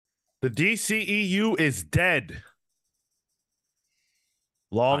The DCEU is dead.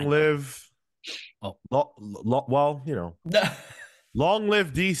 Long Finally. live, Oh, well, long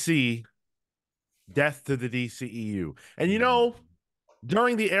live DC, death to the DCEU. And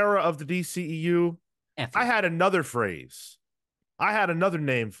during the era of the DCEU, F I you. had another phrase. I had another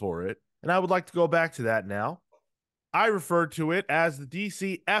name for it, and I would like to go back to that now. I referred to it as the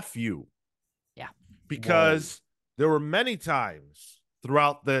DCFU Yeah. Whoa. because there were many times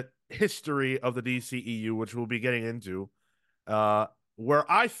throughout the history of the DCEU, which we'll be getting into,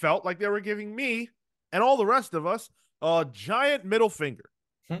 where I felt like they were giving me and all the rest of us a giant middle finger.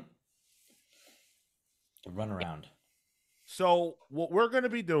 The runaround. So, what we're going to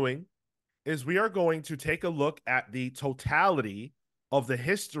be doing is we are going to take a look at the totality of the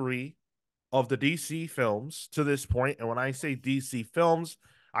history of the DC films to this point. And when I say DC films,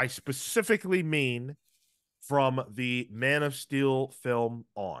 I specifically mean from the Man of Steel film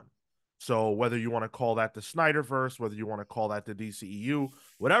on. So whether you want to call that the Snyderverse, whether you want to call that the DCEU,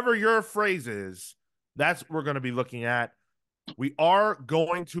 whatever your phrase is, that's what we're going to be looking at. We are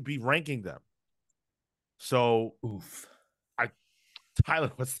going to be ranking them. So, Oof.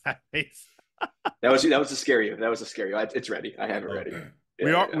 Tyler, what's that face? That was a scary. That was a scary. It's ready. I have it ready.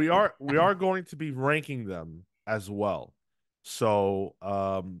 We are going to be ranking them as well. So,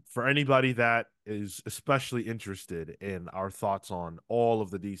 for anybody that is especially interested in our thoughts on all of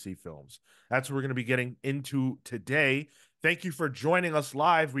the DC films, that's what we're going to be getting into today. Thank you for joining us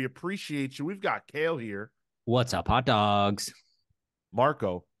live. We appreciate you. We've got Kale here. What's up, hot dogs?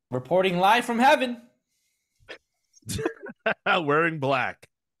 Marco. Reporting live from heaven. Wearing black.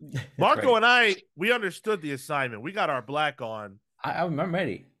 Marco and I, we understood the assignment. We got our black on. I'm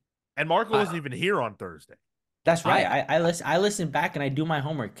ready. And Marco wasn't even here on Thursday. That's right. I listen back and I do my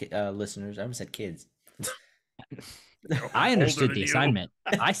homework, listeners. I almost said kids. I understood the assignment.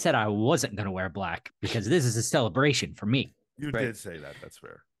 I said I wasn't going to wear black because this is a celebration for me. You did say that. That's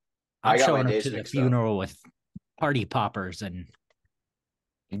fair. I'm showing up to the funeral with party poppers and.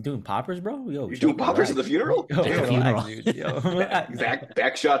 You doing poppers, bro? Yo, you doing poppers at the funeral? Yo, at the funeral. dude. Yo.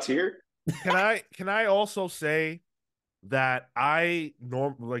 back shots here. Can I also say that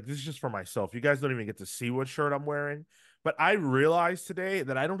like this is just for myself. You guys don't even get to see what shirt I'm wearing, but I realized today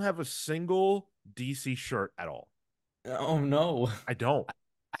that I don't have a single DC shirt at all. Oh no, I don't.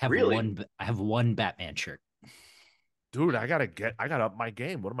 I have one Batman shirt. Dude, I gotta up my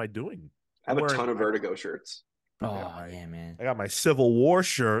game. What am I doing? I have a ton of Vertigo shirts. Oh yeah, man. I got my Civil War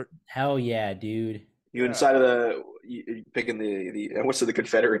shirt. Hell yeah, dude. You inside of you picking the what's the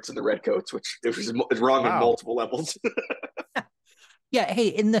Confederates and the Redcoats, which is wrong on multiple levels. Yeah, hey,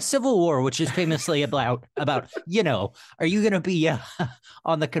 in the Civil War, which is famously about are you gonna be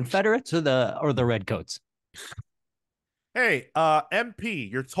on the Confederates or the Redcoats? Hey,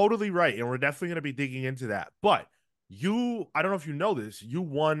 MP, you're totally right, and we're definitely gonna be digging into that. But I don't know if you know this, you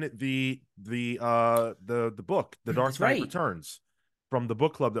won the book, The Dark Knight Returns, from the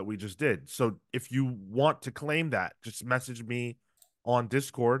book club that we just did. So if you want to claim that, just message me on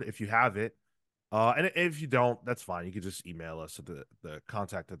Discord if you have it. And if you don't, that's fine. You can just email us at the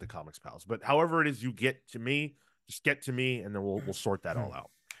contact at the Comics Pals. But however it is you get to me, just get to me, and then we'll sort that all out.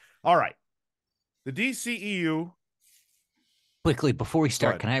 All right. The DCEU. Quickly, before we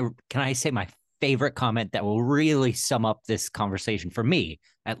start, can I say my favorite comment that will really sum up this conversation for me,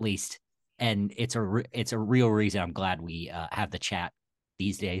 at least, and it's a real reason I'm glad we have the chat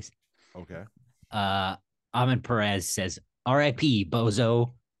these days. Okay. Amin Perez says, "R.I.P.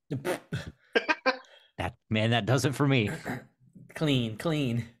 Bozo." That does it for me. Clean.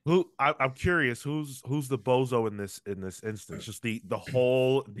 I'm curious, who's the bozo in this instance? Just the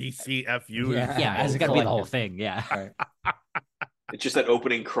whole DCFU. Yeah, it's gotta be the whole thing. Yeah. Right. It's just that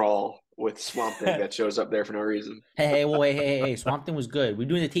opening crawl with Swamp Thing that shows up there for no reason. Hey, Swamp Thing was good. We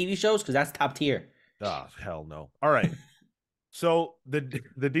doing the TV shows because that's top tier. Oh, hell no. All right. So the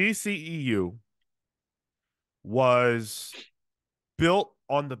DCEU was built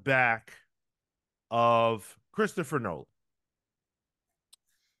on the back of Christopher Nolan.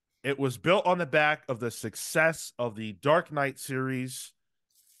 It was built on the back of the success of the Dark Knight series.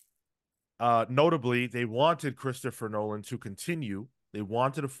 Notably, they wanted Christopher Nolan to continue. They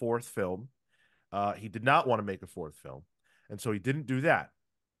wanted a fourth film. He did not want to make a fourth film, and so he didn't do that.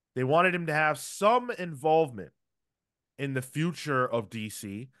 They wanted him to have some involvement in the future of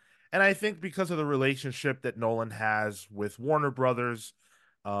DC, and I think because of the relationship that Nolan has with Warner Brothers,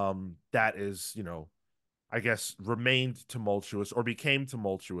 that is, I guess, remained tumultuous or became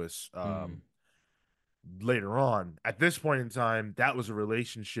tumultuous later on. At this point in time, that was a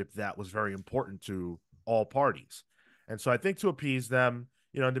relationship that was very important to all parties. And so I think to appease them,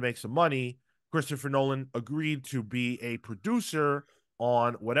 to make some money, Christopher Nolan agreed to be a producer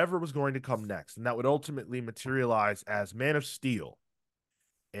on whatever was going to come next. And that would ultimately materialize as Man of Steel,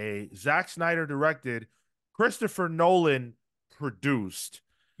 a Zack Snyder directed, Christopher Nolan produced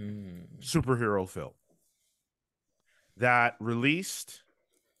superhero film that released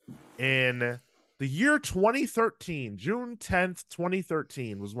in the year 2013. June 10th,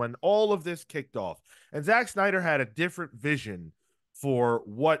 2013 was when all of this kicked off. And Zack Snyder had a different vision for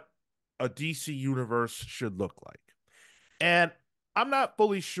what a DC universe should look like. And I'm not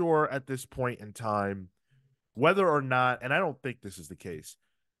fully sure at this point in time whether or not, and I don't think this is the case,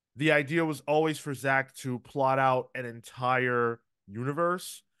 the idea was always for Zack to plot out an entire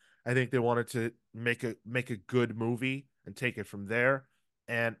universe. I think they wanted to make a good movie and take it from there.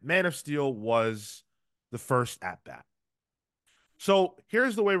 And Man of Steel was the first at bat. So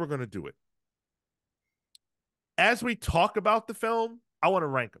here's the way we're going to do it. As we talk about the film, I want to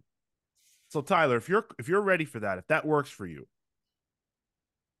rank them. So Tyler, if you're ready for that, if that works for you.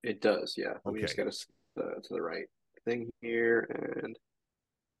 It does, yeah. Let me Okay. just get us to the right thing here, and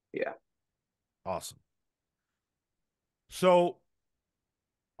yeah. Awesome. So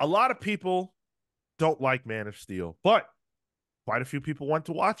a lot of people don't like Man of Steel, but quite a few people went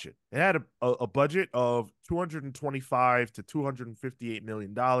to watch it. It had a budget of $225 to $258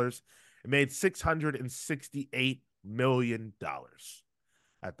 million. It made $668 million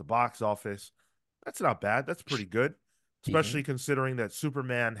at the box office. That's not bad. That's pretty good, especially considering that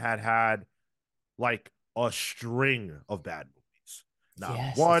Superman had like a string of bad movies.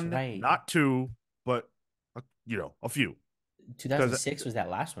 Not one, right. not two, but a few. 2006 was that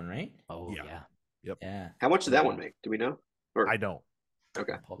last one, right? Oh yeah. Yep. Yeah. How much did that one make? Do we know? Or I don't.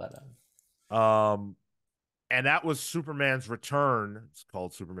 okay. Pull that up. And that was Superman's return. It's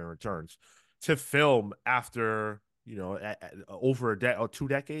called Superman Returns to film after over 2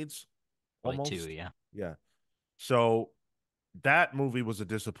 decades, almost. Like 2, yeah. Yeah. So that movie was a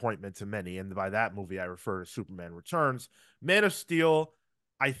disappointment to many, and by that movie I refer to Superman Returns. Man of Steel,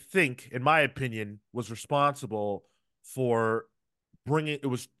 I think, in my opinion, was responsible for it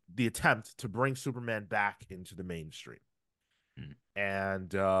was the attempt to bring Superman back into the mainstream.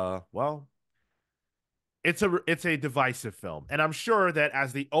 And well, it's a divisive film, and I'm sure that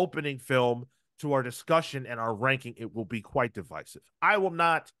as the opening film to our discussion and our ranking, it will be quite divisive. I will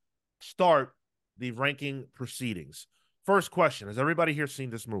not start the ranking proceedings. First question: has everybody here seen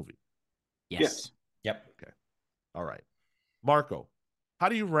this movie? Yes. Yep. Okay. All right. Marco, how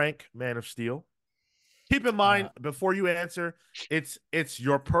do you rank Man of Steel? Keep in mind, before you answer, it's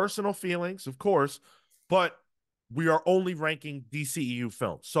your personal feelings, of course, but we are only ranking DCEU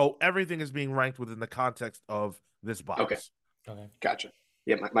films. So everything is being ranked within the context of this box. Okay. Gotcha.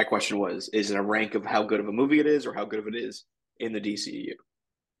 Yeah, my question was, is it a rank of how good of a movie it is or how good of it is in the DCEU?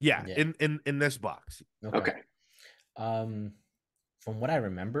 Yeah. In this box. Okay. From what I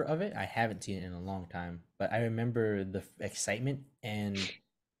remember of it, I haven't seen it in a long time, but I remember the excitement and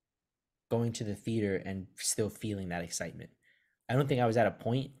going to the theater and still feeling that excitement. I don't think I was at a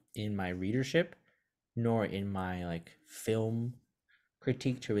point in my readership nor in my like film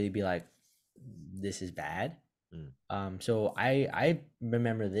critique to really be like, this is bad. So I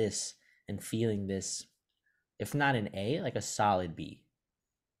remember this and feeling this, if not an A, like a solid B.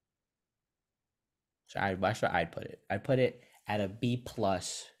 So that's where I'd put it. I'd put it at a B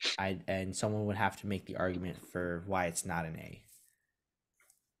plus. And someone would have to make the argument for why it's not an A.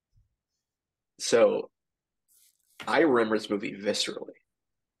 So I remember this movie viscerally.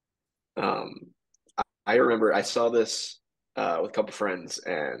 I remember I saw this with a couple friends,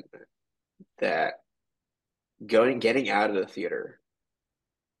 and that getting out of the theater,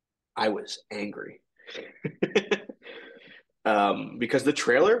 I was angry. Because the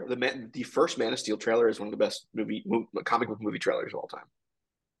trailer, the first Man of Steel trailer is one of the best comic book movie trailers of all time.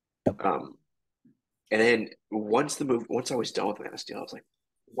 And then once I was done with Man of Steel, I was like,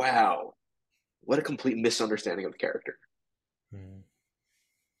 wow, what a complete misunderstanding of the character.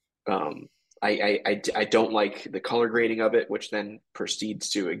 I don't like the color grading of it, which then proceeds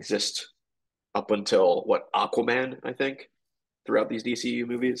to exist up until Aquaman, I think, throughout these DCU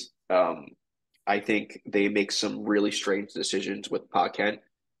movies. I think they make some really strange decisions with Pa Kent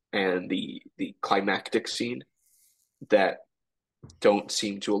and the climactic scene that don't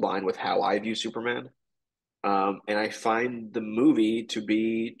seem to align with how I view Superman. And I find the movie to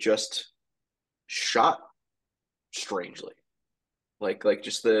be just shot strangely. Like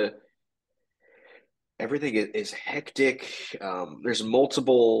just everything is hectic. There's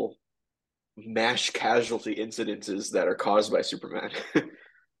multiple mass casualty incidences that are caused by Superman.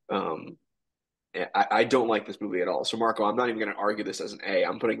 I don't like this movie at all. So Marco, I'm not even going to argue this as an A.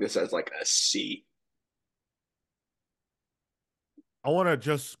 I'm putting this as like a C. I want to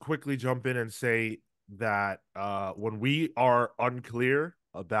just quickly jump in and say that when we are unclear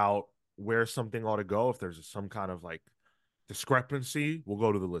about where something ought to go, if there's some kind of like discrepancy, we'll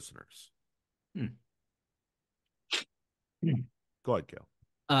go to the listeners. Go ahead, Gail.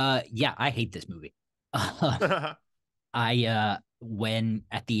 Yeah, I hate this movie. I when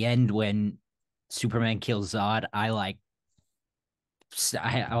at the end when Superman kills Zod, I like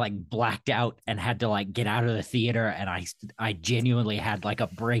blacked out and had to like get out of the theater, and I genuinely had like a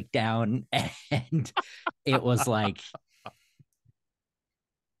breakdown, and it was like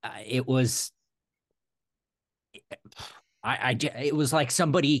it was it was like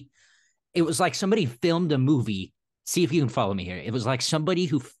somebody filmed a movie. See if you can follow me here. It was like somebody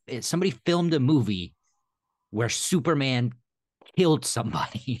filmed a movie where Superman killed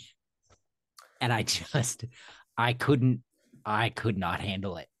somebody, and I couldn't I could not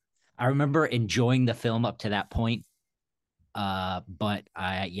handle it. I remember enjoying the film up to that point. But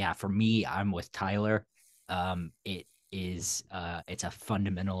yeah, for me, I'm with Tyler. It's a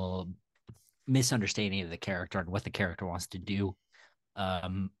fundamental misunderstanding of the character and what the character wants to do.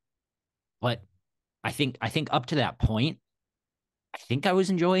 But I think up to that point, I think I was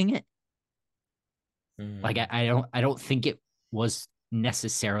enjoying it. Like I don't think it was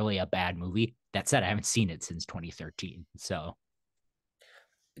necessarily a bad movie. That said, I haven't seen it since 2013. So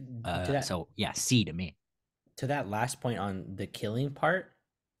so yeah, C to me. To that last point on the killing part,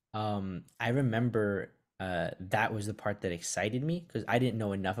 I remember that was the part that excited me because I didn't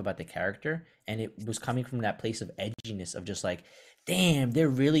know enough about the character, and it was coming from that place of edginess of just like, damn, they're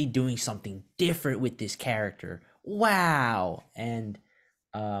really doing something different with this character. Wow. And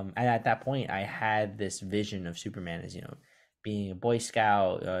at that point, I had this vision of Superman as, being a Boy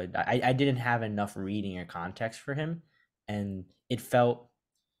Scout. I didn't have enough reading or context for him, and it felt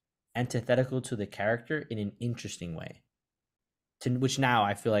antithetical to the character in an interesting way. To which now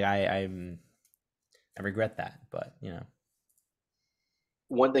I feel like I regret that, but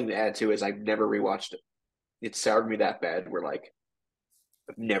One thing to add too is I've never rewatched it. It soured me that bad. Where like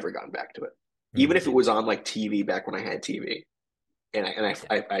I've never gone back to it, even if it was on like TV back when I had TV, and I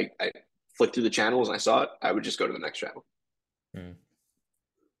flicked through the channels and I saw it, I would just go to the next channel.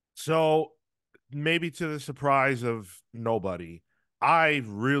 So maybe to the surprise of nobody, I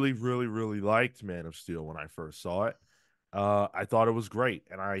really, really, really liked Man of Steel when I first saw it. I thought it was great,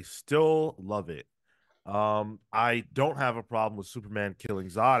 and I still love it. I don't have a problem with Superman killing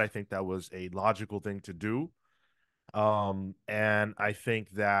Zod. I think that was a logical thing to do. And I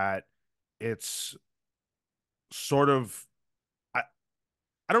think that it's sort of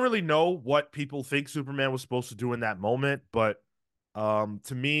I don't really know what people think Superman was supposed to do in that moment, but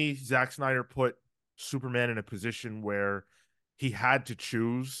to me, Zack Snyder put Superman in a position where he had to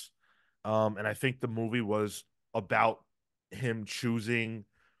choose. And I think the movie was about him choosing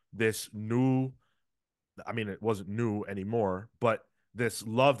this new, I mean, it wasn't new anymore, but this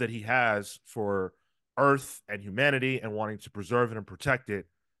love that he has for Earth and humanity and wanting to preserve it and protect it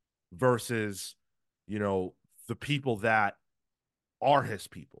versus, the people that are his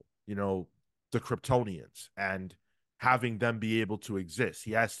people, the Kryptonians, and having them be able to exist.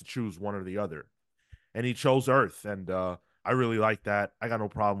 He has to choose one or the other. And he chose Earth. And I really like that. I got no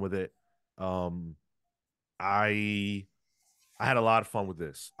problem with it. I had a lot of fun with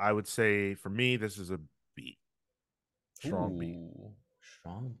this. I would say for me, this is a B. Strong B.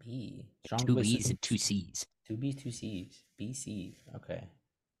 Strong B. Strong Two B's and two C's. Two B's, two C's. B, C. Okay.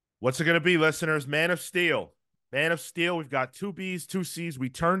 What's it going to be, listeners? Man of Steel. Man of Steel, we've got two B's, two C's. We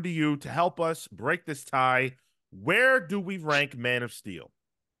turn to you to help us break this tie. Where do we rank Man of Steel?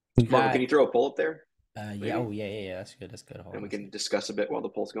 Marco, can you throw a poll up there? Yeah. Oh, yeah. That's good. That's good. Hold and on we can discuss a bit while the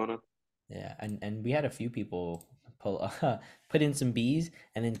poll's going on. Yeah, and we had a few people put in some B's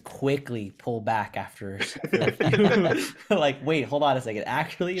and then quickly pull back after a few. Like, wait, hold on a second.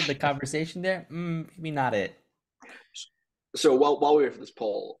 Actually, the conversation there, maybe not it. So while we were for this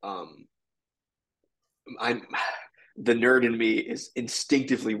poll, the nerd in me is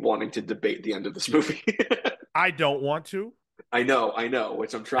instinctively wanting to debate the end of this movie. I don't want to. I know,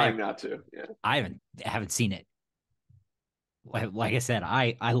 which I'm trying not to. Yeah, I haven't seen it. Like I said,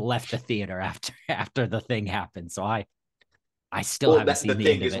 I left the theater after the thing happened, so I still haven't seen the end of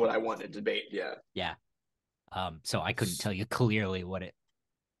it. The thing is what I want to debate. Yeah, yeah. So I couldn't tell you clearly what it.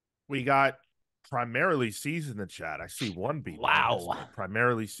 We got primarily C's in the chat. I see one B. Wow.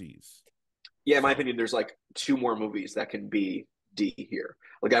 Primarily C's. Yeah, in my opinion, there's like two more movies that can be D here.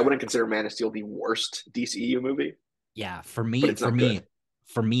 Like I wouldn't consider Man of Steel the worst DCEU movie. Yeah, for me,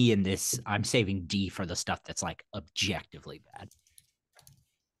 for me in this, I'm saving D for the stuff that's like objectively bad.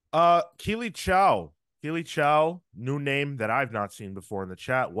 Keely Chow. Keely Chow, new name that I've not seen before in the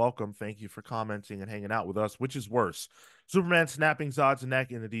chat. Welcome. Thank you for commenting and hanging out with us. Which is worse? Superman snapping Zod's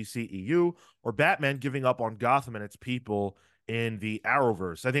neck in the DCEU or Batman giving up on Gotham and its people in the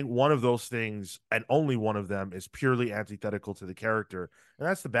Arrowverse? I think one of those things, and only one of them, is purely antithetical to the character, and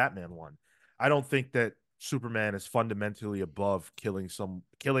that's the Batman one. I don't think that Superman is fundamentally above killing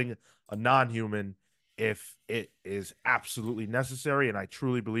a non-human if it is absolutely necessary, and I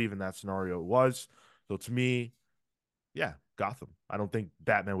truly believe in that scenario it was. So to me, yeah, Gotham. I don't think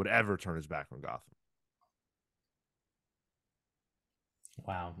Batman would ever turn his back on Gotham.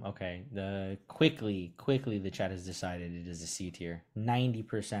 Wow. Okay. The quickly the chat has decided it is a C tier,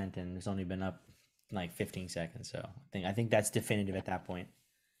 90%, and it's only been up like 15 seconds. So I think that's definitive at that point.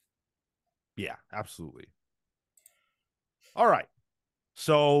 Yeah, absolutely. All right.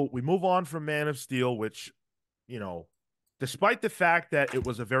 So we move on from Man of Steel, which, you know, despite the fact that it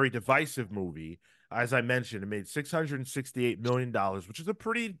was a very divisive movie, as I mentioned, it made $668 million, which is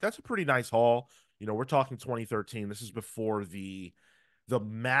that's a pretty nice haul. You know, we're talking 2013. This is before the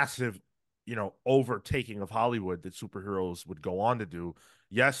massive, you know, overtaking of Hollywood that superheroes would go on to do.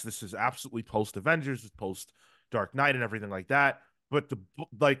 Yes, this is absolutely post Avengers, post Dark Knight and everything like that. But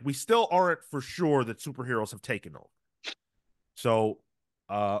we still aren't for sure that superheroes have taken over. So,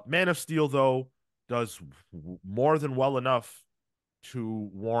 Man of Steel though does more than well enough to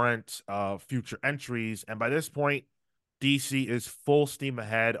warrant future entries, and by this point, DC is full steam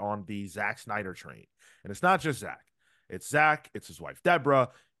ahead on the Zack Snyder train, and it's not just Zack. It's Zack, it's his wife Deborah,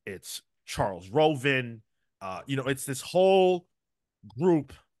 it's Charles Roven. You know, it's this whole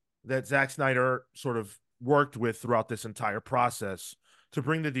group that Zack Snyder sort of worked with throughout this entire process to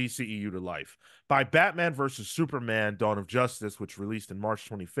bring the DCEU to life. By Batman versus Superman: Dawn of Justice, which released in March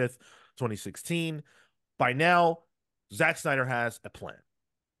 25th, 2016, by now, Zack Snyder has a plan.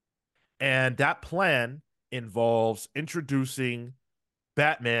 And that plan involves introducing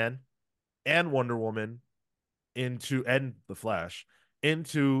Batman and Wonder Woman and the Flash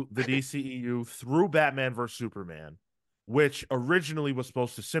into the DCEU through Batman vs Superman, which originally was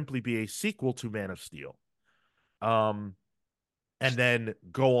supposed to simply be a sequel to Man of Steel. And then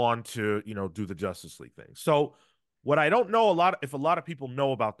go on to, you know, do the Justice League thing. So what I don't know if a lot of people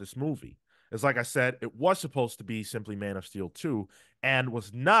know about this movie is, like I said, it was supposed to be simply Man of Steel 2 and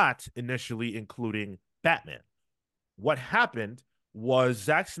was not initially including Batman. What happened was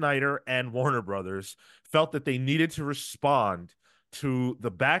Zack Snyder and Warner Brothers felt that they needed to respond to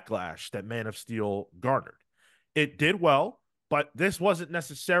the backlash that Man of Steel garnered. It did well, but this wasn't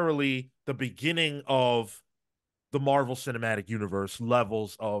necessarily the beginning of the Marvel Cinematic Universe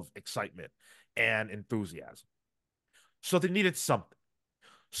levels of excitement and enthusiasm. So they needed something.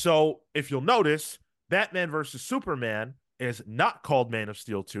 So if you'll notice, Batman versus Superman is not called Man of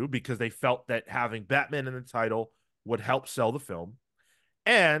Steel 2 because they felt that having Batman in the title would help sell the film.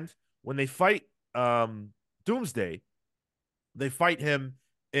 And when they fight Doomsday, they fight him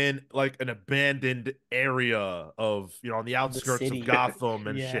in like an abandoned area of, you know, on the outskirts of Gotham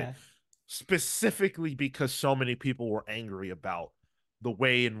and shit. Specifically because so many people were angry about the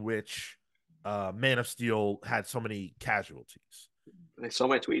way in which Man of Steel had so many casualties. I saw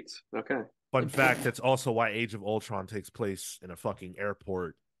my tweets. Okay. Fun fact, that's also why Age of Ultron takes place in a fucking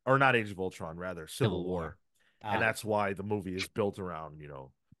airport. Or not Age of Ultron, rather, Civil War. And that's why the movie is built around, you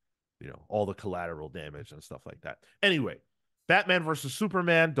know, all the collateral damage and stuff like that. Anyway, Batman versus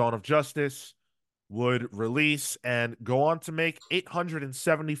Superman: Dawn of Justice would release and go on to make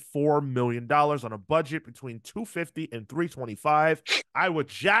 $874 million on a budget between 250 and 325. I would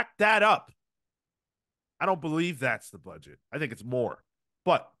jack that up. I don't believe that's the budget. I think it's more.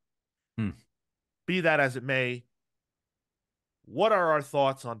 But be that as it may, what are our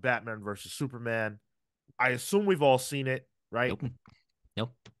thoughts on Batman versus Superman? I assume we've all seen it, right?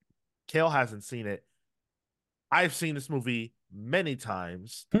 Nope. Kale hasn't seen it. I've seen this movie many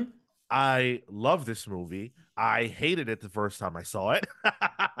times. I love this movie. I hated it the first time I saw it.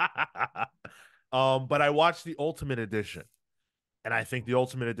 But I watched the Ultimate Edition, and I think the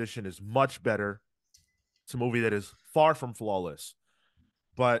Ultimate Edition is much better. It's a movie that is far from flawless,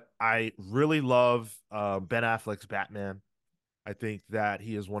 but I really love Ben Affleck's Batman. I think that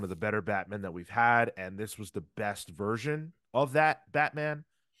he is one of the better Batmen that we've had, and this was the best version of that Batman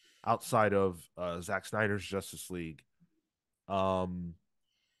outside of Zack Snyder's Justice League.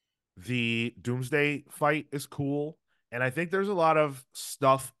 The Doomsday fight is cool, and I think there's a lot of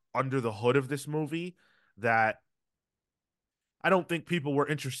stuff under the hood of this movie that I don't think people were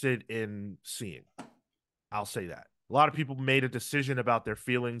interested in seeing. I'll say that. A lot of people made a decision about their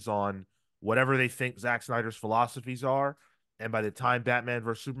feelings on whatever they think Zack Snyder's philosophies are, and by the time Batman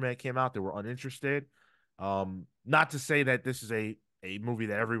vs Superman came out, they were uninterested. Not to say that this is a movie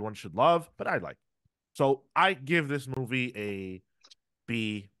that everyone should love, but I like. So I give this movie a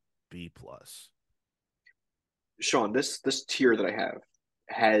B plus. Sean, this tier that I have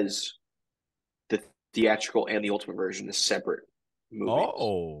has the theatrical and the ultimate version as separate movies.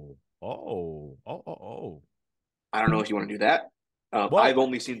 Oh. I don't know if you want to do that. Well, I've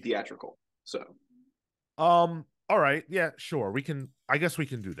only seen theatrical, so. All right, yeah, sure. We can. I guess we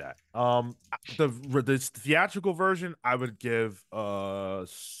can do that. The theatrical version, I would give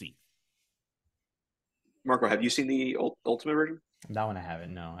C. Marco, have you seen the ultimate version? That one I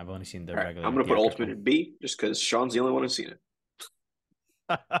haven't. No, I've only seen the All right, regular. I'm going to put theatrical. ultimate in B just because Sean's the only one who's seen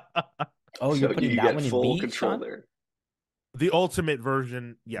it. Oh, you're putting you that get one in full B, control Sean? there. The ultimate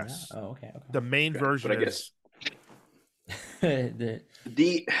version, yes. Yeah. Oh, okay. The main version but I is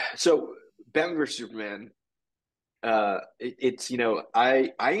so Batman vs Superman. It's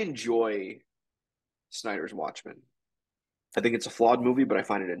I enjoy Snyder's Watchmen. I think it's a flawed movie, but I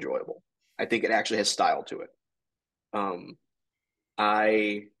find it enjoyable. I think it actually has style to it.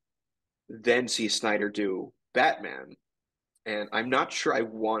 I then see Snyder do Batman, and I'm not sure I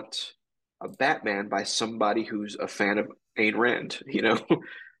want a Batman by somebody who's a fan of Ayn Rand.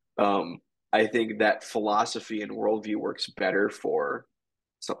 I think that philosophy and worldview works better for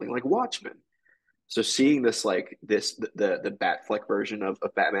something like Watchmen. So seeing the Batfleck version of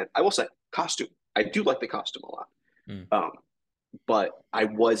Batman, I will say costume. I do like the costume a lot, but I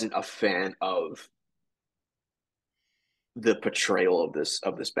wasn't a fan of the portrayal of this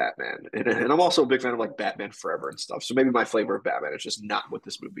Batman, and I'm also a big fan of like Batman Forever and stuff. So maybe my flavor of Batman is just not what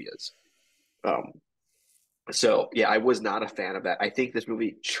this movie is. So yeah, I was not a fan of that. I think this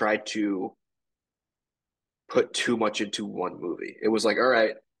movie tried to put too much into one movie. It was like, all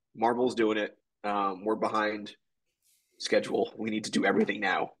right, Marvel's doing it. We're behind schedule. We need to do everything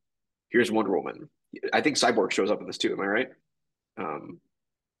now. Here's Wonder Woman. I think Cyborg shows up in this too. Am I right?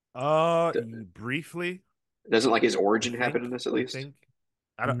 Briefly. Doesn't like his origin happen in this at least? I think.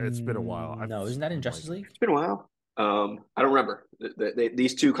 I don't. It's been a while. No, isn't that in Justice League? It's been a while. I don't remember.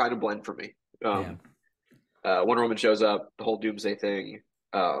 These two kind of blend for me. Wonder Woman shows up. The whole Doomsday thing.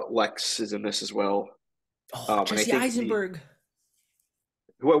 Lex is in this as well. Oh, Jesse Eisenberg,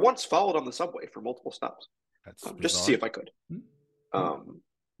 who I once followed on the subway for multiple stops, just to see if I could.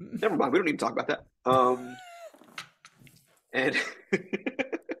 Never mind. We don't need to talk about that. And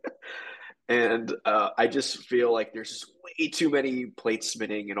and I just feel like there's just way too many plates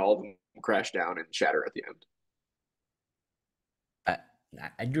spinning, and all of them crash down and shatter at the end.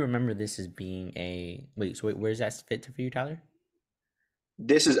 I do remember this as being a wait. So where's that fit for you, Tyler?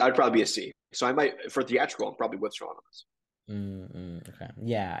 I'd probably be a C. So I might for theatrical. I'm probably with Sean on this. Okay.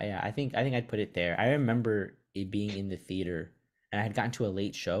 Yeah. I think I'd put it there. I remember it being in the theater, and I had gotten to a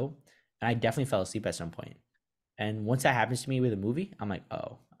late show, and I definitely fell asleep at some point. And once that happens to me with a movie, I'm like,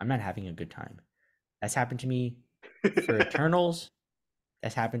 oh, I'm not having a good time. That's happened to me for Eternals.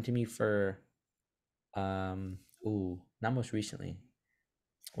 That's happened to me for, not most recently.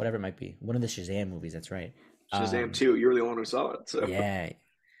 Whatever it might be. One of the Shazam movies, that's right. Shazam 2, you were the only one who saw it. So. Yeah.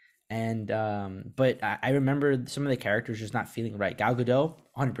 And, but I remember some of the characters just not feeling right. Gal Gadot,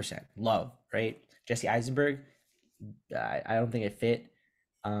 100%. Love, right? Jesse Eisenberg, I don't think it fit.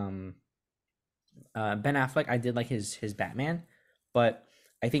 Ben Affleck, I did like his Batman, but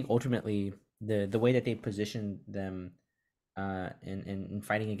I think ultimately the way that they positioned them in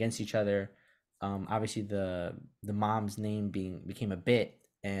fighting against each other, obviously the mom's name became a bit,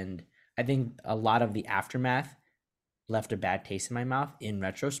 and I think a lot of the aftermath left a bad taste in my mouth in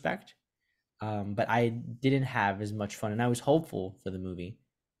retrospect. But I didn't have as much fun, and I was hopeful for the movie,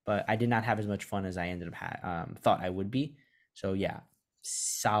 but I did not have as much fun as I ended up thought I would be. So yeah,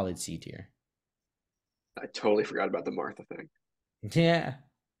 solid C tier. I totally forgot about the Martha thing. Yeah.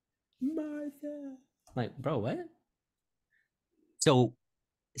 Martha. Like, bro, what? So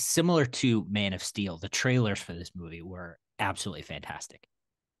similar to Man of Steel, the trailers for this movie were absolutely fantastic.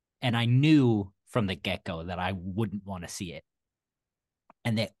 And I knew from the get-go that I wouldn't want to see it.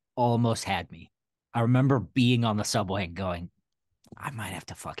 And they almost had me. I remember being on the subway and going, I might have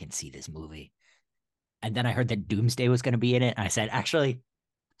to fucking see this movie. And then I heard that Doomsday was going to be in it. And I said, actually,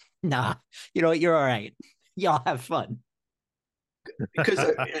 nah, you know what? You're all right. Y'all have fun. Because,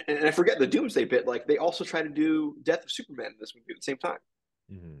 and I forget the Doomsday bit, like they also try to do Death of Superman in this movie at the same time.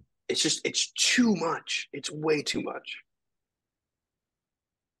 Mm-hmm. It's too much. It's way too much.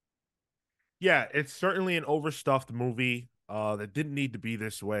 Yeah, it's certainly an overstuffed movie that didn't need to be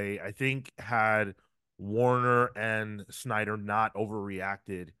this way. I think had Warner and Snyder not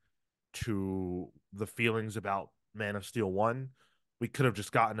overreacted to the feelings about Man of Steel 1. We could have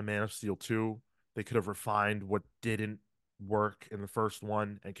just gotten a Man of Steel 2. They could have refined what didn't work in the first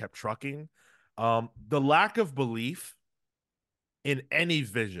one and kept trucking. The lack of belief in any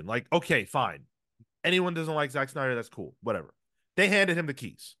vision, like, okay, fine. Anyone doesn't like Zack Snyder, that's cool. Whatever. They handed him the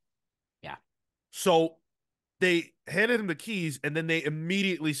keys. Yeah. So they handed him the keys, and then they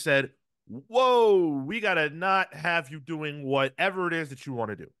immediately said, whoa, we got to not have you doing whatever it is that you want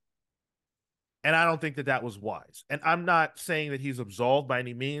to do. And I don't think that that was wise. And I'm not saying that he's absolved by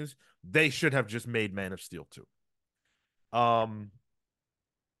any means. They should have just made Man of Steel 2.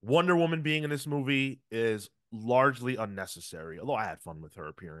 Wonder Woman being in this movie is largely unnecessary, although I had fun with her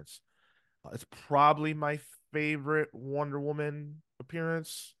appearance. It's probably my favorite Wonder Woman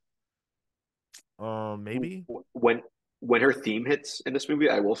appearance. Maybe when her theme hits in this movie,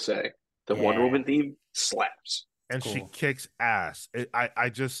 I will say the Wonder Woman theme slaps. And cool. she kicks ass. I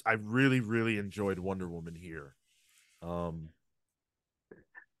really, really enjoyed Wonder Woman here. But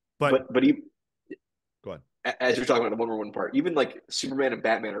he, go ahead. As you're talking about the Wonder Woman part, even like Superman and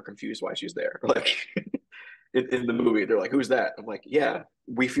Batman are confused why she's there. Like in the movie, they're like, "Who's that?" I'm like, "Yeah,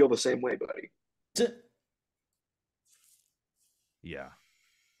 we feel the same way, buddy." Yeah.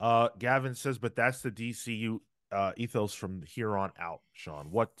 Gavin says, but that's the DCU ethos from here on out,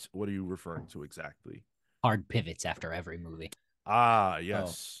 Sean. What are you referring to exactly? Hard pivots after every movie. Ah,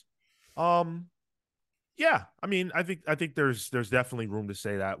 yes. Yeah, I mean, I think there's definitely room to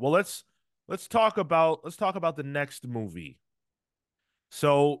say that. Well, let's talk about the next movie.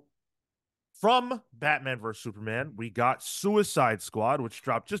 So, from Batman vs Superman, we got Suicide Squad, which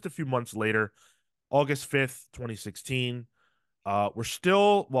dropped just a few months later, August 5th, 2016. We're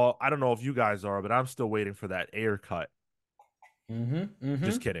still, well, I don't know if you guys are, but I'm still waiting for that Ayer cut.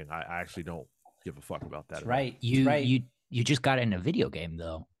 Just kidding. I actually don't give a fuck about that. That's right. You just got in a video game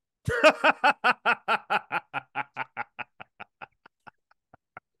though.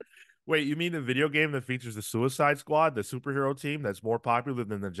 Wait, you mean the video game that features the Suicide Squad, the superhero team that's more popular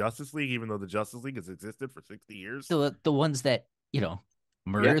than the Justice League, even though the Justice League has existed for 60 years? The ones that,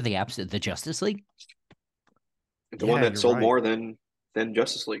 murder the Justice League? The one that sold more than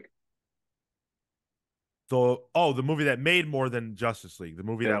Justice League. The movie that made more than Justice League, the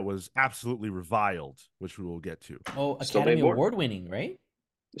movie that was absolutely reviled, which we will get to. Oh, Academy Award winning, right?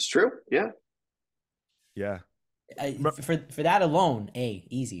 It's true. Yeah. Yeah. For that alone,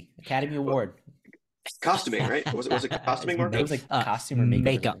 easy Academy Award. Costuming, right? Was it costuming? Mark? It was like costume or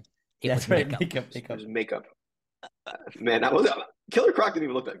makeup. That's right. Makeup. It was makeup. Man, that was Killer Croc didn't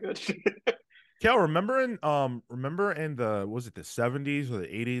even look that good. Kel, remember in the was it the 70s or the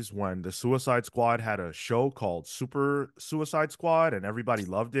 80s when the Suicide Squad had a show called Super Suicide Squad and everybody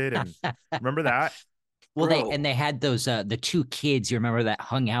loved it? And remember that? Well, they had those the two kids, you remember, that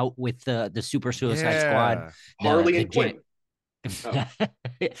hung out with the Super Suicide Squad, Harley and Quinn. That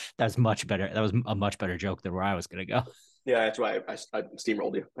was much better. That was a much better joke than where I was gonna go. Yeah, that's why I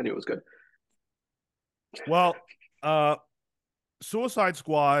steamrolled you. I knew it was good. Well, Suicide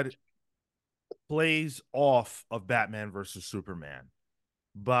Squad plays off of Batman versus Superman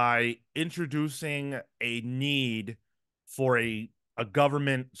by introducing a need for a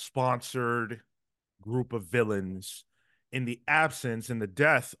government sponsored group of villains in the absence and the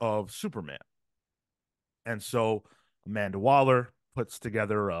death of Superman. And so Amanda Waller puts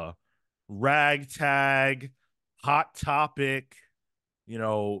together a ragtag, hot topic,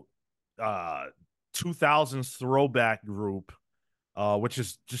 2000s throwback group, which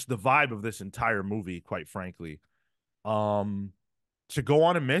is just the vibe of this entire movie, quite frankly, to go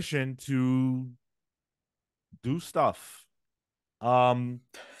on a mission to do stuff. Do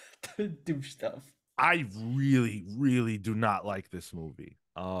stuff. I really, really do not like this movie.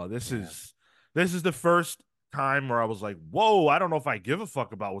 This is the first time where I was like, whoa, I don't know if I give a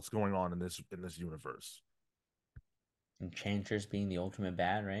fuck about what's going on in this universe. Enchantress being the ultimate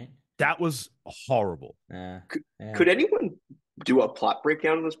bad, right? That was horrible. Could anyone do a plot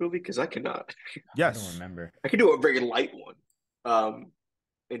breakdown of this movie? Because I cannot. Yes. I don't remember. I can do a very light one.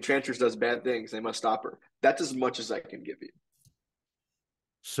 Enchantress does bad things. They must stop her. That's as much as I can give you.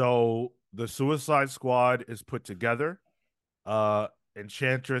 So the Suicide Squad is put together.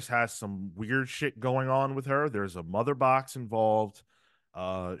 Enchantress has some weird shit going on with her. There's a mother box involved.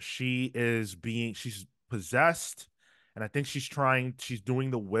 She's possessed, and I think she's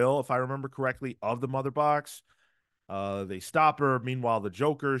doing the will, if I remember correctly, of the mother box. They stop her. Meanwhile, the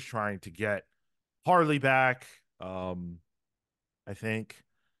Joker's trying to get Harley back, I think.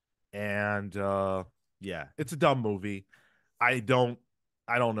 And yeah, it's a dumb movie. I don't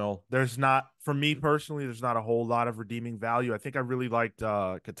I don't know. There's not, for me personally, there's not a whole lot of redeeming value. I think I really liked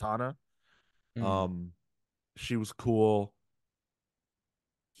Katana. Mm. Um, she was cool.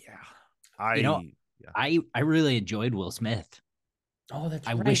 Yeah. You know, Yeah. I really enjoyed Will Smith. Oh, that's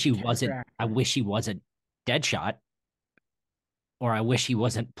I right. wish he Character wasn't. I actor. wish he wasn't Deadshot, or I wish he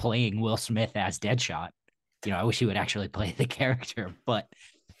wasn't playing Will Smith as Deadshot. You know, I wish he would actually play the character. But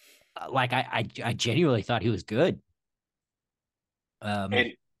like, I genuinely thought he was good. Um,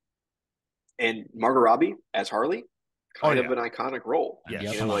 And Margot Robbie as Harley, Oh kind of yeah. an iconic role. Yeah.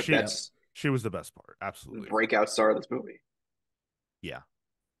 Yep. You know, like She Yep. that's she was the best part. the Absolutely. breakout star of this movie. Yeah.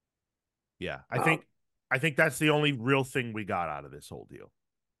 Yeah. Um, I think that's the only real thing we got out of this whole deal.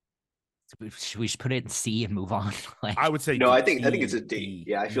 should we just put it in C and move on? I Like, would say no, I D. think it's a D, D.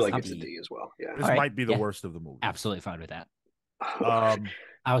 D. Yeah, I feel like Easy it's a D. D as well. Yeah. This all right, might be the yeah, worst of the movies. absolutely fine with that. Um,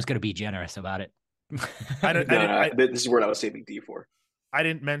 I was gonna be generous about it. This is where I was saving D for. I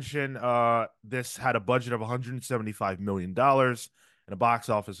didn't mention this had a budget of $175 million and a box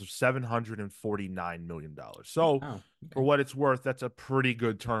office of $749 million. So Oh, okay. for what it's worth, that's a pretty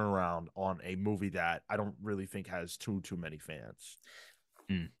good turnaround on a movie that I don't really think has too many fans.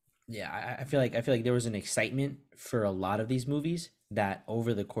 Yeah, I feel like there was an excitement for a lot of these movies that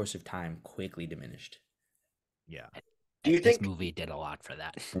over the course of time quickly diminished. Yeah. Do you This think, movie did a lot for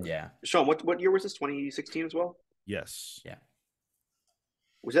that. Yeah. Sean, what year was this? 2016 as well? Yes. Yeah.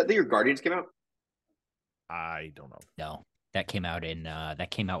 Was that the year Guardians came out? I don't know. No, that came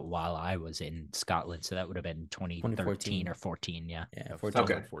out while I was in Scotland, so that would have been 2013 or 14. Yeah. Yeah. Yeah, 14.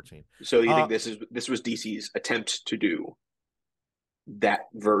 Okay. 14. So you think this was DC's attempt to do that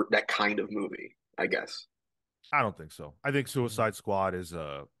kind of movie, I guess. I don't think so. I think Suicide Squad is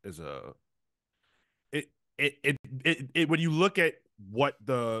it when you look at what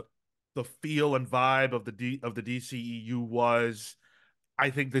the feel and vibe of the DCEU was, I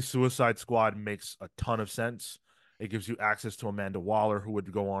think the Suicide Squad makes a ton of sense. It gives you access to Amanda Waller, who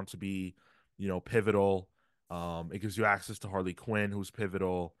would go on to be, pivotal. It gives you access to Harley Quinn, who's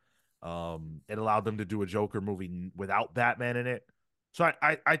pivotal. It allowed them to do a Joker movie without Batman in it. So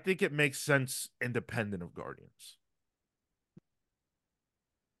I think it makes sense independent of Guardians.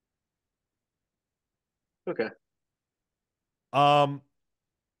 Okay. Um,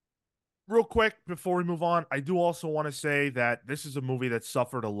 Real quick before we move on, I do also want to say that this is a movie that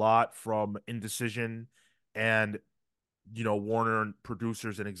suffered a lot from indecision and Warner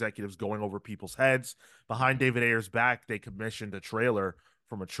producers and executives going over people's heads. Behind David Ayer's back, they commissioned a trailer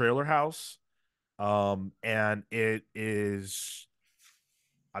from a trailer house. And it is,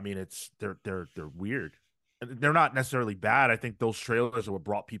 I mean, they're weird. They're not necessarily bad. I think those trailers are what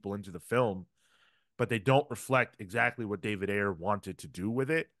brought people into the film, but they don't reflect exactly what David Ayer wanted to do with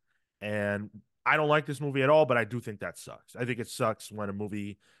it. And I don't like this movie at all, but I do think that sucks. I think it sucks when a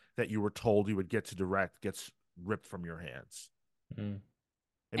movie that you were told you would get to direct gets ripped from your hands. Mm.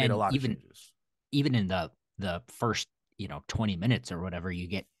 It made a And lot of changes. Even in the first 20 minutes or whatever, you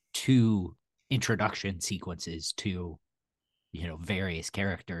get two introduction sequences to various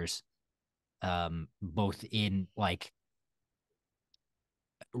characters, both in like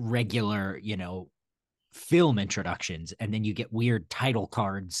regular film introductions, and then you get weird title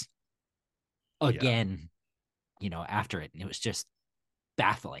cards again after it, and it was just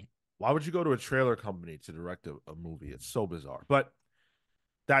baffling. Why would you go to a trailer company to direct a movie? It's so bizarre. But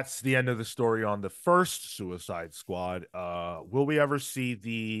that's the end of the story on the first Suicide Squad. Will we ever see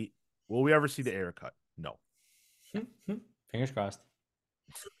the Ayer cut? No. Fingers crossed.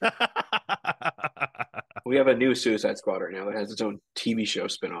 We have a new Suicide Squad right now that has its own TV show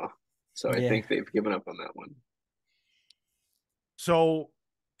spinoff. So I think they've given up on that one. So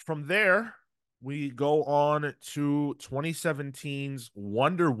from there, we go on to 2017's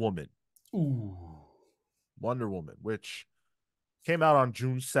Wonder Woman. Ooh. Wonder Woman, which came out on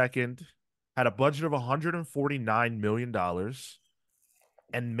June 2nd, had a budget of $149 million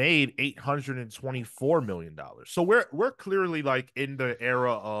and made $824 million. So we're clearly like in the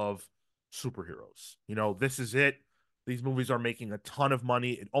era of superheroes. This is it. These movies are making a ton of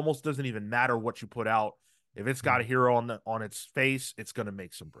money. It almost doesn't even matter what you put out. If it's got a hero on its face, it's going to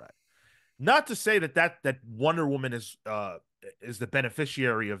make some bread. Not to say that Wonder Woman is the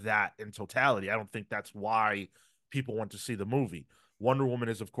beneficiary of that in totality. I don't think that's why people want to see the movie. Wonder Woman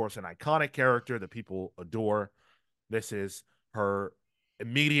is, of course, an iconic character that people adore. This is her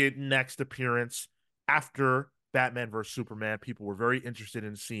immediate next appearance after Batman vs. Superman. People were very interested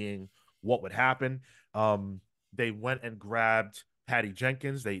in seeing what would happen. They went and grabbed Patty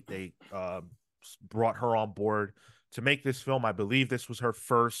Jenkins. They brought her on board to make this film. I believe this was her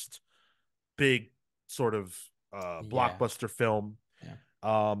first big sort of blockbuster film. Yeah.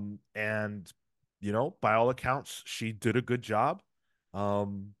 And by all accounts, she did a good job.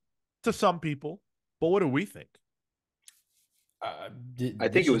 To some people, but what do we think? I think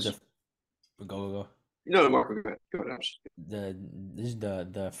This it is the was go. no, Marco, go ahead. Go ahead. This is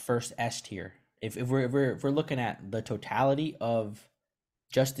the first S tier. If we're looking at the totality of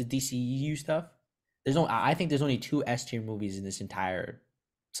just the DCEU stuff, I think there's only two S tier movies in this entire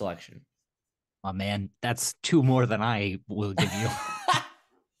selection. Oh man, that's two more than I will give you.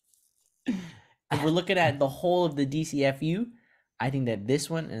 If we're looking at the whole of the DCFU, I think that this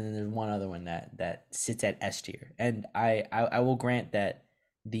one and then there's one other one that sits at S tier. And I will grant that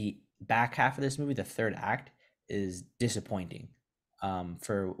the back half of this movie, the third act, is disappointing.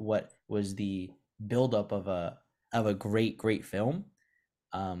 For what was the buildup of a great film.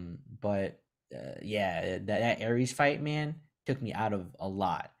 But yeah, that Ares fight, man, took me out of a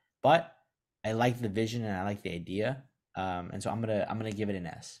lot. But I like the vision and I like the idea. And so I'm gonna give it an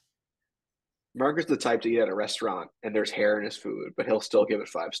S. Marco's the type to eat at a restaurant and there's hair in his food, but he'll still give it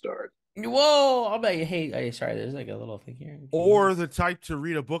 5 stars. Whoa! I'm like, hey, sorry, there's like a little thing here. Or the type to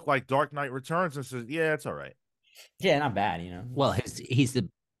read a book like Dark Knight Returns and says, "Yeah, it's all right." Yeah, not bad, Well, he's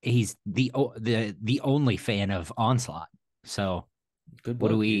the only fan of Onslaught. So good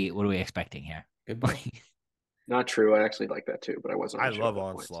what book. what are we expecting here? Good book. Not true. I actually like that too, but I wasn't. I On the show love at that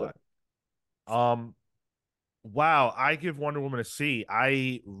point, Onslaught. Wow, I give Wonder Woman a C.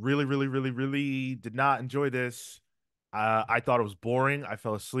 I really, really, really, really did not enjoy this. I thought it was boring. I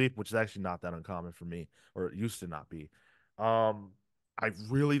fell asleep, which is actually not that uncommon for me, or it used to not be. Um, I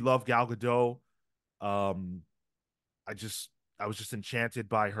really love Gal Gadot. Um, I just I was just enchanted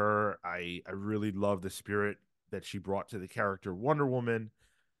by her. I really love the spirit that she brought to the character Wonder Woman.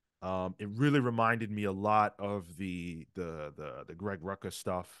 It really reminded me a lot of the Greg Rucka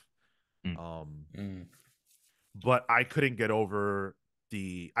stuff. Mm. Mm. But I couldn't get over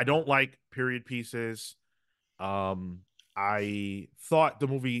I don't like period pieces. I thought the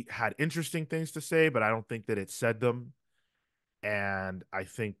movie had interesting things to say, but I don't think that it said them. And I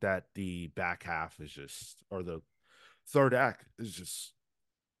think that the back half is just, or the third act is just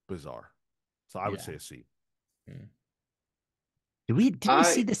bizarre. So I would Yeah. say a C. Mm. Did we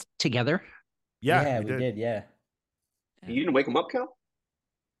see this together? Yeah, we did. Yeah. you didn't wake him up, Cal?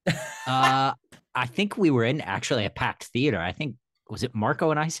 I think we were in actually a packed theater. I think was it Marco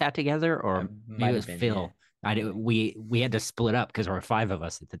and I sat together, or maybe it was Phil. Yeah. We had to split up because there were five of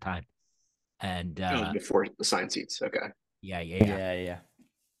us at the time. And That was before the assigned seats. Okay. Yeah.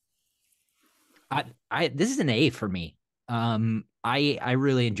 I this is an A for me. I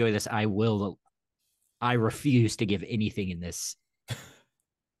really enjoy this. I refuse to give anything in this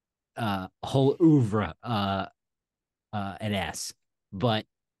whole oeuvre an S. But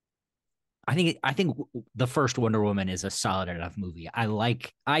I think the first Wonder Woman is a solid enough movie.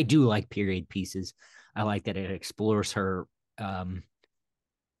 I do like period pieces. I like that it explores her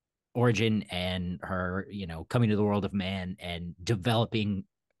origin and her, coming to the world of man and developing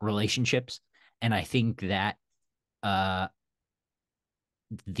relationships. And I think that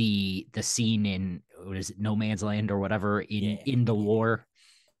the scene in what is it, No Man's Land or whatever in the war,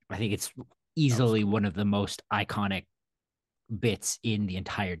 I think it's easily one of the most iconic bits in the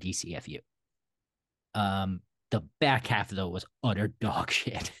entire DCFU. The back half though was utter dog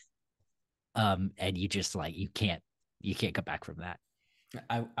shit. And you just you can't come back from that.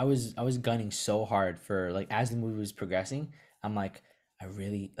 I was gunning so hard for like as the movie was progressing. I'm like, I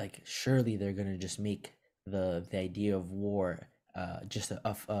really like. Surely they're gonna just make the idea of war just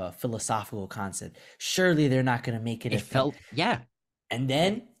a philosophical concept. Surely they're not gonna make it. It felt yeah. And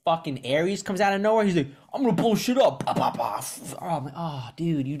then fucking Ares comes out of nowhere. He's like, I'm gonna blow shit up. Bah, bah, bah. Oh, I'm like, oh,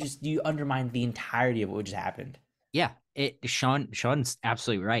 dude, you undermined the entirety of what just happened. Yeah, Sean's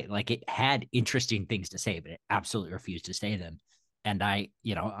absolutely right. Like it had interesting things to say, but it absolutely refused to say them. And I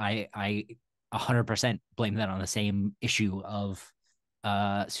 100% blame that on the same issue of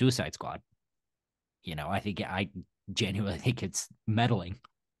Suicide Squad. I genuinely think it's meddling.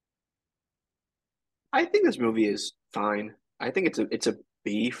 I think this movie is fine. I think it's a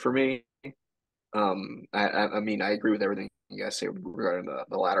B for me. I mean, I agree with everything you guys say regarding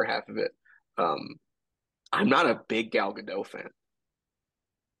the latter half of it. I'm not a big Gal Gadot fan.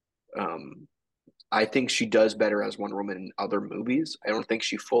 I think she does better as Wonder Woman in other movies. I don't think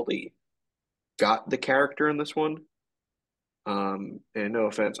she fully got the character in this one. And no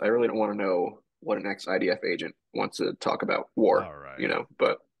offense, I really don't want to know what an ex-IDF agent wants to talk about war, All right.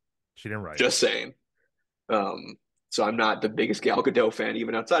 but she didn't write just saying. So I'm not the biggest Gal Gadot fan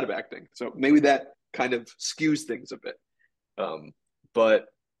even outside of acting. So maybe that kind of skews things a bit. But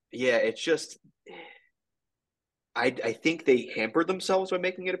yeah, it's just I think they hampered themselves by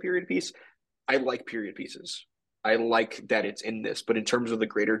making it a period piece. I like period pieces. I like that it's in this, but in terms of the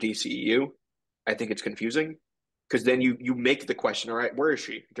greater DCEU, I think it's confusing because then you make the question, all right, where is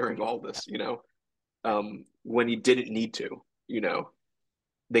she during all this? When you didn't need to,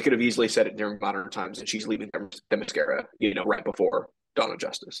 they could have easily said it during modern times, and she's leaving the mascara, right before Dawn of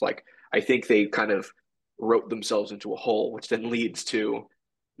Justice. Like I think they kind of wrote themselves into a hole, which then leads to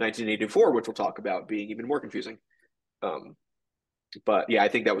 1984, which we'll talk about being even more confusing. Um, but yeah, I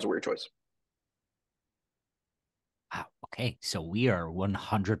think that was a weird choice. Wow. Okay, so we are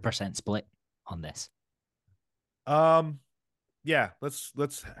 100% split on this. Yeah,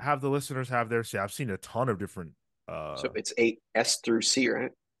 let's have the listeners have their say. I've seen a ton of different. So it's 8S through C,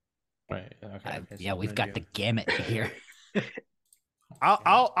 right? Right. Okay. Yeah, we've got the gamut here.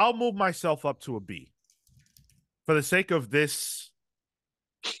 I'll move myself up to a B for the sake of this.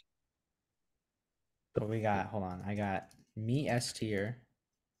 So we got. Hold on. I got me S tier.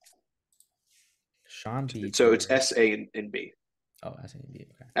 Sean B tier. So it's S, A, and B. Oh, S, A, and B.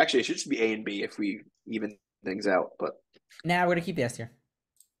 Okay. Actually, it should just be A and B if we even things out, but Nah, we're gonna keep the S tier.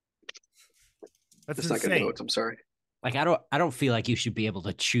 That's it's insane. not gonna vote. I'm sorry. Like I don't feel like you should be able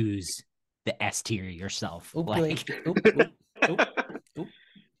to choose the S tier yourself. Oop, Like, oop, oop, oop.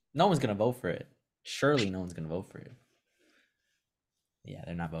 No one's gonna vote for it. Surely no one's gonna vote for it. Yeah,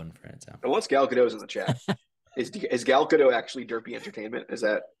 they're not voting for it. So Unless Gal Gadot's in the chat, is Gal Gadot actually Derpy Entertainment? Is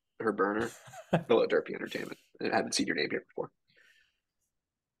that her burner? Hello, Derpy Entertainment. I haven't seen your name here before.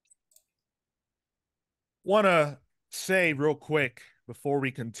 Want to say real quick before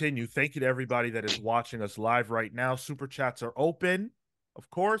we continue, thank you to everybody that is watching us live right now. Super chats are open, of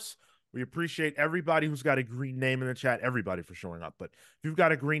course. We appreciate everybody who's got a green name in the chat, everybody for showing up. But if you've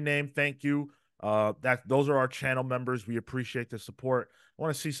got a green name, thank you. Those are our channel members. We appreciate the support. I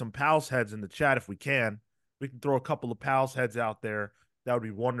want to see some pals heads in the chat if we can. We can throw a couple of pals heads out there. That would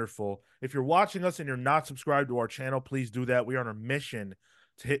be wonderful. If you're watching us and you're not subscribed to our channel, please do that. We are on a mission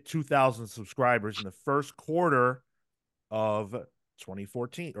to hit 2,000 subscribers in the first quarter of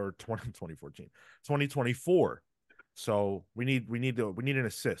 2014 or 2024. So we need an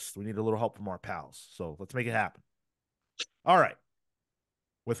assist. We need a little help from our pals. So let's make it happen. All right.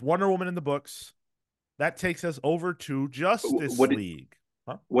 With Wonder Woman in the books, that takes us over to Justice League.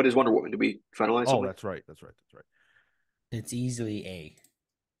 Huh? What is Wonder Woman? Did we finalize? Oh, that's right. it's easily A.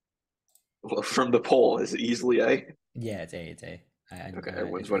 Well, from the poll, is it easily A? Yeah, it's A. It's A. Okay,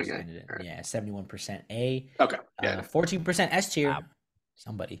 everyone's voting A. Right. Yeah, 71% A. Okay. Yeah. 14% S tier.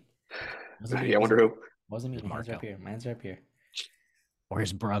 Somebody. Yeah, I wonder who. Wasn't me. Mine's up here. Mine's up here. Or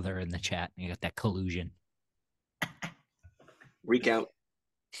his brother in the chat. You got that collusion. Recount.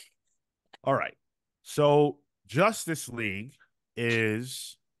 All right. So Justice League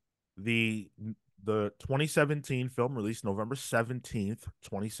is the 2017 film released November 17th,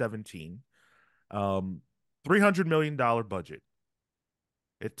 2017. $300 million budget.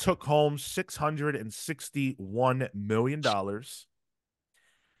 It took home $661 million.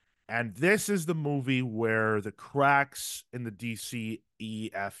 And this is the movie where the cracks in the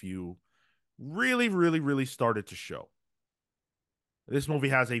DCEU really, really, really started to show. This movie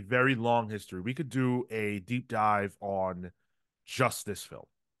has a very long history. We could do a deep dive on just this film.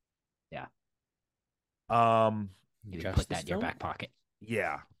 Yeah. You Just put this that in your film? back pocket.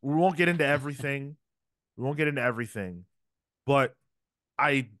 Yeah. We won't get into everything. But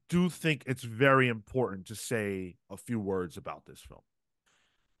I do think it's very important to say a few words about this film.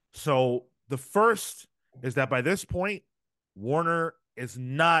 So the first is that by this point, Warner is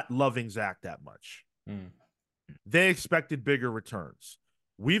not loving Zack that much. They expected bigger returns.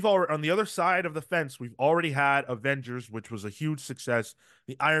 We've already, on the other side of the fence, we've already had Avengers, which was a huge success.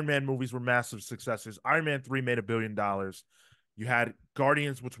 The Iron Man movies were massive successes. Iron Man 3 made $1 billion. You had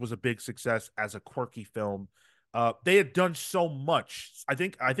Guardians, which was a big success as a quirky film. They had done so much. I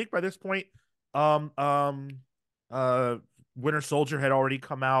think by this point, Winter Soldier had already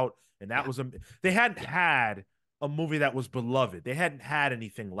come out, and that was they hadn't had a movie that was beloved. They hadn't had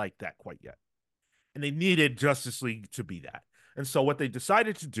anything like that quite yet. And they needed Justice League to be that. And so what they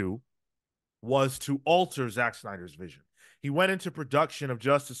decided to do was to alter Zack Snyder's vision. He went into production of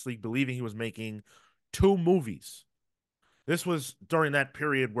Justice League believing he was making 2 movies. This was during that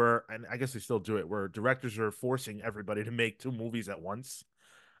period where, and I guess they still do it, where directors are forcing everybody to make 2 movies at once.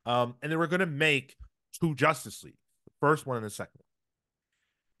 And they were going to make 2 Justice League, the first one and the second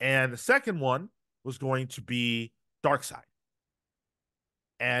one. And the second one was going to be Darkseid.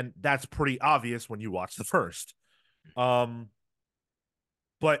 And that's pretty obvious when you watch the first. But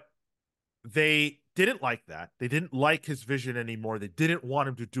they didn't like that. They didn't like his vision anymore. They didn't want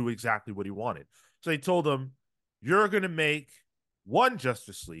him to do exactly what he wanted. So they told him, you're going to make one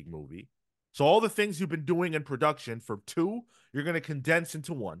Justice League movie. So all the things you've been doing in production for 2, you're going to condense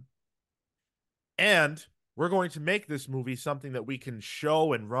into 1. And we're going to make this movie something that we can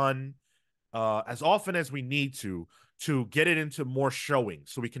show and run as often as we need to get it into more showing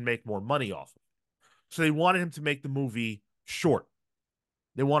so we can make more money off of it. So they wanted him to make the movie short.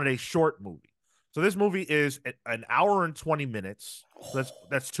 They wanted a short movie. So this movie is an hour and 20 minutes. So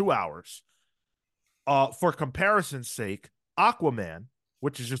that's 2 hours. For comparison's sake, Aquaman,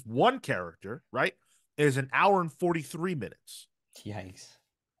 which is just one character, right, is an hour and 43 minutes. Yikes.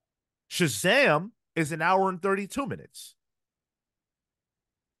 Shazam is an hour and 32 minutes.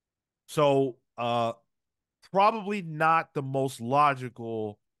 So probably not the most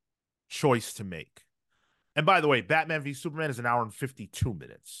logical choice to make. And by the way, Batman v Superman is an hour and 52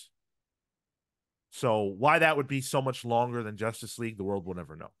 minutes. So why that would be so much longer than Justice League, the world will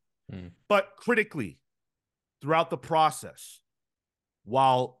never know. But critically, throughout the process,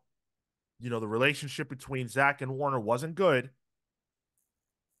 while the relationship between Zack and Warner wasn't good,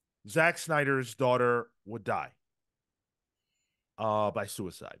 Zack Snyder's daughter would die by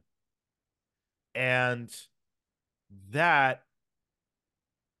suicide. And that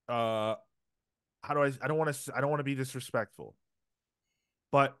I don't want to be disrespectful,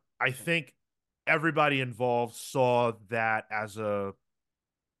 but I think everybody involved saw that as an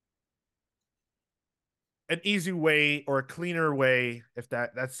easy way or a cleaner way. If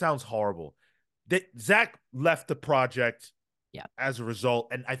that sounds horrible, Zack left the project as a result,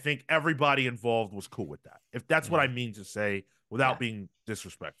 and I think everybody involved was cool with that. If that's what I mean to say without being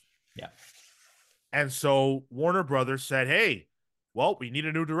disrespectful. Yeah. And so Warner Brothers said, hey, well, we need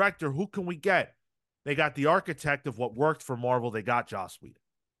a new director. Who can we get? They got the architect of what worked for Marvel. They got Joss Whedon.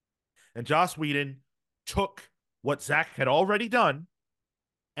 And Joss Whedon took what Zack had already done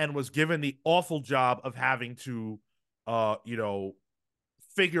and was given the awful job of having to,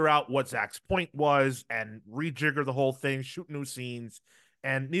 figure out what Zack's point was and rejigger the whole thing, shoot new scenes.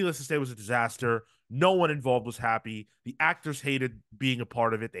 And needless to say, it was a disaster. No one involved was happy. The actors hated being a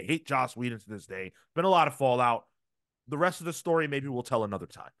part of it. They hate Joss Whedon to this day. Been a lot of fallout. The rest of the story, maybe we'll tell another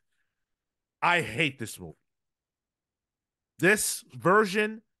time. I hate this movie. This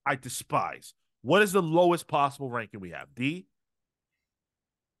version, I despise. What is the lowest possible ranking we have? D?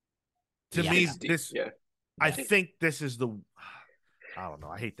 To me, this. Yeah. I think this is the. I don't know.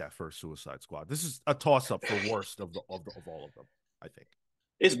 I hate that first Suicide Squad. This is a toss-up for worst of all of them. I think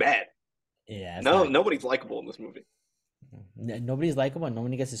it's bad. Yeah. Nobody's likable in this movie. Nobody's likable, and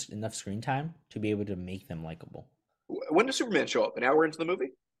nobody gets enough screen time to be able to make them likable. When does Superman show up? An hour into the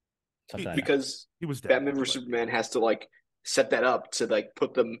movie? Because he was dead, Batman vs Superman has to set that up to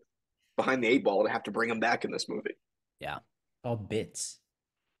put them behind the 8 ball and have to bring them back in this movie. Yeah, all bits.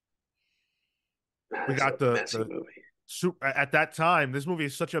 We got the movie. At that time, this movie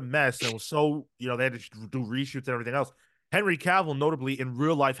is such a mess and was so they had to do reshoots and everything else. Henry Cavill, notably in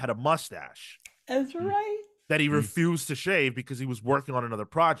real life, had a mustache. That's right. That he refused to shave because he was working on another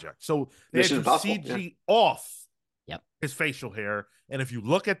project. So they had to CG off his facial hair. And if you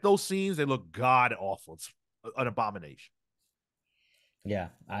look at those scenes, they look god awful. It's an abomination. Yeah,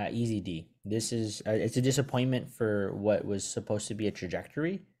 easy D. This is it's a disappointment for what was supposed to be a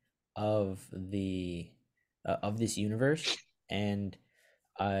trajectory of this universe, and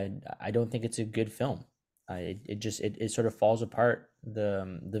I don't think it's a good film. It sort of falls apart.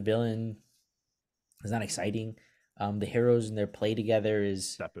 The villain is not exciting. The heroes and their play together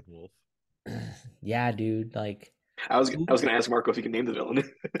is Steppenwolf. Yeah, dude. I was gonna ask Marco if he can name the villain.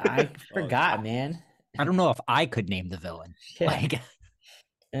 I forgot, man. I don't know if I could name the villain. Yeah.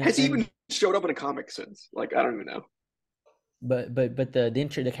 Has he even showed up in a comic since? I don't even know. But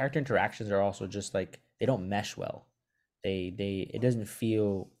the character interactions are also just they don't mesh well. It doesn't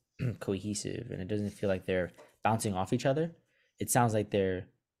feel cohesive, and it doesn't feel like they're bouncing off each other. It sounds like they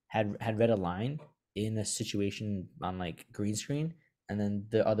had read a line in a situation on green screen, and then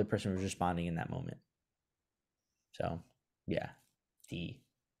the other person was responding in that moment. So yeah,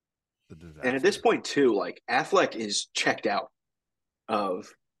 and at this point too, Affleck is checked out of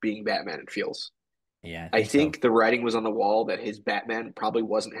being Batman. It feels. Yeah, I think the writing was on the wall that his Batman probably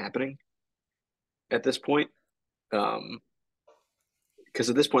wasn't happening at this point. Because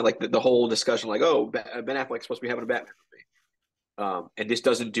at this point, the whole discussion, Ben Affleck's supposed to be having a Batman movie, and this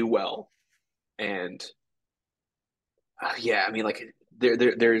doesn't do well. And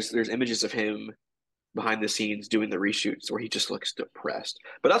there's images of him behind the scenes doing the reshoots where he just looks depressed.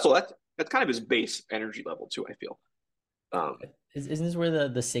 But also that's kind of his base energy level too, I feel. Isn't this where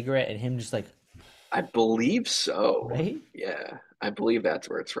the cigarette and him just I believe so. Right? Yeah, I believe that's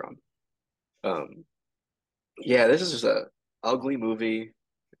where it's from. Yeah, this is just a ugly movie.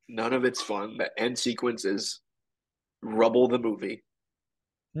 None of it's fun. The end sequence is rubble the movie.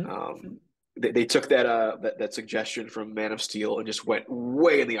 Mm-hmm. They took that suggestion from Man of Steel and just went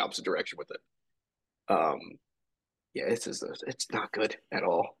way in the opposite direction with it. Um, yeah, it's not good at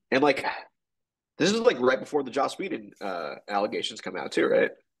all. And like this is like right before the Joss Whedon allegations come out too,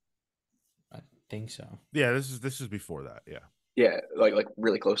 right? I think so. Yeah, this is before that. Yeah. Yeah, like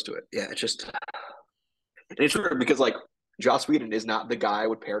really close to it. Yeah, it's weird because like Joss Whedon is not the guy I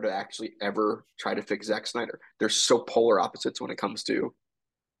would pair to actually ever try to fix Zack Snyder. They're so polar opposites when it comes to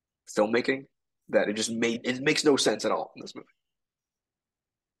filmmaking that it makes no sense at all in this movie.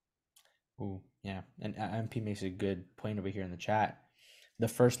 Ooh, yeah. And MP makes a good point over here in the chat. The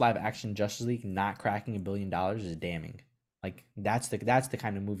first live action Justice League not cracking $1 billion is damning. Like that's the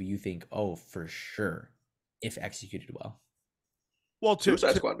kind of movie you think, oh, for sure, if executed well. Well,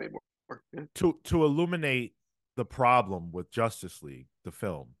 Suicide Squad made more. Yeah. to illuminate the problem with Justice League, the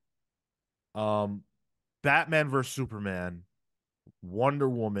film, um, Batman vs Superman, Wonder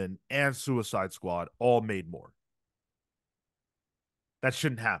Woman, and Suicide Squad all made more. That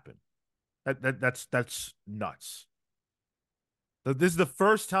shouldn't happen. That's nuts. This is the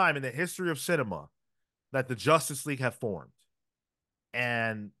first time in the history of cinema that the Justice League have formed,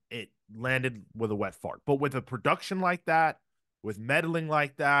 and it landed with a wet fart. But with a production like that, with meddling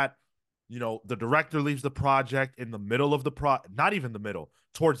like that, the director leaves the project in the middle of not even the middle,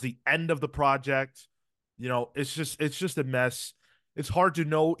 towards the end of the project. It's just a mess. It's hard to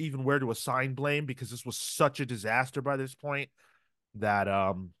know even where to assign blame because this was such a disaster by this point that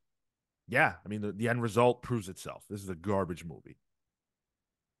yeah, I mean the end result proves itself. This is a garbage movie.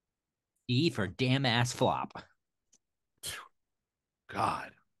 E for damn ass flop.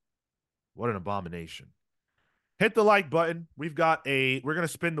 God, what an abomination. Hit the like button. We're going to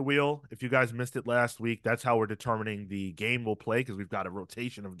spin the wheel. If you guys missed it last week, that's how we're determining the game we'll play because we've got a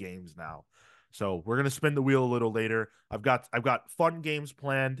rotation of games now. So we're going to spin the wheel a little later. I've got fun games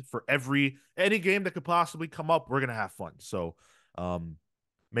planned for any game that could possibly come up. We're going to have fun. So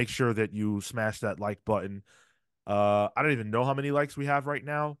make sure that you smash that like button. I don't even know how many likes we have right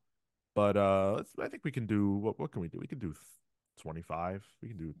now, but I think we can do what can we do? We can do 25. We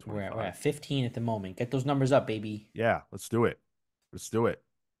can do We're 25. at 15 at the moment. Get those numbers up, baby. Yeah, let's do it. Let's do it.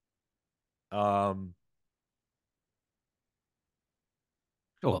 Um,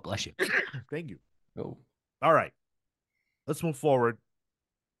 Oh, bless you. thank you. Oh, All right, let's move forward.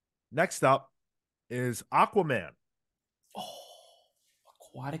 Next up is Aquaman.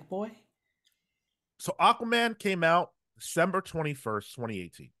 Aquatic Boy. So Aquaman came out December 21st,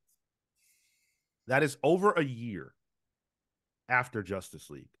 2018. That is over a year after Justice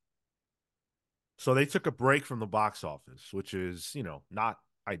League. So they took a break from the box office, which is, not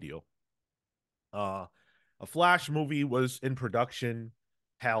ideal. A Flash movie was in production.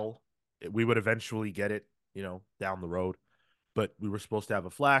 Hell, we would eventually get it, down the road. But we were supposed to have a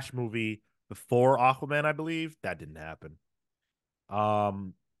Flash movie before Aquaman, I believe. That didn't happen.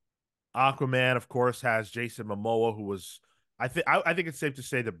 Um, Aquaman, of course, has Jason Momoa, who was, I think it's safe to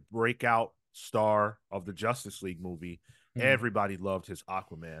say, the breakout star of the Justice League movie. Everybody loved his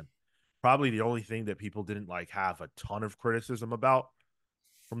Aquaman. Probably the only thing that people didn't have a ton of criticism about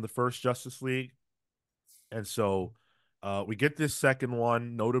from the first Justice League. And so we get this second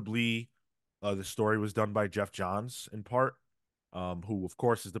one. Notably, the story was done by Jeff Johns in part, who, of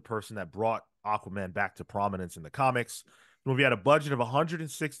course, is the person that brought Aquaman back to prominence in the comics. The movie had a budget of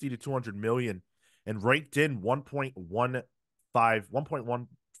 160 to 200 million and raked in 1.15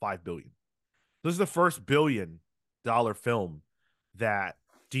 billion. This is the first $1 billion film that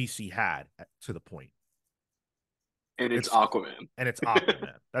DC had to the point. And it's Aquaman. And it's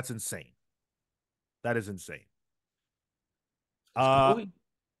Aquaman. That's insane. That is insane. Movie.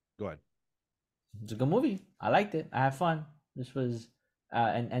 Go ahead. It's a good movie. I liked it. I had fun. This was,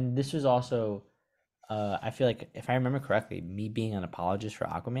 and this was also, I feel like if I remember correctly, me being an apologist for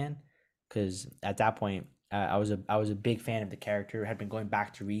Aquaman, because at that point I was a big fan of the character. Had been going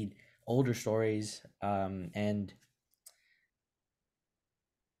back to read older stories, and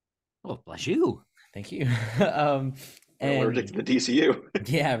Oh, bless you. thank you. And allergic to the DCU.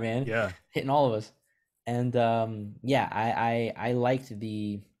 Yeah, man. Yeah, hitting all of us. And yeah, I liked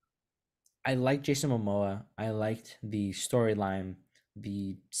Jason Momoa. I liked the storyline.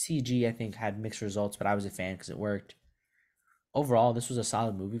 The CG, I think, had mixed results, but I was a fan because it worked. Overall, this was a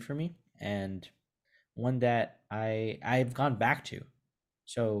solid movie for me and one that I've gone back to.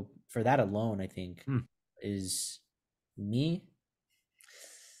 So for that alone, I think is me.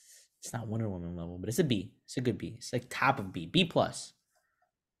 It's not Wonder Woman level, but it's a B. It's a good B. It's like top of B, B plus.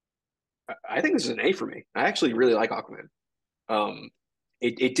 I think this is an A for me. I actually really like Aquaman.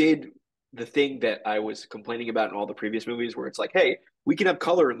 It did the thing that I was complaining about in all the previous movies, where it's like, hey, we can have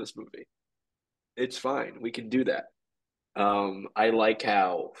color in this movie. It's fine. We can do that. I like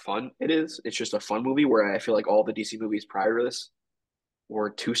how fun it is. It's just a fun movie where I feel like all the DC movies prior to this were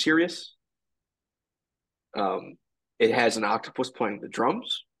too serious. Um, it has an octopus playing the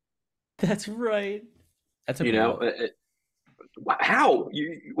drums. That's right. That took You me know, out. how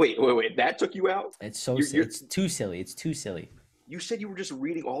you wait, that took you out? It's so it's too silly. It's too silly. You said you were just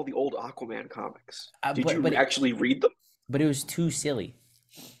reading all the old Aquaman comics. Did But you actually read them? But it was too silly.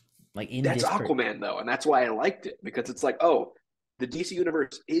 Like in That's disparate. Aquaman though, and that's why I liked it, because it's like, oh, the DC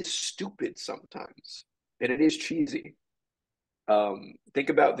universe is stupid sometimes, and it is cheesy. Think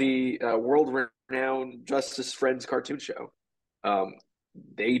about the world-renowned Justice Friends cartoon show. Um,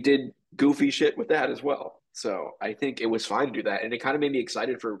 they did goofy shit with that as well. So I think it was fine to do that, and it kind of made me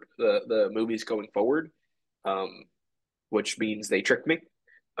excited for the movies going forward, um, which means they tricked me.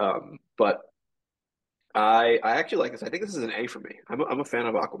 But I actually like this. I think this is an A for me. I'm a fan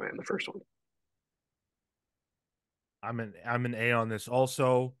of Aquaman, the first one. I'm an A on this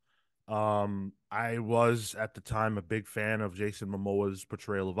also. I was at the time a big fan of Jason Momoa's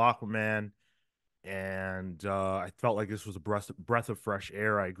portrayal of Aquaman, and I felt like this was a breath of fresh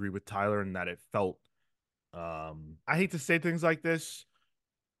air. I agree with Tyler in that it felt. I hate to say things like this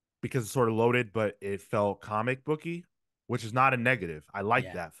because it's sort of loaded, but it felt comic booky, which is not a negative. I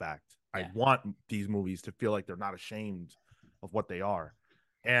like that fact. I want these movies to feel like they're not ashamed of what they are,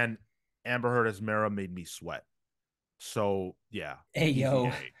 and Amber Heard as Mera made me sweat. So yeah, Hey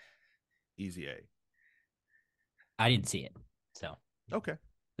yo, easy A. I didn't see it, so okay.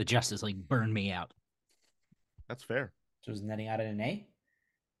 The Justice League burned me out. That's fair. So was netting out at an A?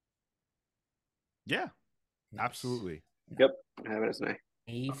 Yeah, absolutely. Yep, I have it as an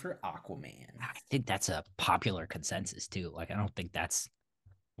A. A for Aquaman. I think that's a popular consensus too. Like, I don't think that's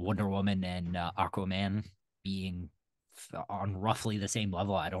Wonder Woman and Aquaman being on roughly the same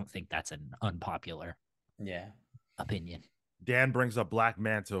level. I don't think that's an unpopular opinion. Dan brings up Black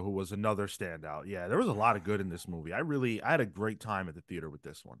Manta, who was another standout. Yeah, there was a lot of good in this movie. I had a great time at the theater with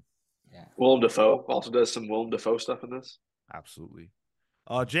this one. Yeah. Willem Dafoe also does some Willem Dafoe stuff in this. Absolutely.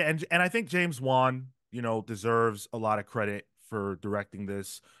 And I think James Wan, deserves a lot of credit for directing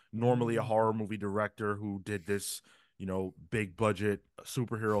this. Normally a horror movie director who did this, big budget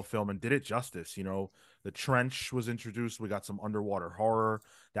superhero film and did it justice. The Trench was introduced. We got some underwater horror.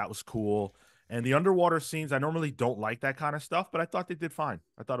 That was cool. And the underwater scenes, I normally don't like that kind of stuff, but I thought they did fine.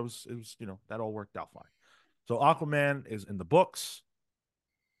 I thought it was, that all worked out fine. So Aquaman is in the books.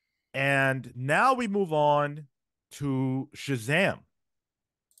 And now we move on to Shazam,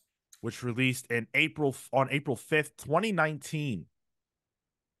 which released on April 5th, 2019,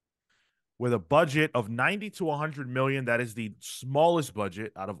 with a budget of 90 to 100 million. That is the smallest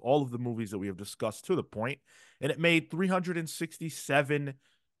budget out of all of the movies that we have discussed to the point, and it made $367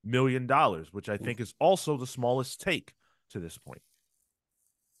 million, which I think is also the smallest take to this point.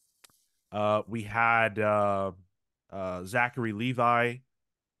 We had Zachary Levi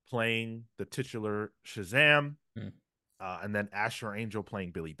playing the titular Shazam. And then Asher Angel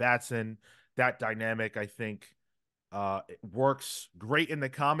playing Billy Batson. That dynamic, I think, it works great in the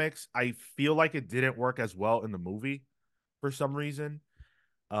comics. I feel like it didn't work as well in the movie for some reason.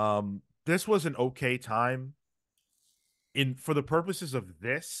 This was an okay time. For the purposes of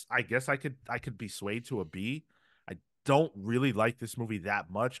this, I guess I could be swayed to a B. I don't really like this movie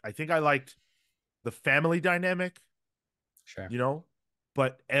that much. I think I liked the family dynamic. Sure.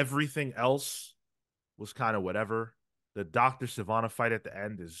 But everything else was kind of whatever. The Dr. Sivana fight at the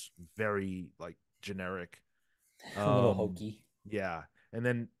end is very generic. A little hokey. Yeah. And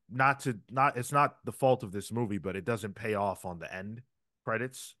then it's not the fault of this movie, but it doesn't pay off on the end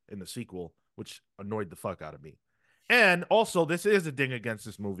credits in the sequel, which annoyed the fuck out of me. And also, this is a ding against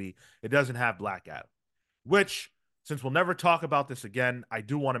this movie. It doesn't have Black Adam, which, since we'll never talk about this again, I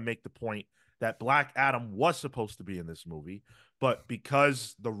do want to make the point that Black Adam was supposed to be in this movie, but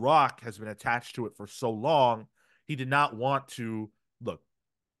because The Rock has been attached to it for so long, he did not want to look.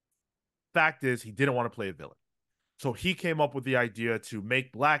 Fact is, he didn't want to play a villain. So he came up with the idea to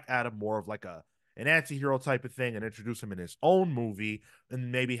make Black Adam more of like an anti-hero type of thing and introduce him in his own movie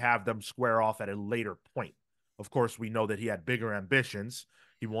and maybe have them square off at a later point. Of course, we know that he had bigger ambitions.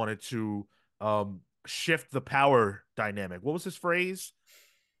 He wanted to shift the power dynamic. What was his phrase?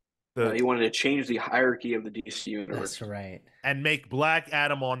 He wanted to change the hierarchy of the DC universe. That's right. And make Black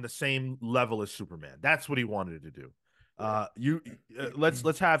Adam on the same level as Superman. That's what he wanted to do.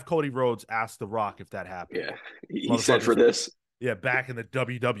 Let's have Cody Rhodes ask The Rock if that happened. Yeah, he said for this, Yeah, back in the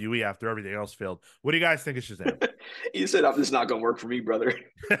WWE after everything else failed. What do you guys think of Shazam? You said, "This is not gonna work for me, brother."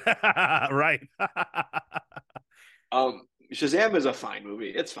 Right. Shazam is a fine movie.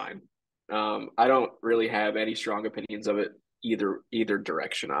 It's fine. I don't really have any strong opinions of it either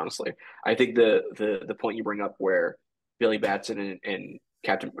direction, honestly. I think the point you bring up where Billy Batson and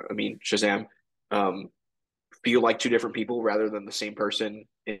Shazam, um, feel like two different people rather than the same person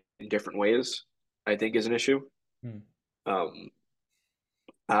in different ways, I think is an issue. Hmm. Um,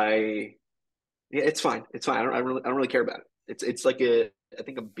 I Yeah, it's fine. It's fine. I don't really care about it. It's like I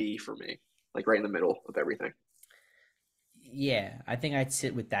think a B for me, like right in the middle of everything. Yeah, I think I'd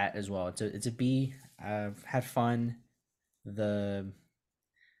sit with that as well. It's a B. I've had fun. The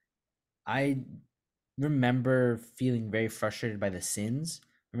I remember feeling very frustrated by the sins.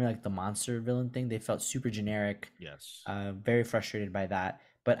 Remember like the monster villain thing? They felt super generic. Yes. Very frustrated by that.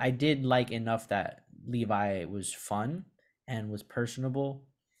 But I did like enough that Levi was fun and was personable.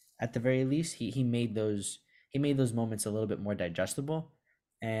 At the very least, he made those moments a little bit more digestible,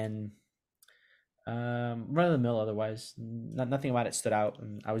 and run of the mill. Otherwise, nothing about it stood out.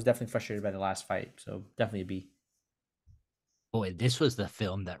 And I was definitely frustrated by the last fight, so definitely a B. Boy, this was the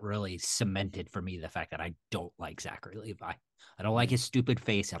film that really cemented for me the fact that I don't like Zachary Levi. I don't like his stupid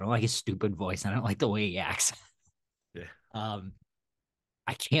face. I don't like his stupid voice. I don't like the way he acts. Yeah.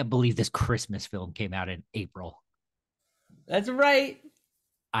 I can't believe this Christmas film came out in April. That's right.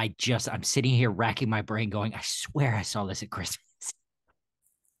 I'm sitting here racking my brain going, I swear I saw this at Christmas.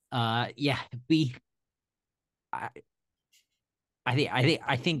 Yeah, B. I,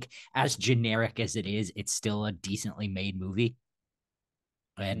 I think as generic as it is, it's still a decently made movie.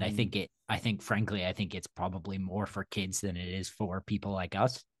 And frankly, I think it's probably more for kids than it is for people like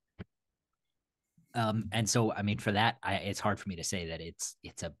us. And so I mean, for that, it's hard for me to say that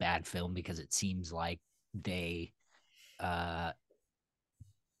it's a bad film because it seems like they uh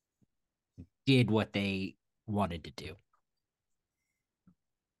did what they wanted to do.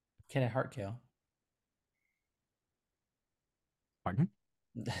 Can I heart kill? Pardon?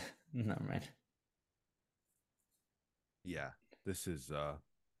 No, man. Yeah. This is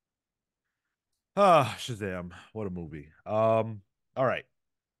Shazam. What a movie. All right.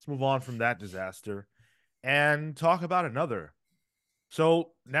 Let's move on from that disaster and talk about another.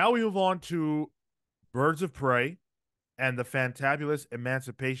 So now we move on to Birds of Prey and the Fantabulous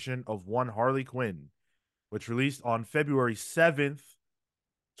Emancipation of One Harley Quinn, which released on February 7th,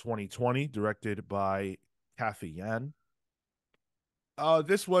 2020, directed by Kathy Yan.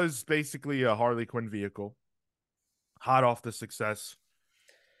 This was basically a Harley Quinn vehicle, hot off the success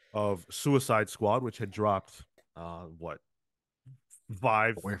of Suicide Squad, which had dropped, what,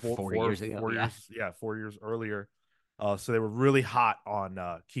 five, four, 4 years ago. 4 years, yeah, 4 years earlier. So they were really hot on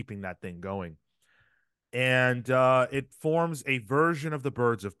keeping that thing going. And it forms a version of the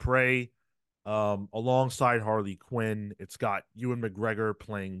Birds of Prey alongside Harley Quinn. It's got Ewan McGregor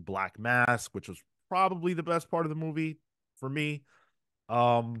playing Black Mask, which was probably the best part of the movie for me.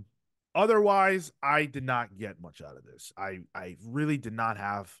 Um, Otherwise, I did not get much out of this. I really did not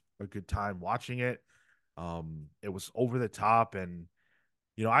have a good time watching it. It was over the top, and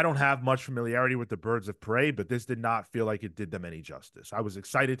I don't have much familiarity with the Birds of Prey, but this did not feel like it did them any justice. I was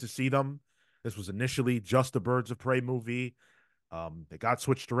excited to see them. This was initially just a Birds of Prey movie. They got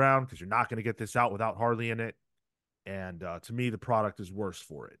switched around because you're not going to get this out without Harley in it. And to me, the product is worse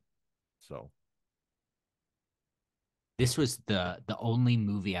for it. So This was the only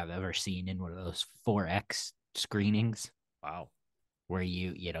movie I've ever seen in one of those 4X screenings wow. where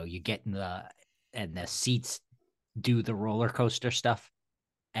you get in the seats do the roller coaster stuff.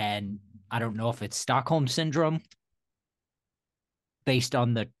 And I don't know if it's Stockholm syndrome based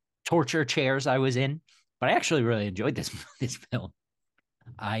on the torture chairs I was in, but I actually really enjoyed this film.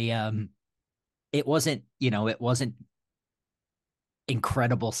 It wasn't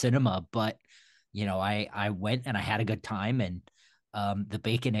incredible cinema, but I went and I had a good time, and the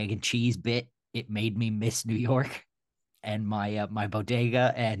bacon, egg, and cheese bit, it made me miss New York and my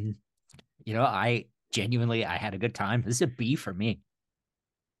bodega, and I had a good time. This is a B for me.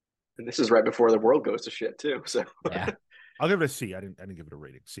 And this is right before the world goes to shit too. So Yeah. I'll give it a C. I didn't give it a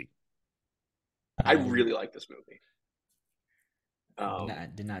rating. C. I really like this movie.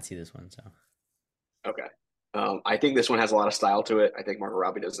 Did not see this one, so Okay. I think this one has a lot of style to it. I think Margot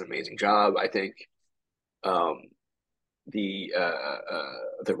Robbie does an amazing job. I think um, the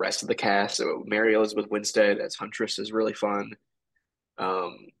rest of the cast, so Mary Elizabeth Winstead as Huntress is really fun.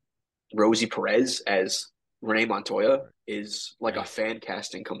 Um, Rosie Perez as Renee Montoya is like a Right. fan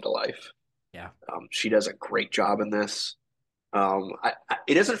casting come to life. Yeah. She does a great job in this.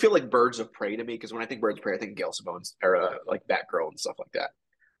 It doesn't feel like Birds of Prey to me because when I think Birds of Prey, I think Gail Simone's or like Batgirl and stuff like that.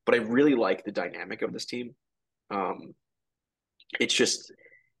 But I really like the dynamic of this team. Um, it's just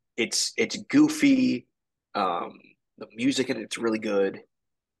it's goofy. Um, the music in it's really good.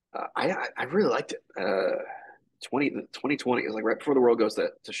 I really liked it. 2020 is like right before the world goes to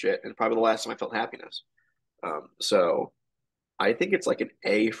shit, and probably the last time I felt happiness. So I think it's like an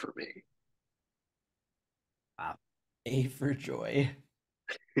A for me. Wow. A for joy.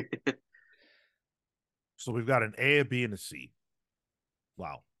 So we've got an A, a B, and a C.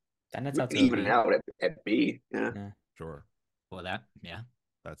 Wow. That nets We out can to a even it B. out at B. Yeah. Yeah. Sure. Well, that, yeah.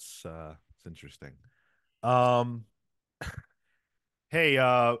 That's it's interesting. Um Hey,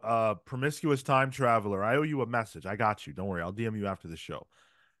 promiscuous time traveler, I owe you a message. I got you. Don't worry. I'll DM you after the show.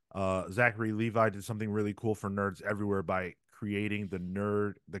 Zachary Levi did something really cool for nerds everywhere by creating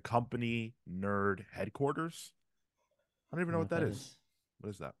the company nerd headquarters. I don't even I know don't what know that what that is. is. What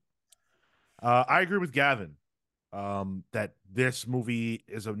is that? I agree with Gavin. That this movie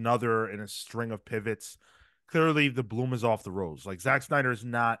is another in a string of pivots. Clearly, the bloom is off the rose. Like Zack Snyder is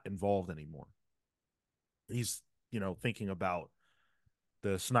not involved anymore. He's, thinking about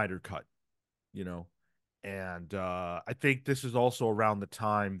the Snyder cut, you know, and I think this is also around the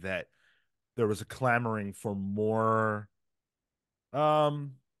time that there was a clamoring for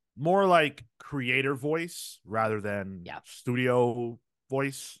um, more like creator voice rather than Yeah. studio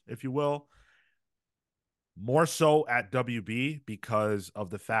voice, if you will. More so at WB because of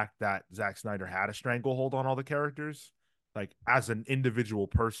the fact that Zack Snyder had a stranglehold on all the characters, like as an individual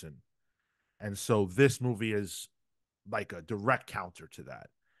person. And so this movie is like a direct counter to that.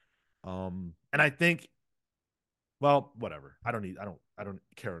 And I think, well, whatever. I don't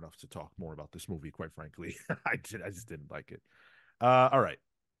care enough to talk more about this movie, quite frankly. I just didn't like it. All right.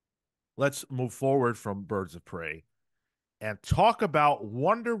 Let's move forward from Birds of Prey and talk about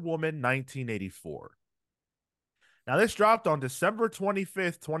Wonder Woman 1984. Now, this dropped on December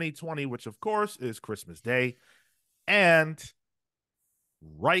 25th, 2020, which of course is Christmas Day, and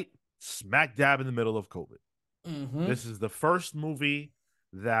right smack dab in the middle of COVID. Mm-hmm. This is the first movie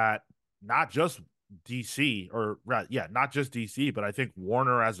that not just DC, or yeah, not just DC, but I think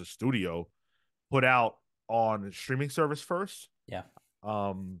Warner as a studio put out on a streaming service first. Yeah.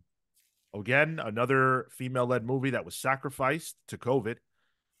 Um, Again, another female-led movie that was sacrificed to COVID.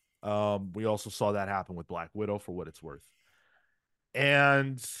 We also saw that happen with Black Widow, for what it's worth.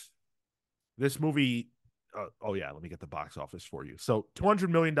 And this movie, oh yeah, let me get the box office for you. So $200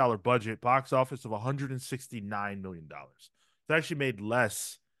 million budget, box office of $169 million. It's actually made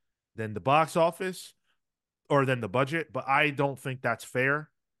less than the box office or than the budget, but I don't think that's fair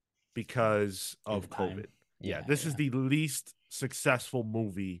because At the of time. COVID. Yeah, Yeah. this is Yeah. the least successful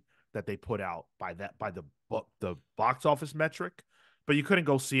movie that they put out by the box office metric. But you couldn't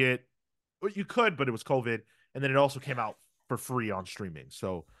go see it. Well, you could, but it was COVID, and then it also came out for free on streaming.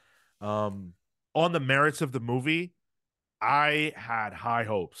 So, um, on the merits of the movie, I had high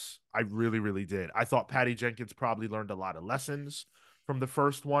hopes. I really, really did. I thought Patty Jenkins probably learned a lot of lessons from the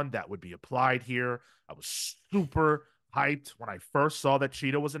first one that would be applied here. I was super hyped when I first saw that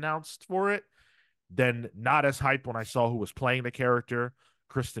Cheetah was announced for it. Then not as hyped when I saw who was playing the character.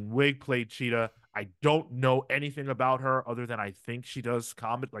 Kristen Wiig played Cheetah. I don't know anything about her other than I think she does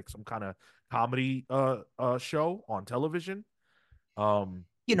comedy, like some kind of comedy show on television. Um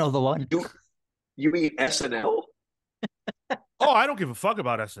You know the one. You mean SNL? oh, I don't give a fuck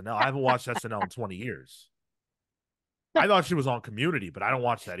about SNL. I haven't watched SNL in 20 years. I thought she was on Community, but I don't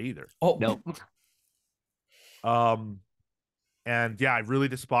watch that either. Oh Nope. Um and yeah, I really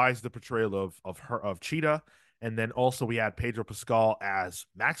despise the portrayal of Cheetah. And then also we had Pedro Pascal as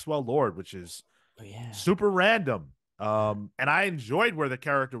Maxwell Lord, which is Oh yeah. super random. And I enjoyed where the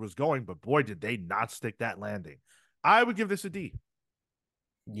character was going, but boy, did they not stick that landing. I would give this a D.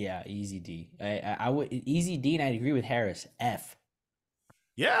 Yeah. Easy D. I would easy D, and I agree with Harris. F.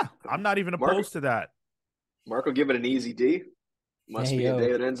 Yeah, I'm not even Mark opposed to that. Mark will give it an easy D. Must Hey, be a yo.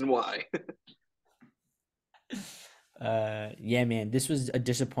 day that ends in Y. Yeah, man, this was a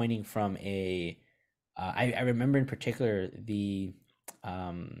disappointing from a. I remember in particular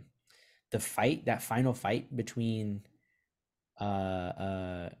um, the fight, that final fight between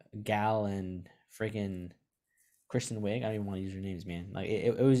Gal and friggin' Kristen Wiig. I don't even want to use her names, man. Like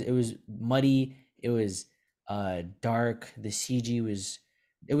it was muddy. It was dark. The CG was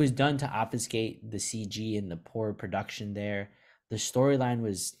it was done to obfuscate the CG and the poor production there. The storyline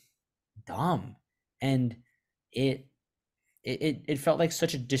was dumb, and it it felt like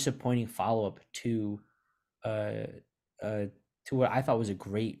such a disappointing follow up uh uh to what I thought was a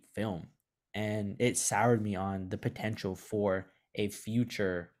great film. and it soured me on the potential for a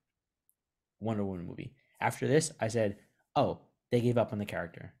future Wonder Woman movie. After this, I said, "Oh, they gave up on the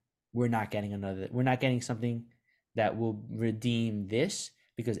character. We're not getting another. We're not getting something that will redeem this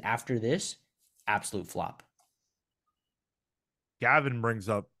because after this, absolute flop." Gavin brings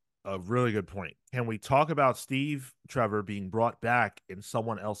up a really good point. Can we talk about Steve Trevor being brought back in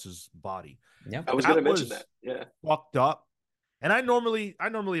someone else's body? Yep. I was going That to mention was that. Yeah. fucked up. And I normally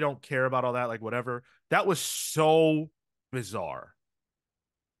don't care about all that, like whatever. That was so bizarre.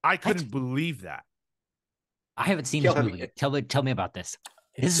 I couldn't believe that. I haven't seen Kel, this movie. Tell me about this.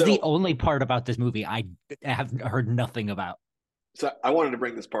 This is the only part about this movie I have heard nothing about. So I wanted to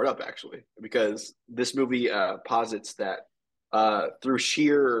bring this part up actually because this movie posits that through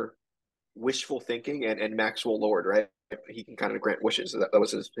sheer wishful thinking and Maxwell Lord, right? He can kind of grant wishes. That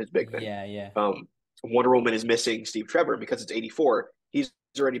was his big thing. Yeah, yeah. Wonder Woman is missing Steve Trevor because it's 84. He's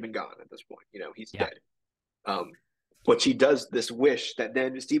already been gone at this point. You know, he's dead. But she does this wish that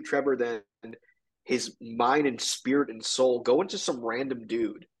then Steve Trevor, then his mind and spirit and soul go into some random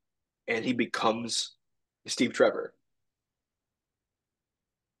dude and he becomes Steve Trevor.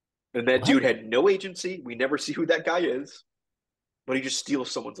 And that dude had no agency. We never see who that guy is, but he just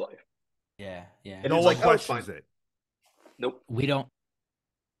steals someone's life. Yeah, yeah. And no it's one like, oh, it's questions fine. it. Nope. We don't.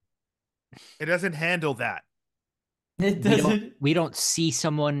 It doesn't handle that. It doesn't. We don't see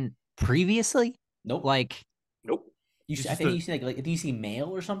someone previously. Nope. Like, nope. I think you see do you see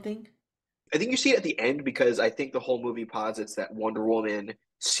mail or something? I think you see it at the end because I think the whole movie posits that Wonder Woman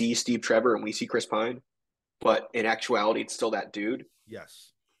sees Steve Trevor and we see Chris Pine, but in actuality, it's still that dude.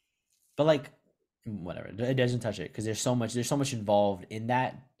 Yes. But like, whatever. It doesn't touch it because there's so much involved in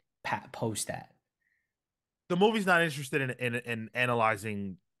that post that. The movie's not interested in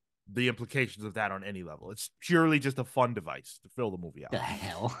analyzing the implications of that on any level. It's purely just a fun device to fill the movie out. the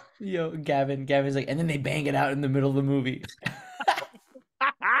hell? Yo, Gavin's like, and then they bang it out in the middle of the movie.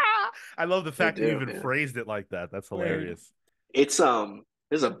 I love the fact that you even man. phrased it like that. That's hilarious. It's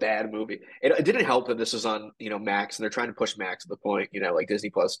this is a bad movie. It didn't help that this is on Max and they're trying to push Max to the point like Disney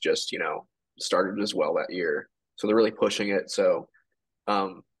Plus just started as well that year, so they're really pushing it. So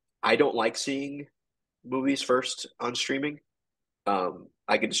I don't like seeing movies first on streaming.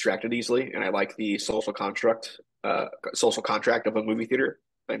 I get distracted easily, and I like the social contract of a movie theater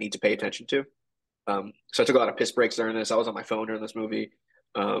I need to pay attention to. So I took a lot of piss breaks during this. I was on my phone during this movie.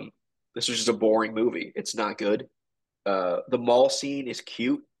 This was just a boring movie. It's not good. The mall scene is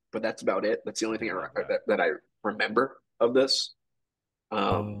cute, but that's about it. That's the only thing that I remember of this.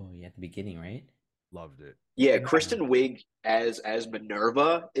 Yeah, at the beginning, right? Loved it. Yeah, Kristen Wiig as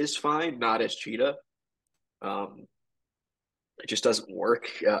Minerva is fine, not as Cheetah. It just doesn't work.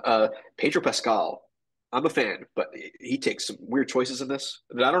 Pedro Pascal, I'm a fan, but he takes some weird choices in this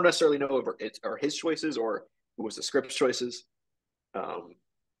that I don't necessarily know if it are his choices or it was the script's choices.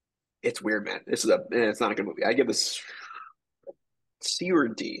 It's weird, man. It's not a good movie. I give this C or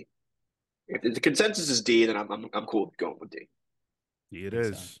D. If the consensus is D, then I'm cool with going with D. It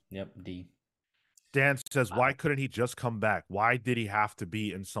is. So. Yep, D. Dan says, why couldn't he just come back? Why did he have to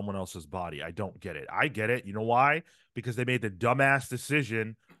be in someone else's body? I don't get it. I get it. You know why? Because they made the dumbass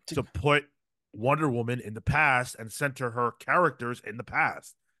decision to put Wonder Woman in the past and center her characters in the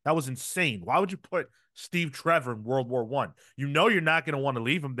past. That was insane. Why would you put Steve Trevor in World War I? You know you're not going to want to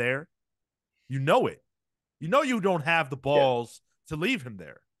leave him there. You know it. You know you don't have the balls to leave him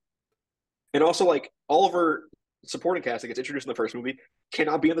there. And also, like, Oliver supporting cast that gets introduced in the first movie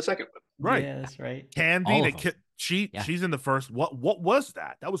cannot be in the second one. Right. Yeah, that's right. Candy, she's in the first. What was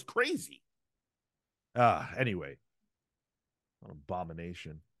that? That was crazy. Anyway.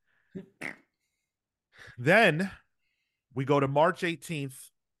 Abomination. Then we go to March 18th,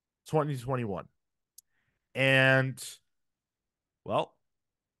 2021. And well,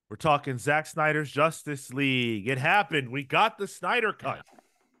 we're talking Zack Snyder's Justice League. It happened. We got the Snyder Cut.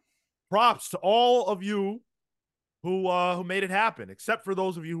 Props to all of you who made it happen, except for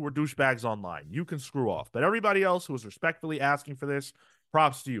those of you who were douchebags online. You can screw off. But everybody else who was respectfully asking for this,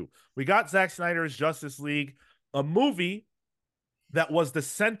 props to you. We got Zack Snyder's Justice League, a movie that was the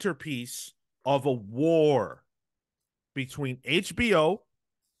centerpiece of a war between HBO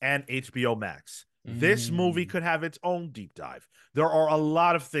and HBO Max. This movie could have its own deep dive. There are a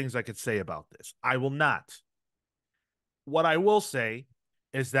lot of things I could say about this. I will not. What I will say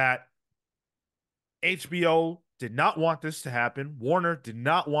is that HBO did not want this to happen. Warner did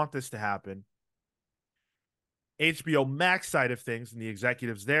not want this to happen. HBO Max side of things and the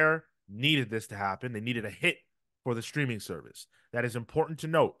executives there needed this to happen. They needed a hit for the streaming service. That is important to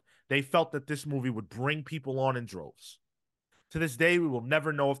note. They felt that this movie would bring people on in droves. To this day, we will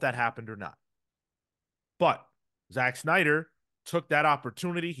never know if that happened or not. But Zack Snyder took that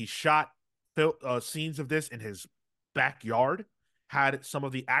opportunity. He shot scenes of this in his backyard, had some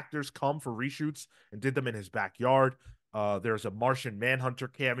of the actors come for reshoots and did them in his backyard. There's a Martian Manhunter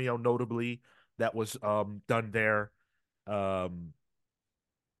cameo, notably, that was done there. Um,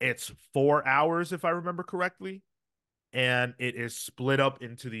 it's 4 hours, if I remember correctly, and it is split up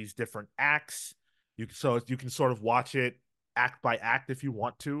into these different acts. So you can sort of watch it act by act if you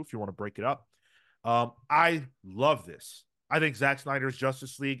want to break it up. I love this. I think Zack Snyder's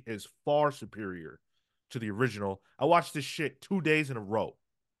Justice League is far superior to the original. I watched this shit 2 days in a row.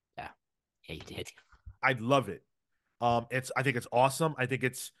 Yeah, you did. I love it. I think it's awesome. I think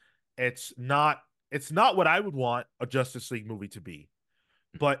it's not what I would want a Justice League movie to be,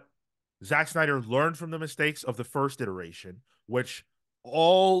 but Zack Snyder learned from the mistakes of the first iteration, which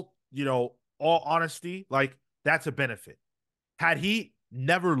all honesty, like that's a benefit. Had he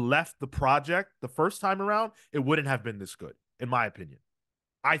never left the project the first time around, it wouldn't have been this good, in my opinion.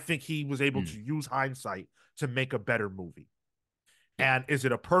 I think he was able to use hindsight to make a better movie. And is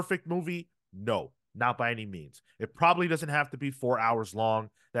it a perfect movie? No, not by any means. It probably doesn't have to be 4 hours long.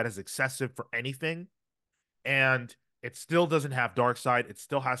 That is excessive for anything. And it still doesn't have Darkseid. It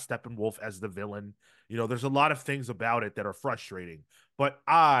still has Steppenwolf as the villain. There's a lot of things about it that are frustrating. But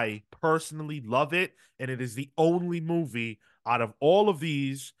I personally love it. And it is the only movie out of all of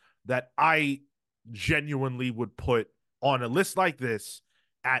these that I genuinely would put on a list like this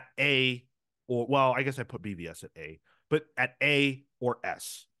at A, or, well, I guess I put BVS at A, but at A or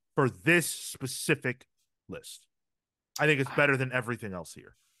S for this specific list. I think it's better than everything else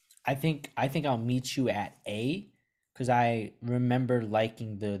here. I think I'll meet you at A, because I remember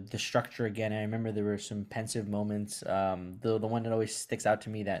liking the structure again. I remember there were some pensive moments. The one that always sticks out to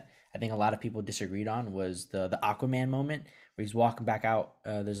me that I think a lot of people disagreed on was the Aquaman moment where he's walking back out.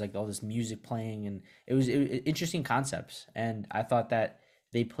 There's like all this music playing, and it was interesting concepts. And I thought that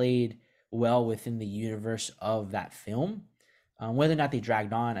they played well within the universe of that film. Whether or not they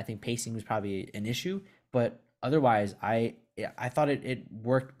dragged on, I think pacing was probably an issue, but otherwise, I thought it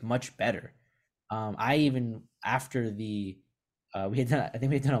worked much better. I even after the we had done, I think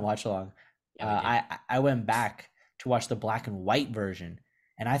we had done a watch along. I went back to watch the black and white version,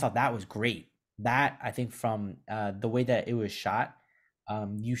 and I thought that was great. That, I think, from the way that it was shot,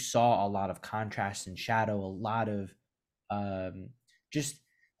 you saw a lot of contrast and shadow, a lot of just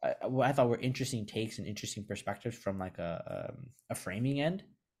what I thought were interesting takes and interesting perspectives from like a framing end.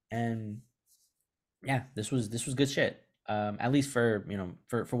 And yeah, this was good shit. At least for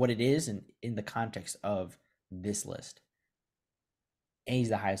for what it is and in the context of this list. A is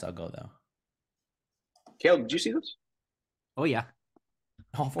the highest I'll go though. Caleb, did you see this? Oh yeah,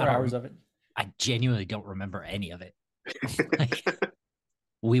 all 4 hours of it. I genuinely don't remember any of it.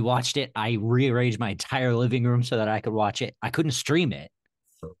 We watched it. I rearranged my entire living room so that I could watch it. I couldn't stream it.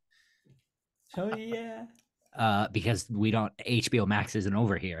 Oh yeah. Because we don't. HBO Max isn't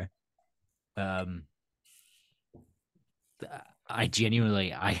over here. I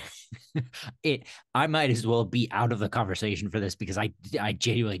genuinely, I might as well be out of the conversation for this because I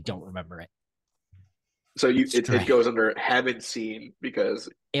genuinely don't remember it. So it goes under haven't seen because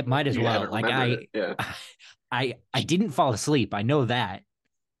it might as well. Like I didn't fall asleep. I know that.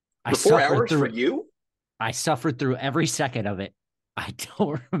 The 4 hours for you? I suffered through every second of it. I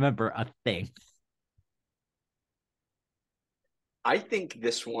don't remember a thing. I think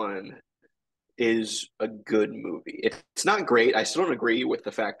this one is a good movie. It's not great. I still don't agree with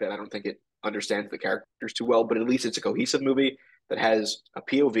the fact that I don't think it understands the characters too well, but at least it's a cohesive movie that has a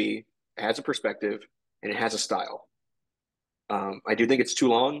POV, it has a perspective, and it has a style. I do think it's too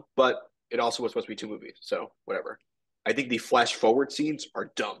long, but it also was supposed to be two movies, so whatever. I think the flash forward scenes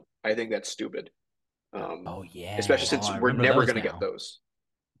are dumb. I think that's stupid. Oh yeah, especially since we're never going to get those.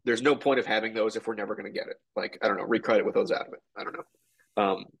 There's no point of having those if we're never going to get it. Like, I don't know, recredit with those out of it. I don't know.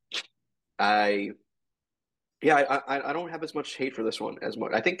 I don't have as much hate for this one as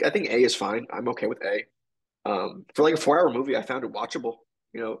much. I think A is fine. I'm okay with A. For like a 4 hour movie, I found it watchable.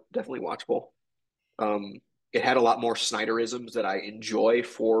 Definitely watchable. It had a lot more Snyderisms that I enjoy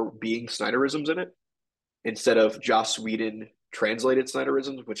for being Snyderisms in it, instead of Joss Whedon translated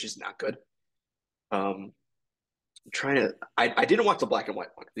Snyderisms, which is not good. I didn't watch the black and white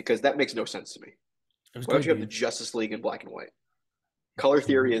one because that makes no sense to me. Why don't you have the Justice League in black and white? Color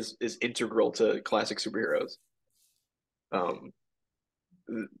theory is integral to classic superheroes.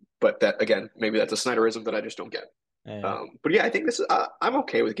 But that, again, maybe that's a Snyderism that I just don't get. Yeah. But yeah, I think this is, I'm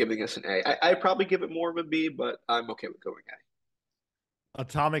okay with giving this an A. I'd probably give it more of a B, but I'm okay with going A.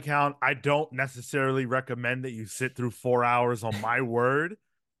 Atomic Hound, I don't necessarily recommend that you sit through 4 hours on my word,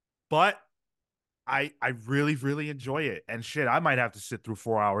 but I really really enjoy it, and shit, I might have to sit through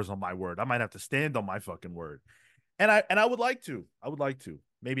 4 hours on my word. I might have to stand on my fucking word, and I would like to. I would like to.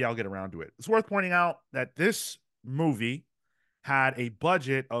 Maybe I'll get around to it. It's worth pointing out that this movie had a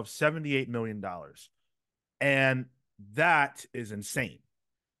budget of $78 million, and that is insane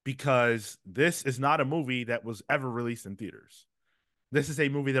because this is not a movie that was ever released in theaters. This is a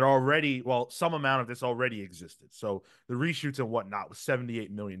movie that already, well, some amount of this already existed. So the reshoots and whatnot was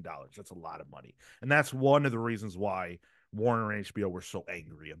 $78 million. That's a lot of money. And that's one of the reasons why Warner and HBO were so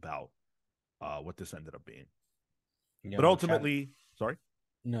angry about what this ended up being. But ultimately, sorry?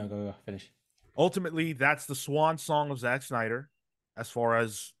 No, go finish. Ultimately, that's the swan song of Zack Snyder as far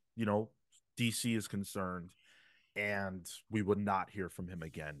as, DC is concerned. And we would not hear from him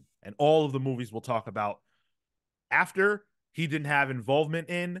again. And all of the movies we'll talk about after, he didn't have involvement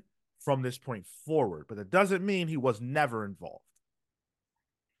in from this point forward, but that doesn't mean he was never involved.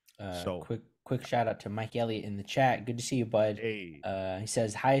 Quick shout out to Mike Elliott in the chat. Good to see you, bud. Hey. He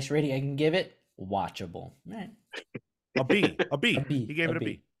says highest rating I can give it, watchable. A B. He gave it a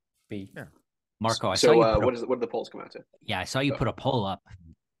B. B. Yeah. Marco, I saw you. What did the polls come out to? Yeah, I saw you put a poll up,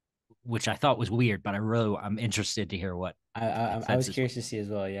 which I thought was weird, but I'm interested to hear what. I was curious to see as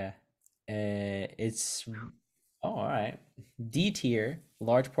well. Yeah, it's all right. D tier,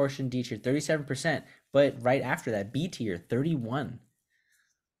 large portion D tier, 37%, but right after that, B tier, 31.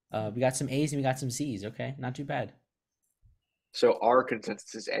 We got some A's and we got some C's. Okay, not too bad. So our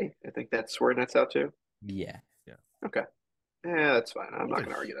consensus is A. I think that's where it nets out to. Yeah. Okay. Yeah, that's fine. I'm not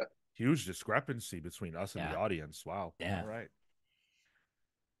going to argue that. Huge discrepancy between us and the audience. Wow. Yeah.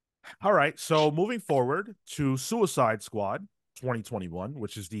 All right. So moving forward to Suicide Squad 2021,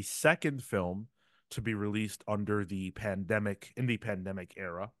 which is the second film to be released under the pandemic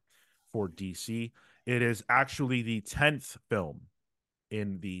era for DC. It is actually the 10th film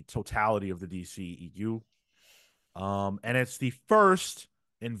in the totality of the DCEU. And it's the first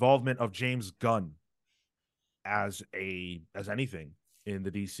involvement of James Gunn as anything in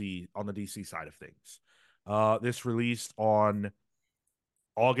the DC side of things. This released on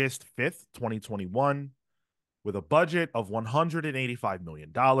August 5th, 2021, with a budget of $185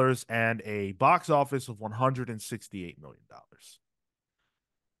 million and a box office of $168 million.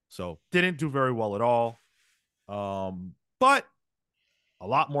 So didn't do very well at all. But a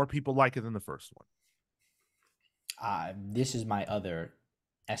lot more people like it than the first one. This is my other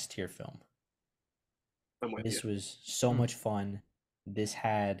S tier film. This was so much fun. This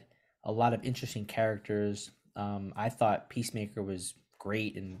had a lot of interesting characters. I thought Peacemaker was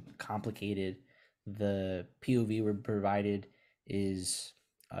great and complicated. The POV we provided is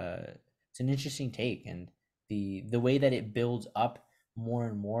it's an interesting take, and the way that it builds up more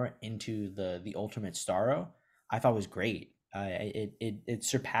and more into the ultimate Starro, I thought was great. It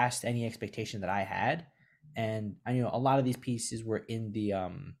surpassed any expectation that I had, and I a lot of these pieces were in the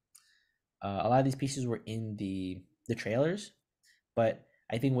the trailers, but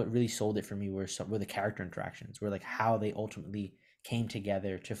I think what really sold it for me were the character interactions, were like how they ultimately came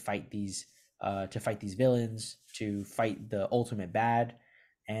together to fight these villains, to fight the ultimate bad,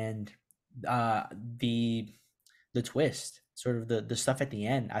 and the twist, sort of the stuff at the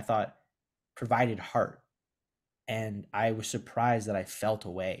end, I thought provided heart, and I was surprised that I felt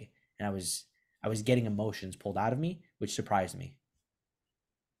away, and I was getting emotions pulled out of me, which surprised me.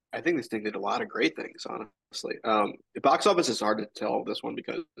 I think this thing did a lot of great things, honestly. The box office is hard to tell this one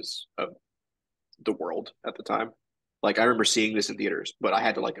because of the world at the time. Like I remember seeing this in theaters, but I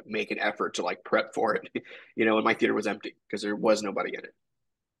had to like make an effort to like prep for it, and my theater was empty because there was nobody in it.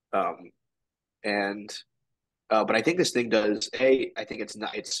 But I think this thing does. I think it's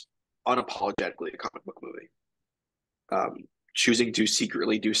unapologetically a comic book movie. Choosing to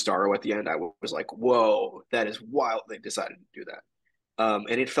secretly do Starro at the end, I was like, whoa, that is wild. They decided to do that.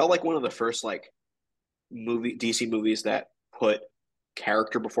 And it felt like one of the first like DC movies that put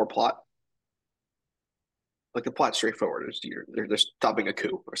character before plot. Like the plot's straightforward. They're stopping a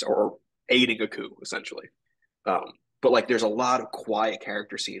coup or aiding a coup, essentially. But like there's a lot of quiet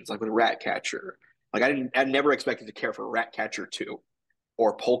character scenes, like with Ratcatcher. Like I never expected to care for Ratcatcher 2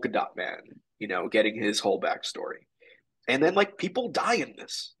 or Polka Dot Man, getting his whole backstory. And then like people die in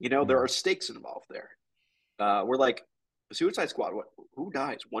this. There are stakes involved there. We're like Suicide Squad. Who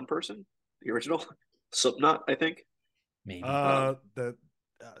dies? One person? The original Slipknot, I think. Maybe.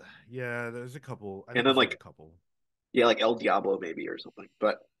 There's a couple. And then like a couple. Yeah, like El Diablo maybe or something.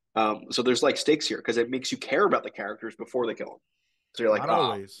 But so there's like stakes here because it makes you care about the characters before they kill them. So you're like,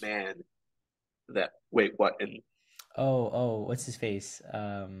 man, wait, what? And what's his face?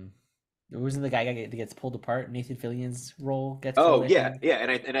 Wasn't the guy that gets pulled apart? Nathan Fillion's role gets killed, Oh I yeah, think. yeah,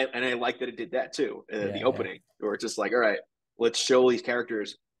 and I like that it did that too. The Yeah, yeah. opening, where it's just like, all right, let's show these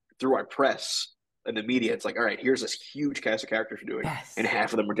characters through our press and the media. It's like, all right, here's this huge cast of characters you're doing, and Yes.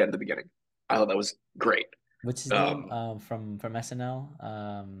 half of them were dead at the beginning. I thought that was great. What's his name? Um, From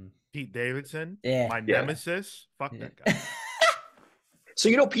SNL. Pete Davidson, Yeah, my yeah. nemesis. Fuck yeah. that guy. So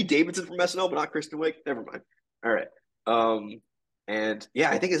you know Pete Davidson from SNL, but not Kristen Wiig. Never mind. All right. Um, and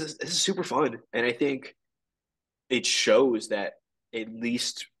yeah, I think this is super fun, and I think it shows that at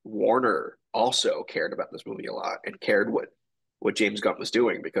least Warner also cared about this movie a lot and cared what James Gunn was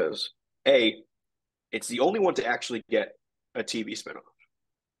doing because A, it's the only one to actually get a TV spinoff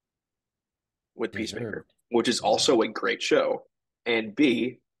with Peacemaker, Deserved. which is Deserved. also a great show. And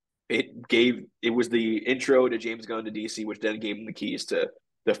B, it was the intro to James Gunn to DC, which then gave him the keys to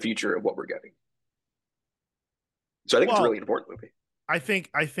the future of what we're getting. So I think it's a really Well, important movie. I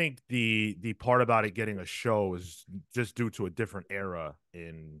think the part about it getting a show is just due to a different era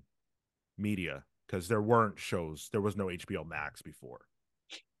in media because there weren't shows. There was no HBO Max before.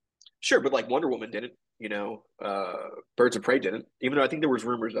 Sure, but like Wonder Woman didn't, Birds of Prey didn't, even though I think there was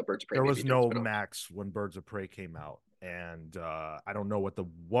rumors that Birds of Prey There maybe was doing no spinoffs. Max when Birds of Prey came out, and I don't know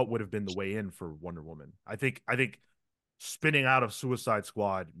what would have been the way in for Wonder Woman. I think spinning out of Suicide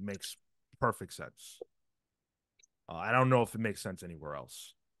Squad makes perfect sense. I don't know if it makes sense anywhere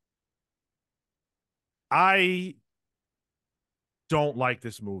else. I don't like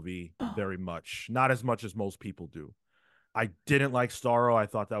this movie very much, not as much as most people do. I didn't like Starro. I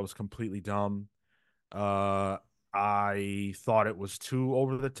thought that was completely dumb. Uh, I thought it was too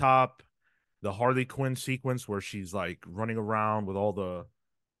over the top. The Harley Quinn sequence where she's like running around with all the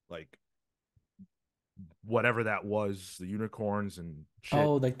like whatever that was, the unicorns and shit,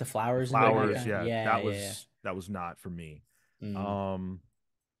 Oh, like the the flowers in the flowers. background. Yeah, Yeah, yeah, that was not for me. yeah. Mm. Um,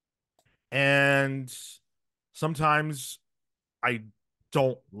 and sometimes I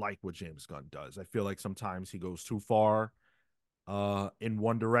don't like what James Gunn does. I feel like sometimes he goes too far in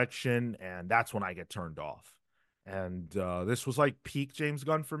one direction, and that's when I get turned off. And this was like peak James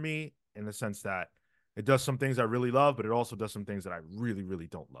Gunn for me in the sense that it does some things I really love, but it also does some things that I really, really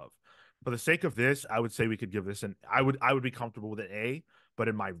don't love. For the sake of this, I would say we could give this an I would be comfortable with an A, but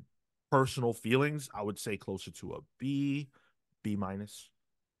in my personal feelings, I would say closer to a B, B minus.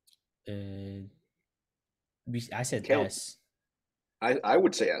 Uh, I said Caleb, S. I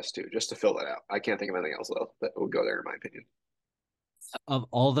would say S too, just to fill that out. I can't think of anything else though that would go there in my opinion. Of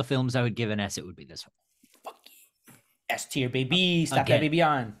all the films I would give an S, it would be this one. S tier, baby. Slap that Again, baby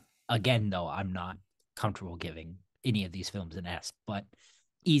on. again, though, I'm not comfortable giving any of these films an S, but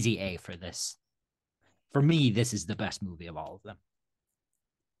easy A for this. For me, this is the best movie of all of them.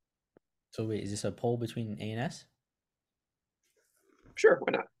 So wait, is this a poll between A and S? Sure,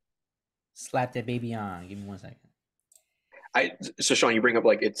 why not? Slap that baby on. Give me 1 second. So Sean, you bring up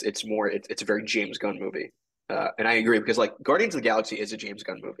like it's a very James Gunn movie, and I agree because like Guardians of the Galaxy is a James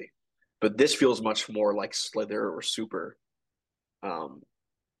Gunn movie, but this feels much more like Slither or Super, um,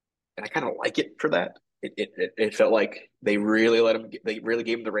 and I kind of like it for that. It felt like they really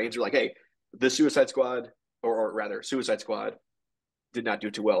gave him the reins. They're like, hey, the Suicide Squad, or rather Suicide Squad, did not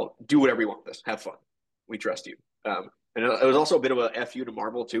do too well. Do whatever you want with this. Have fun. We trust you. And it was also a bit of a fu to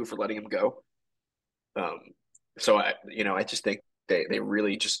Marvel too for letting him go. Um, so I just think they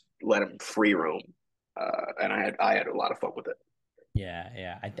really just let him free roam, and I had a lot of fun with it. Yeah,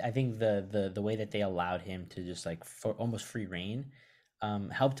 yeah. I think the way that they allowed him to just like for almost free reign,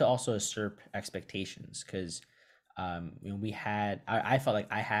 helped to also usurp expectations because, I felt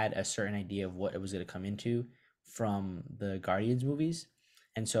like I had a certain idea of what it was going to come into from the Guardians movies,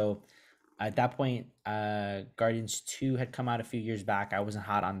 and so at that point, Guardians 2 had come out a few years back. I wasn't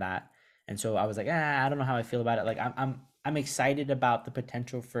hot on that, and so I was like, I don't know how I feel about it. Like I'm excited about the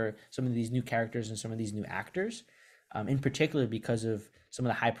potential for some of these new characters and some of these new actors, in particular because of some of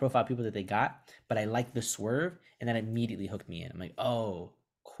the high profile people that they got. But I like the swerve, and that immediately hooked me in. I'm like, oh,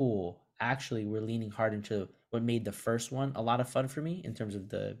 cool. Actually, we're leaning hard into what made the first one a lot of fun for me in terms of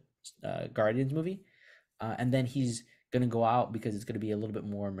the Guardians movie, and then he's gonna go out because it's gonna be a little bit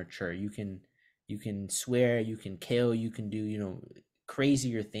more mature. You can swear, you can kill, you can do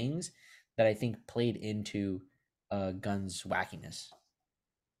crazier things that I think played into Gunn's wackiness.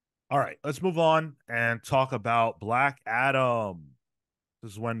 All right, let's move on and talk about Black Adam.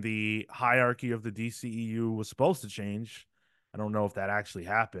 This is when the hierarchy of the DCEU was supposed to change. I don't know if that actually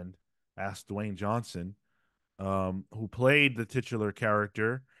happened. Ask Dwayne Johnson, who played the titular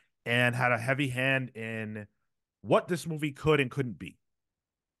character and had a heavy hand in what this movie could and couldn't be.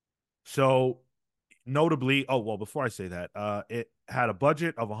 So notably, oh well, before I say that, it had a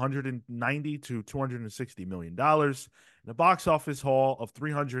budget of 190 to 260 million dollars and a box office haul of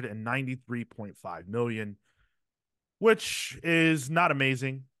 393.5 million, which is not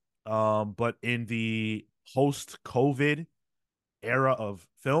amazing. But in the post-COVID era of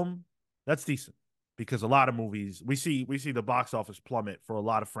film, that's decent because a lot of movies we see the box office plummet for a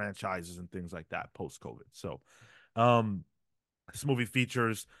lot of franchises and things like that post-COVID. So, um, this movie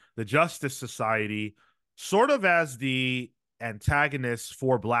features the Justice Society sort of as the antagonists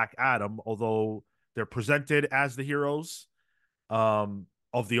for Black Adam, although they're presented as the heroes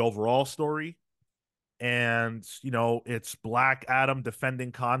of the overall story. And, it's Black Adam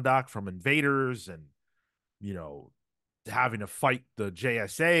defending Kondak from invaders and, you know, having to fight the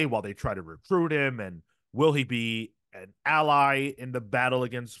JSA while they try to recruit him. And will he be an ally in the battle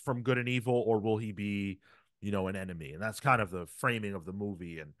against from good and evil, or will he be, an enemy? And that's kind of the framing of the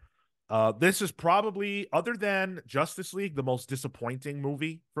movie. And this is probably, other than Justice League, the most disappointing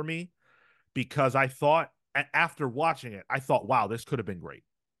movie for me because I thought, after watching it, I thought, wow, this could have been great.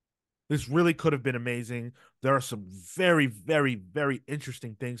 This really could have been amazing. There are some very, very, very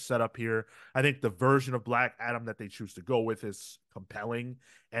interesting things set up here. I think the version of Black Adam that they choose to go with is compelling,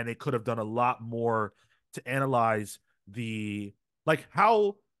 and they could have done a lot more to analyze the like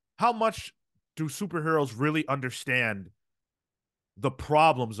how much do superheroes really understand the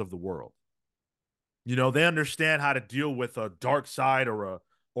problems of the world? They understand how to deal with a dark side or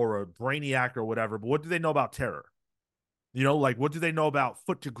a brainiac or whatever, but what do they know about terror? Like what do they know about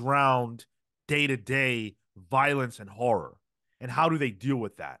foot to ground, day to day violence and horror? And how do they deal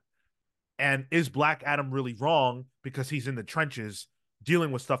with that? And is Black Adam really wrong because he's in the trenches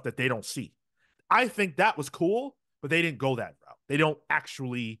dealing with stuff that they don't see? I think that was cool, but they didn't go that route. They don't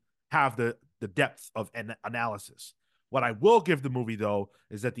actually have the depth of an analysis. What I will give the movie though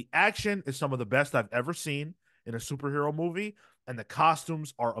is that the action is some of the best I've ever seen in a superhero movie, and the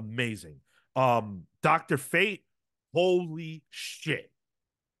costumes are amazing. Dr. Fate, holy shit.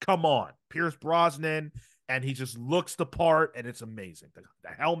 Come on. Pierce Brosnan, and he just looks the part, and it's amazing. The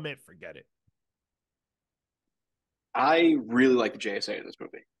helmet, forget it. I really like the JSA in this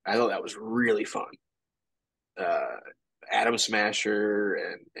movie. I thought that was really fun. Uh, Adam Smasher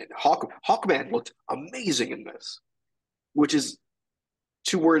and Hawkman looked amazing in this, which is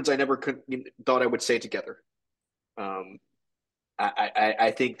two words I never thought I would say together. Um,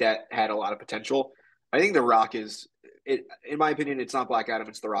 I think that had a lot of potential. I think The Rock is it. In my opinion, it's not Black Adam.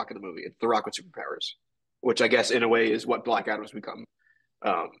 It's The Rock in the movie. It's The Rock with superpowers, which I guess in a way is what Black Adam's become.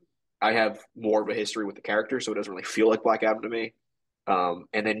 Um, I have more of a history with the character, so it doesn't really feel like Black Adam to me.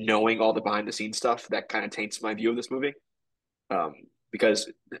 And then knowing all the behind the scenes stuff that kind of taints my view of this movie. Um, because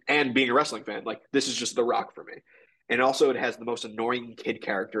and being a wrestling fan, like this is just The Rock for me. And also, it has the most annoying kid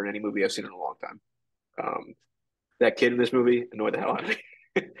character in any movie I've seen in a long time. Um, that kid in this movie annoyed the hell out of me.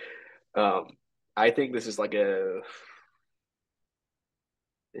 um, I think this is like this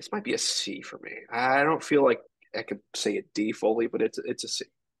might be a C for me. I don't feel like I could say a D fully, but it's a C. I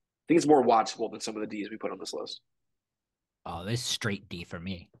think it's more watchable than some of the D's we put on this list. Oh, this is straight D for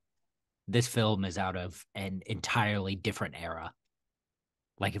me. This film is out of an entirely different era.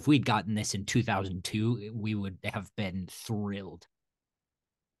 Like if we'd gotten this in 2002, we would have been thrilled.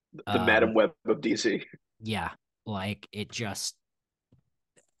 The Madam Web of DC. Yeah, like it just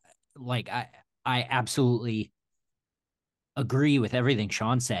like I absolutely agree with everything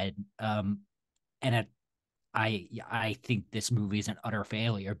Sean said. And I think this movie is an utter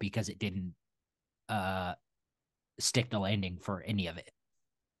failure because it didn't stick the landing for any of it.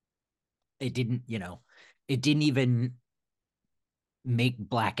 It didn't, it didn't even make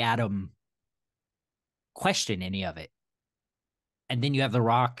Black Adam question any of it. And then you have the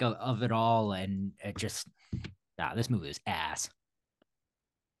Rock of it all, and it just this movie is ass.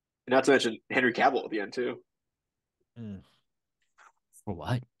 Not to mention Henry Cavill at the end too. For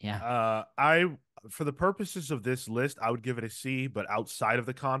what? Yeah. For the purposes of this list, I would give it a C, but outside of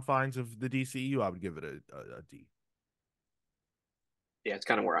the confines of the DCEU, I would give it a D. Yeah, it's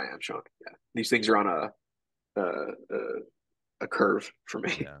kind of where I am, Sean. Yeah, these things are on a curve for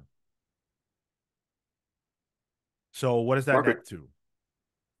me. Yeah. So what is that Marco, net to?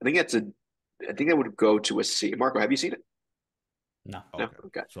 I think that would go to a C. Marco, have you seen it? No. Okay. No?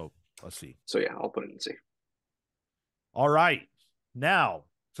 Okay. So let's see. So yeah, I'll put it in C. All right. Now,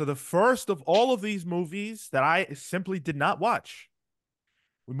 so the first of all of these movies that I simply did not watch.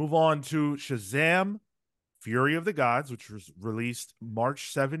 We move on to Shazam, Fury of the Gods, which was released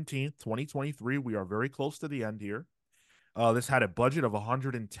March 17th, 2023. We are very close to the end here. This had a budget of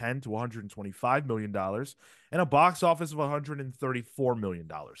 110 to 125 million dollars and a box office of 134 million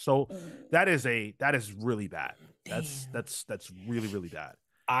dollars. So that is really bad. That's really, really bad.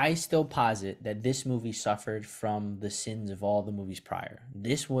 I still posit that this movie suffered from the sins of all the movies prior.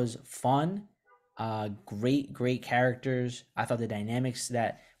 This was fun, great characters. I thought the dynamics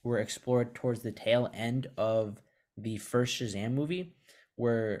that were explored towards the tail end of the first Shazam movie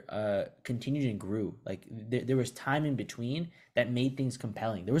were continued and grew. Like there was time in between that made things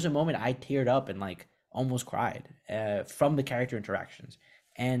compelling. There was a moment I teared up and like almost cried from the character interactions,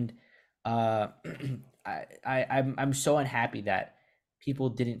 and I'm so unhappy that people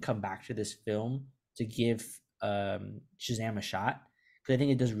didn't come back to this film to give Shazam a shot, because I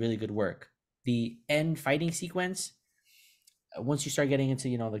think it does really good work. The end fighting sequence, once you start getting into,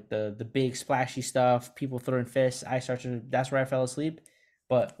 you know, like the big splashy stuff, people throwing fists, that's where I fell asleep,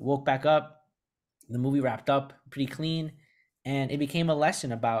 but woke back up. The movie wrapped up pretty clean, and it became a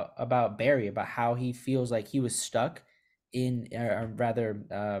lesson about Barry, about how he feels like he was stuck in, or rather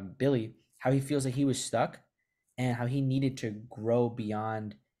Billy, how he feels like he was stuck and how he needed to grow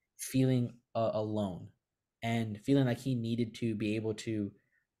beyond feeling alone and feeling like he needed to be able to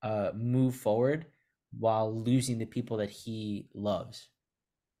move forward while losing the people that he loves,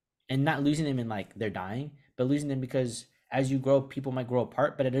 and not losing them in like they're dying, but losing them because as you grow, people might grow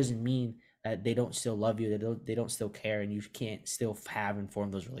apart, but it doesn't mean that they don't still love you, that they don't still care, and you can't still have and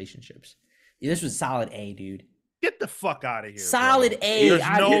form those relationships. This was solid A, dude. Get the fuck out of here. Solid bro. A.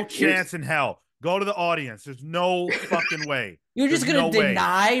 There's no chance in hell. Go to the audience. There's no fucking way. You're just gonna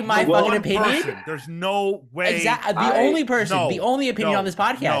deny my fucking opinion? There's no way. Exactly. The only opinion on this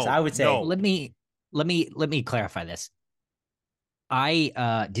podcast, I would say. Let me clarify this.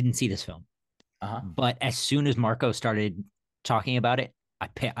 I didn't see this film, but as soon as Marco started talking about it,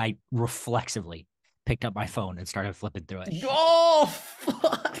 I reflexively picked up my phone and started flipping through it. Oh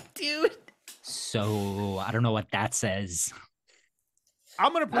fuck, dude. So I don't know what that says.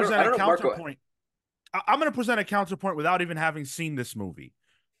 I'm gonna present a counterpoint. I'm going to present a counterpoint without even having seen this movie.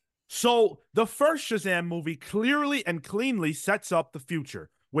 So the first Shazam movie clearly and cleanly sets up the future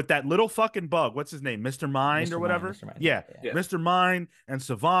with that little fucking bug. What's his name? Mr. Mind or whatever? Mr. Mind. Yeah. Mr. Mind and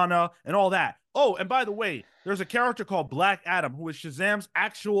Savannah and all that. Oh, and by the way, there's a character called Black Adam who is Shazam's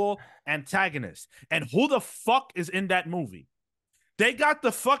actual antagonist. And who the fuck is in that movie? They got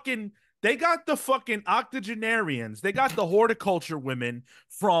the fucking octogenarians. They got the horticulture women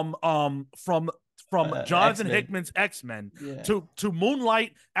from Jonathan Hickman's X-Men to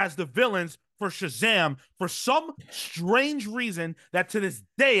moonlight as the villains for Shazam for some strange reason that to this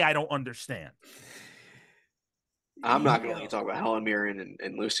day I don't understand. I'm not going to talk about Helen Mirren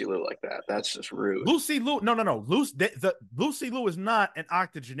and Lucy Liu like that. That's just rude. Lucy Liu, no. Lucy Liu is not an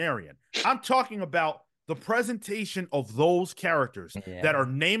octogenarian. I'm talking about the presentation of those characters that are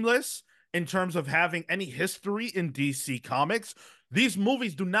nameless in terms of having any history in DC Comics. These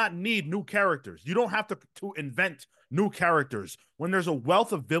movies do not need new characters. You don't have to invent new characters when there's a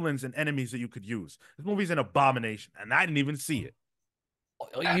wealth of villains and enemies that you could use. This movie's an abomination, and I didn't even see it.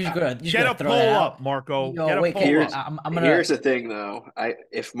 Get a poll up, Marco. Get a poll up. Here's the thing, though.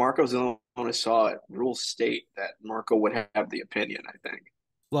 If Marco's the only one who saw it, rules state that Marco would have the opinion, I think.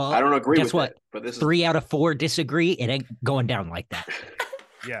 Well, I don't agree with what? it, but this is 3 out of 4 disagree. It ain't going down like that.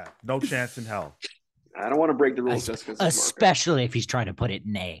 Yeah, no chance in hell. I don't want to break the rules just because, especially if he's trying to put it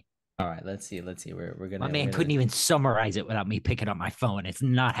in A. All right, let's see. We're gonna. My man couldn't even summarize it without me picking up my phone. It's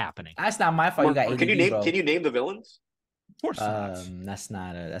not happening. That's not my fault. You got ADD, Can you name the villains? Of course not. That's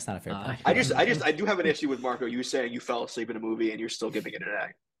not a fair point. I do have an issue with Marco. You saying you fell asleep in a movie and you're still giving it an A.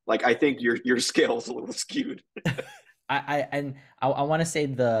 Like, I think your scale's a little skewed. I want to say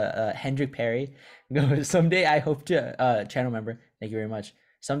the Hendrik Perry goes, someday I hope to channel member. Thank you very much.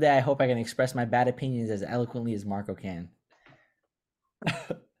 Someday I hope I can express my bad opinions as eloquently as Marco can.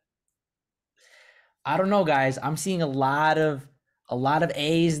 I don't know, guys. I'm seeing a lot of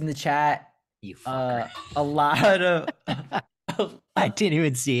A's in the chat. You fucker. A lot of. I didn't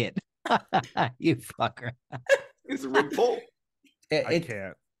even see it. You fucker. It's a rig pull. I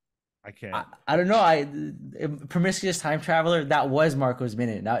can't. I don't know. Promiscuous time traveler. That was Marco's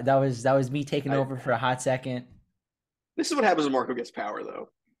minute. That was me taking over for a hot second. This is what happens when Marco gets power, though.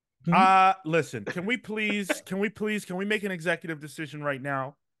 Listen, can we make an executive decision right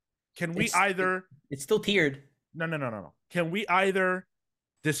now? Can we it's still tiered. No. Can we either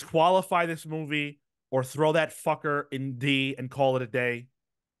disqualify this movie or throw that fucker in D and call it a day?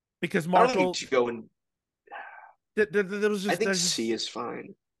 Because Marco, I don't think go in. There was just, I think C is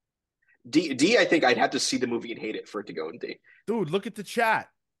fine. D, I think I'd have to see the movie and hate it for it to go in D. Dude, look at the chat.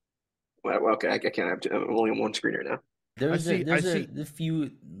 Well, okay, I can't have I'm only on one screen right now. There's a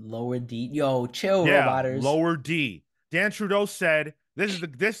few lower D. Yo, chill, Yeah, Roboters. lower D. Dan Trudeau said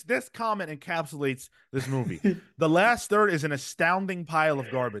this comment encapsulates this movie. The last third is an astounding pile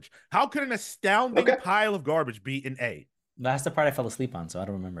of garbage. How could an astounding pile of garbage be an A? That's the part I fell asleep on, so I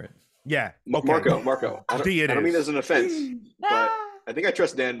don't remember it. Yeah. Okay. Marco. I don't mean as an offense, but I think I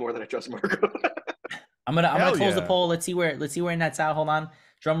trust Dan more than I trust Marco. I'm gonna close the poll. Let's see where that's out. Hold on.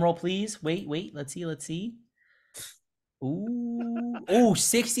 Drum roll, please. Wait. Let's see. Ooh,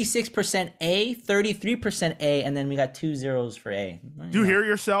 66% A, 33% A, and then we got 2 zeros for A. Do you hear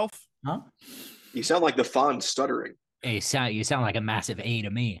yourself? Huh? You sound like the Fawn stuttering. Hey, you sound like a massive A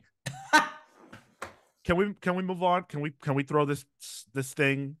to me. Can we move on? Can we throw this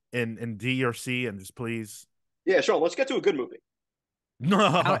thing in D or C and just please? Yeah, sure. Let's get to a good movie.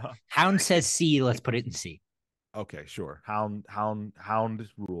 Hound says C. Let's put it in C. Okay, sure. Hound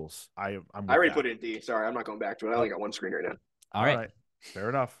rules. I already put it in D. Sorry, I'm not going back to it. I only got one screen right now. All right. Fair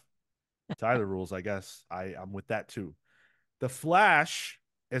enough. Tyler rules, I guess. I'm with that too. The Flash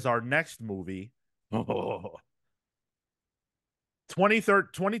is our next movie.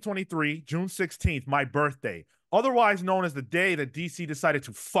 2023, June 16th, my birthday. Otherwise known as the day that DC decided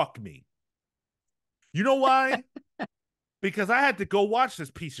to fuck me. You know why? Because I had to go watch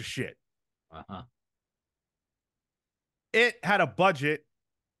this piece of shit. Uh-huh. It had a budget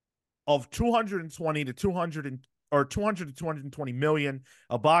of 220 to 200 or 200 to 220 million,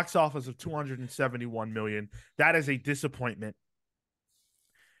 a box office of 271 million. That is a disappointment.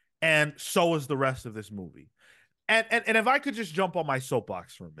 And so is the rest of this movie. And if I could just jump on my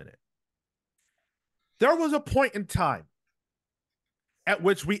soapbox for a minute. There was a point in time at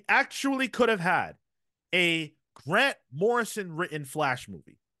which we actually could have had a Grant Morrison written Flash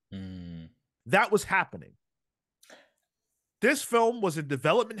movie. That was happening. This film was in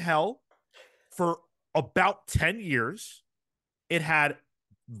development hell for about 10 years. It had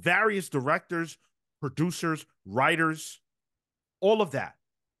various directors, producers, writers, all of that.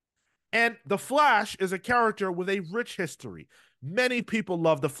 And The Flash is a character with a rich history. Many people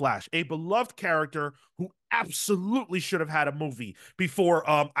love The Flash, a beloved character who absolutely should have had a movie before,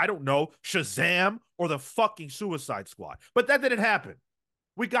 I don't know, Shazam or the fucking Suicide Squad. But that didn't happen.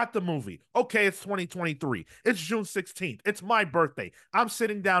 We got the movie. Okay, it's 2023. It's June 16th. It's my birthday. I'm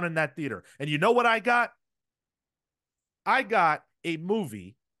sitting down in that theater. And you know what I got? I got a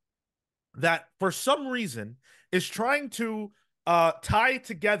movie that, for some reason, is trying to tie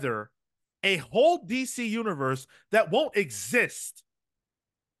together a whole DC universe that won't exist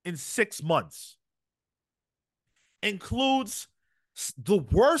in 6 months. Includes the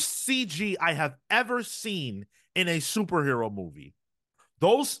worst CG I have ever seen in a superhero movie.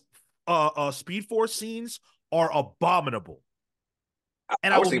 Those Speed Force scenes are abominable.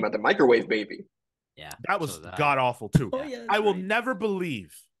 And I was thinking about the microwave baby. Yeah, that was god awful too. I will never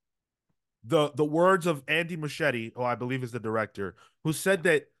believe the words of Andy Muschietti, who I believe is the director, who said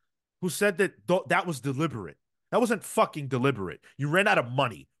that that was deliberate. That wasn't fucking deliberate. You ran out of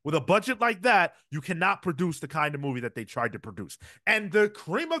money. With a budget like that, you cannot produce the kind of movie that they tried to produce. And the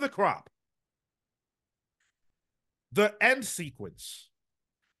cream of the crop, the end sequence,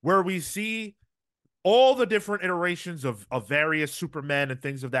 where we see all the different iterations of various Supermen and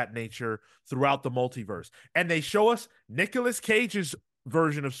things of that nature throughout the multiverse. And they show us Nicolas Cage's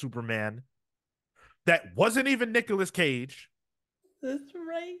version of Superman that wasn't even Nicolas Cage. That's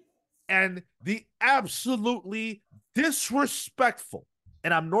right. And the absolutely disrespectful,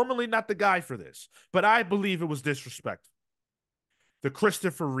 and I'm normally not the guy for this, but I believe it was disrespectful, the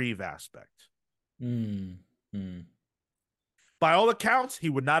Christopher Reeve aspect. By all accounts, he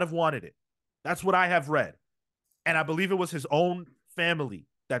would not have wanted it. That's what I have read. And I believe it was his own family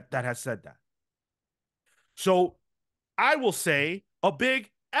that has said that. So I will say a big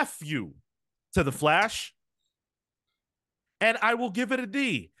F you to The Flash. And I will give it a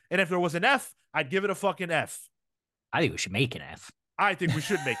D. And if there was an F, I'd give it a fucking F. I think we should make an F. I think we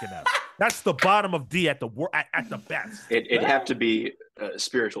should make an F. That's the bottom of D at the best. It'd have to be a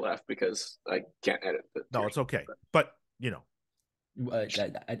spiritual F because I can't edit it. No, it's okay. But, you know.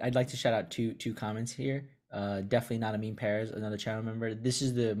 I'd like to shout out two comments here. Definitely Not a Meme Paris, another channel member. This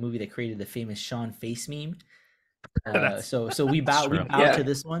is the movie that created the famous Sean Face meme. So we bow to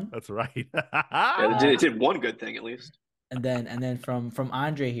this one. That's right. It did one good thing at least. And then from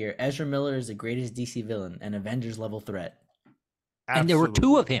Andre here, Ezra Miller is the greatest DC villain, an Avengers level threat. Absolutely. And there were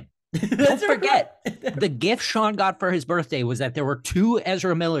 2 of him. Don't forget, the gift Sean got for his birthday was that there were 2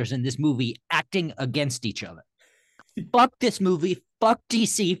 Ezra Millers in this movie acting against each other. Fuck this movie. Fuck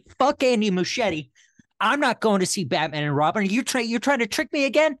DC. Fuck Andy Muschietti. I'm not going to see Batman and Robin. You're trying to trick me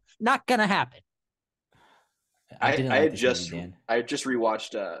again? Not gonna happen. I didn't like this movie, Dan. I had just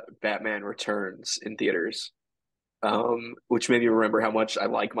rewatched Batman Returns in theaters, which made me remember how much I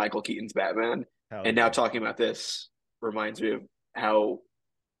like Michael Keaton's Batman. Hell And now yeah. talking about this reminds me of how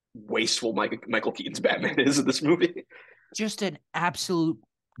wasteful Michael Keaton's Batman is in this movie. Just an absolute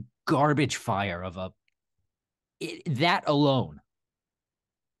garbage fire of that alone.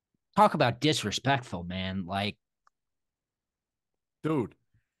 Talk about disrespectful, man. Like, Dude,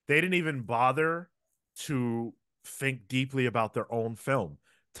 they didn't even bother to think deeply about their own film.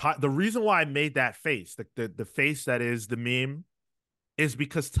 The reason why I made that face, the face that is the meme, is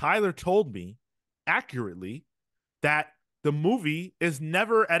because Tyler told me accurately that the movie is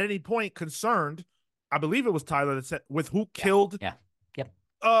never at any point concerned. I believe it was Tyler that said with who killed Yep.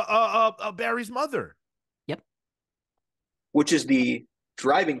 Barry's mother. Yep. Which is the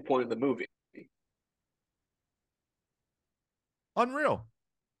driving point of the movie. Unreal.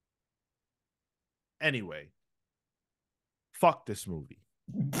 Anyway, fuck this movie.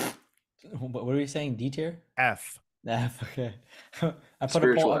 What were you saying? D tier? F. F. Okay. I put a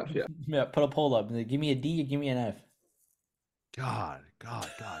Spiritual poll F, up. yeah. Yeah, put a poll up. Give me a D or give me an F. God.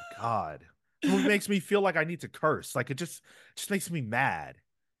 This movie makes me feel like I need to curse. Like it just makes me mad.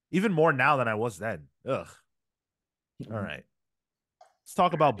 Even more now than I was then. Ugh. All right. Let's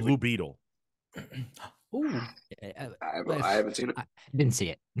talk about Blue Beetle. Ooh. I haven't seen it. I didn't see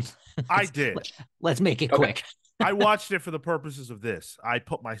it. I did. Let's make it Okay. quick. I watched it for the purposes of this. I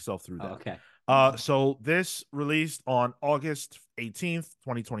put myself through that. Okay. So this released on August 18th,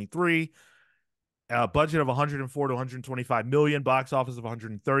 2023. Budget of 104 to 125 million, box office of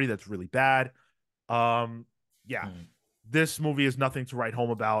 130. That's really bad. Yeah. This movie is nothing to write home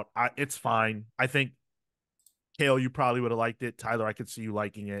about. It's fine. I think Kale, you probably would have liked it. Tyler, I could see you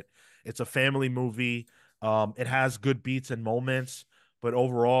liking it. It's a family movie. It has good beats and moments, but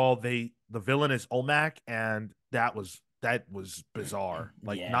overall, the villain is Omak, and that was bizarre.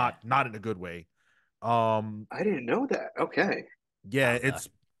 Like Yeah. not in a good way. I didn't know that. Okay. Yeah, it's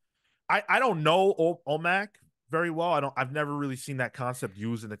I don't know Omak very well. I've never really seen that concept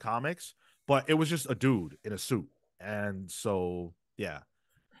used in the comics, but it was just a dude in a suit. And so yeah.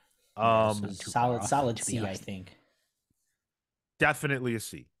 Yeah, so Not too far off, solid to be C, I honest. think. Definitely a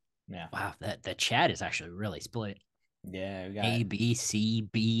C. Yeah. Wow, the chat is actually really split. Yeah, we got A, B, C,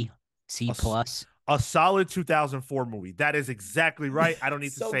 B, C A plus. A solid 2004 movie. That is exactly right. I don't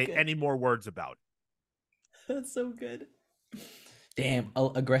need to So say good. any more words about it. That's so good. Damn,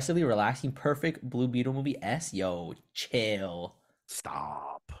 aggressively relaxing, perfect Blue Beetle movie. S, yo, chill.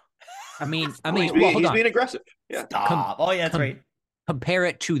 Stop. I mean, He's well, hold he's on. being aggressive. Yeah. Stop. Oh, yeah, that's right. Compare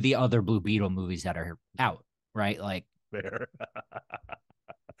it to the other Blue Beetle movies that are out, right? Like, Fair.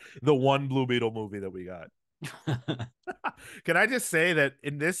 The one Blue Beetle movie that we got. Can I just say that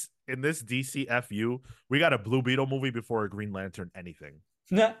in this DCFU, we got a Blue Beetle movie before a Green Lantern anything.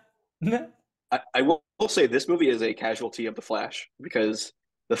 Nah. I will say this movie is a casualty of The Flash because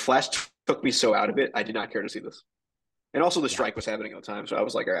The Flash took me so out of it. I did not care to see this. And also the strike was happening at the time. So I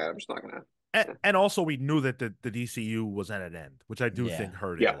was like, all right, I'm just not going to. And also we knew that the DCU was at an end, which I do think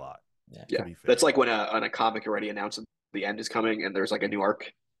hurt it a lot. Yeah. That's like when a comic already announced that the end is coming and there's like a new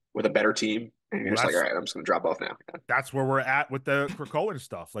arc with a better team. And you're just like, all right, I'm just going to drop off now. Yeah. That's where we're at with the Krakoa and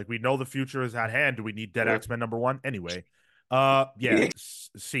stuff. Like we know the future is at hand. Do we need Dead X-Men #1? Anyway.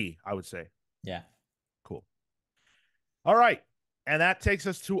 C, I would say. Yeah. Cool. All right. And that takes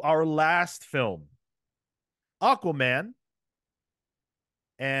us to our last film. Aquaman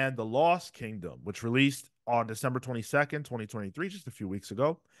and the Lost Kingdom, which released on December 22nd, 2023, just a few weeks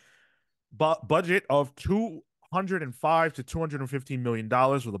ago. But budget of $205 to $215 million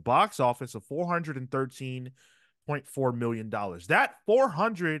with a box office of $413.4 million. That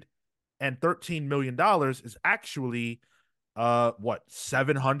 $413 million is actually what,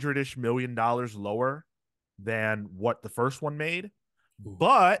 $700-ish million lower than what the first one made,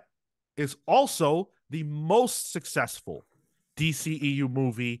 but is also the most successful DCEU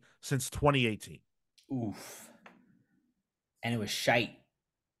movie since 2018. Oof. And it was shite.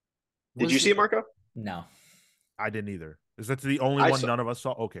 Did you see it, Marco? No. I didn't either. Is that the only one none of us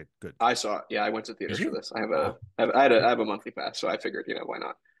saw? Okay, good. I saw it. Yeah, I went to theaters Did for you? this. I have a monthly pass, so I figured, why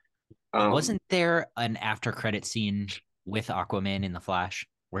not? Wasn't there an after credit scene with Aquaman in the Flash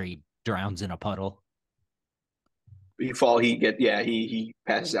where he drowns in a puddle? He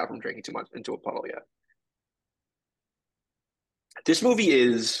passes out from drinking too much into a puddle. Yeah. This movie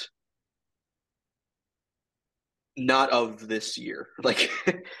is not of this year. Like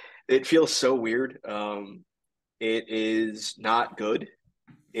it feels so weird. It is not good.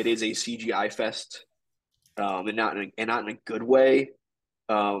 It is a CGI fest, and not in a good way.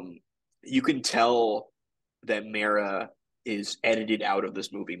 You can tell that Mara is edited out of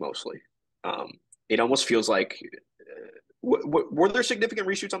this movie mostly. It almost feels like were there significant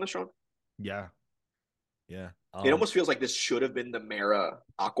reshoots on this, Sean? Yeah. Yeah. It almost feels like this should have been the Mara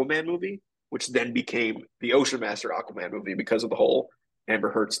Aquaman movie, which then became the Ocean Master Aquaman movie because of the whole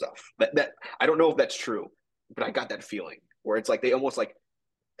Amber Heard stuff. That I don't know if that's true, but I got that feeling where it's like they almost like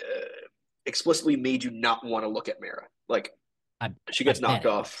explicitly made you not want to look at Mara. Like she gets knocked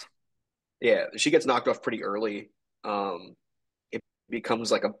off. Yeah, she gets knocked off pretty early. It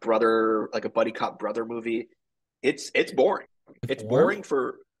becomes like a brother, like a buddy cop brother movie. It's boring. It's boring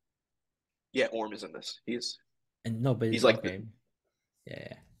for. Yeah, Orm is in this. He's like okay.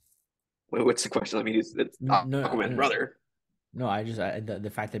 Yeah. What's the question? I mean, it's Aquaman's brother. No, the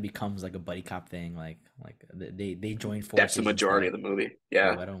fact that it becomes like a buddy cop thing, like they join forces. That's the majority of the movie.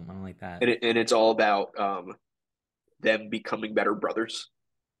 Yeah, I don't like that. And it's all about them becoming better brothers.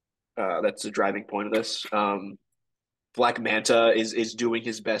 That's the driving point of this. Black Manta is doing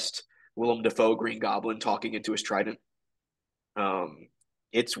his best Willem Dafoe Green Goblin talking into his trident.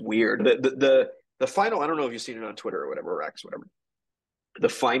 It's weird. The final, I don't know if you've seen it on Twitter or whatever, or X, whatever. The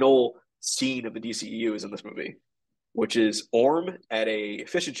final scene of the DCEU is in this movie, which is Orm at a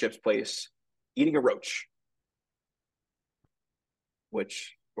fish and chips place eating a roach,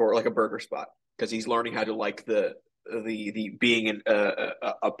 or like a burger spot, because he's learning how to like the being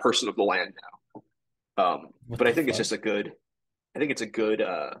a person of the land now. But I think it's just I think it's a good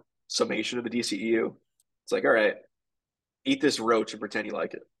summation of the DCEU. It's like, all right, eat this roach and pretend you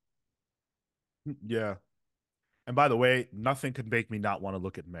like it. Yeah. And by the way, nothing could make me not want to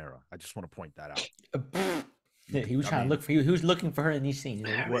look at Mara. I just want to point that out. He was trying to look for you. He was looking for her in these scenes.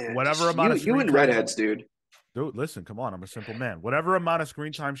 Whatever amount of screen you and time, redheads, dude. Dude, listen, come on. I'm a simple man. Whatever amount of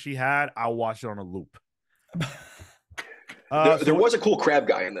screen time she had, I'll watch it on a loop. There was a cool crab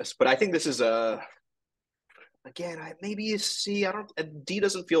guy in this, but I think this is again, maybe a C. I don't. A D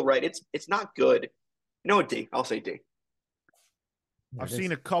doesn't feel right. It's not good. You know what, D? I'll say D. I've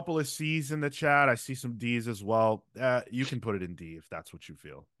seen a couple of C's in the chat. I see some D's as well. You can put it in D if that's what you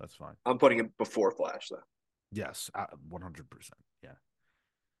feel. That's fine. I'm putting it before Flash, though. Yes, 100%. Yeah.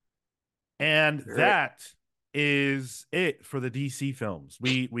 And that is it for the DC films.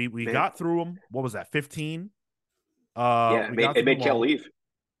 We got through them. What was that? 15. Yeah, it made Kel leave.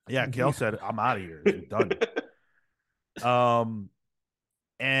 Yeah, Kel said, "I'm out of here. I'm done."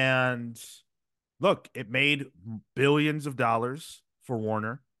 And look, it made billions of dollars for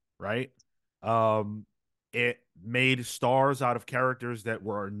Warner, right? It made stars out of characters that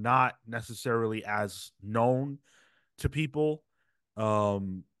were not necessarily as known to people. But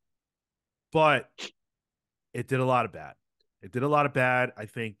it did a lot of bad. I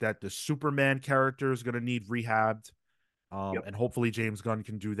think that the Superman character is going to need rehabbed. And hopefully James Gunn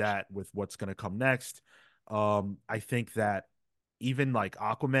can do that with what's going to come next. I think that even like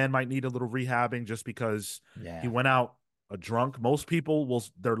Aquaman might need a little rehabbing just because he went out a drunk. Most people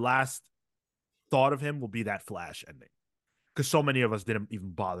their last thought of him will be that Flash ending, because so many of us didn't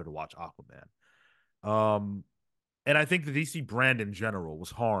even bother to watch Aquaman. And I think the DC brand in general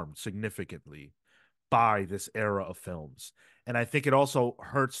was harmed significantly by this era of films. And I think it also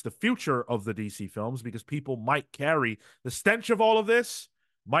hurts the future of the DC films, because people might carry the stench of all of this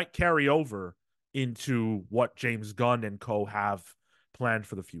might carry over into what James Gunn and co have planned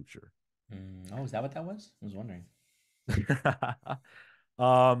for the future. Oh, is that what that was? I was wondering.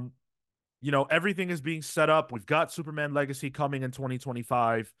 Everything is being set up. We've got Superman Legacy coming in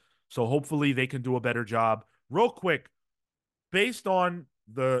 2025. So hopefully they can do a better job. Real quick, based on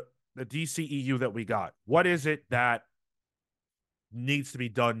the DCEU that we got, what is it that needs to be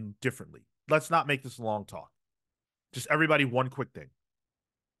done differently? Let's not make this a long talk. Just everybody, one quick thing.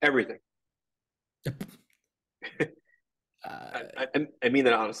 Everything. I mean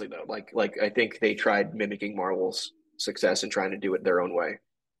that honestly, though. Like I think they tried mimicking Marvel's success and trying to do it their own way.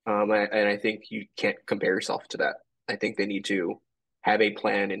 And I think you can't compare yourself to that. I think they need to have a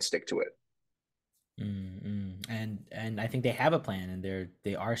plan and stick to it. And I think they have a plan, and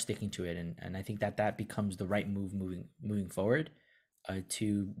they are sticking to it, and I think that becomes the right move moving forward,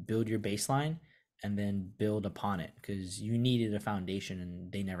 to build your baseline and then build upon it, because you needed a foundation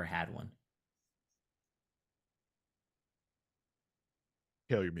and they never had one.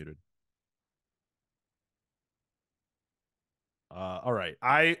 Kale, you're muted. All right.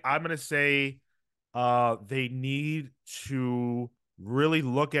 I'm gonna say they need to really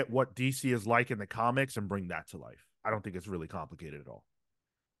look at what DC is like in the comics and bring that to life. I don't think it's really complicated at all.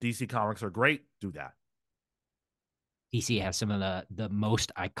 DC comics are great. Do that. DC has some of the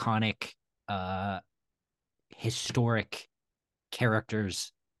most iconic, historic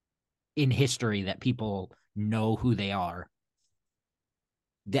characters in history that people know who they are,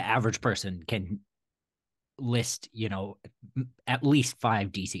 the average person can list, at least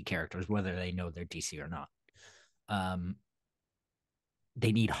 5 DC characters, whether they know they're DC or not.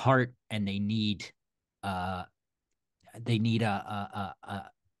 They need heart, and they need uh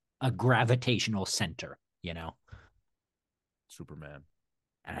a gravitational center, Superman.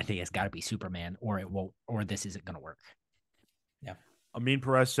 And I think it's got to be Superman, or it won't, or this isn't going to work. Yeah. Amin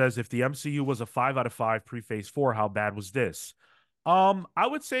Perez says, if the MCU was a 5 out of 5 pre-phase 4, how bad was this? I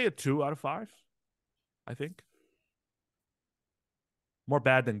would say a 2 out of 5. I think more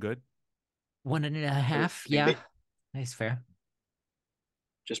bad than good. 1.5. Yeah, that's fair.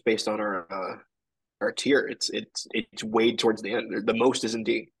 Just based on our tier, it's weighed towards the end. The most is in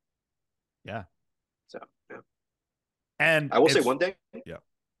D. Yeah. So yeah. And I will say one thing. Yeah.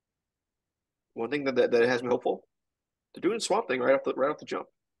 One thing that has me hopeful. They're doing Swamp Thing right off the jump.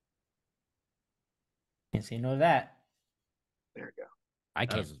 Can't say no to that. There we go. I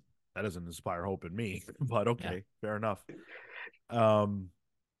can't. That doesn't inspire hope in me, but okay, fair enough.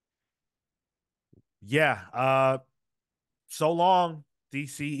 Yeah. So long,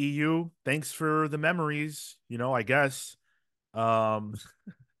 DCEU. Thanks for the memories. I guess.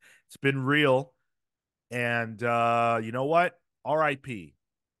 It's been real. And you know what? R.I.P.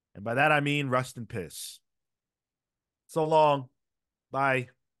 And by that I mean rest in piss. So long. Bye.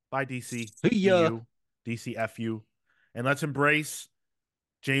 Bye, DC. See ya. DCFU. And let's embrace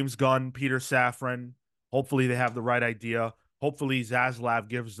James Gunn, Peter Safran. Hopefully they have the right idea. Hopefully Zaslav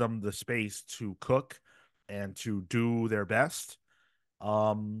gives them the space to cook and to do their best.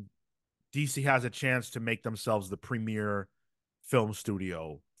 DC has a chance to make themselves the premier film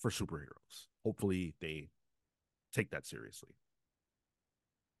studio for superheroes. Hopefully they take that seriously.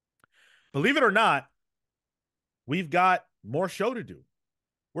 Believe it or not, we've got more show to do.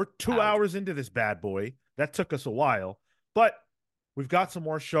 We're 2 hours into this bad boy. That took us a while, but we've got some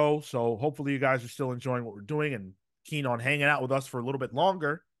more show. So hopefully you guys are still enjoying what we're doing and keen on hanging out with us for a little bit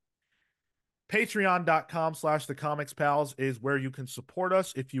longer. Patreon.com/thecomicspals is where you can support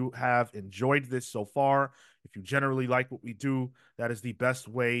us if you have enjoyed this so far. If you generally like what we do, that is the best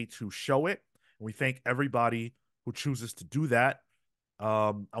way to show it. And we thank everybody who chooses to do that.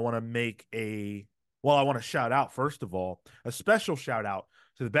 I want to shout out, first of all, a special shout out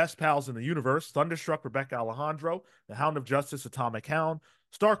to the best pals in the universe: Thunderstruck Rebecca Alejandro, the Hound of Justice Atomic Hound,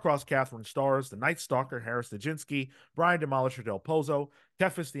 Starcross Catherine Stars, the Night Stalker Harris Nijinsky, Brian Demolisher Del Pozo,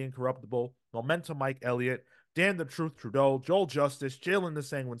 Kefis the Incorruptible, Momentum Mike Elliott, Dan the Truth Trudeau, Joel Justice, Jalen the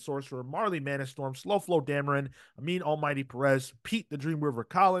Sanguine Sorcerer, Marley Manistorm, Slow Flow Dameron, Amin Almighty Perez, Pete the Dream River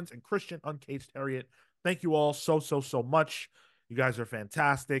Collins, and Christian Uncaged Harriet. Thank you all so much. You guys are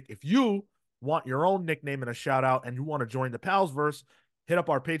fantastic. If you want your own nickname and a shout out and you want to join the Palsverse, hit up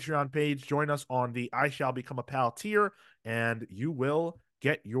our Patreon page, join us on the I Shall Become a Pal tier, and you will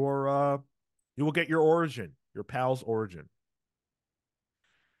get your origin, your pal's origin.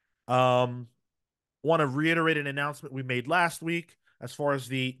 Want to reiterate an announcement we made last week as far as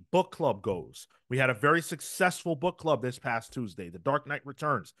the book club goes. We had a very successful book club this past Tuesday. The Dark Knight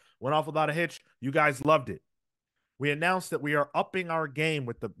Returns went off without a hitch. You guys loved it. We announced that we are upping our game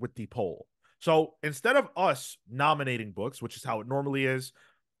with the poll. So instead of us nominating books, which is how it normally is,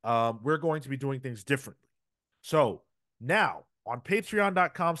 we're going to be doing things differently. So now on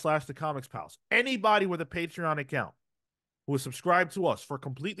patreon.com/thecomicspals, anybody with a Patreon account who is subscribed to us for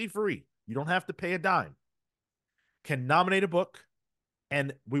completely free, you don't have to pay a dime, can nominate a book,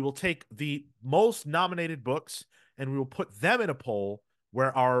 and we will take the most nominated books and we will put them in a poll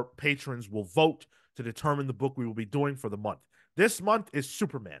where our patrons will vote to determine the book we will be doing for the month. This month is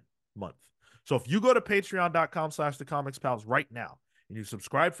Superman month. So if you go to patreon.com/thecomicspals right now and you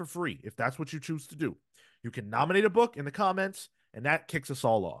subscribe for free, if that's what you choose to do, you can nominate a book in the comments and that kicks us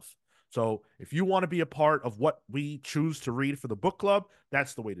all off. So if you want to be a part of what we choose to read for the book club,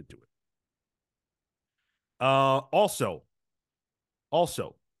 that's the way to do it. Also,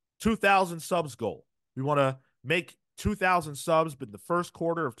 2,000 subs goal. We want to make 2,000 subs in the first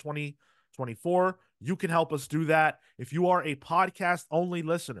quarter of 2024. You can help us do that. If you are a podcast only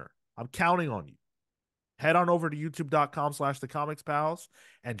listener, I'm counting on you. Head on over to youtube.com/thecomicspals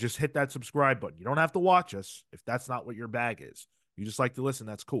and just hit that subscribe button. You don't have to watch us if that's not what your bag is. You just like to listen,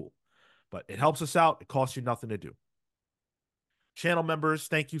 that's cool. But it helps us out. It costs you nothing to do. Channel members,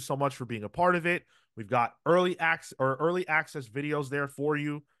 thank you so much for being a part of it. We've got early access videos there for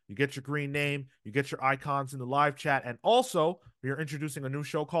you. You get your green name, you get your icons in the live chat, and also we are introducing a new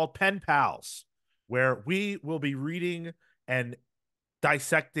show called Pen Pals, where we will be reading and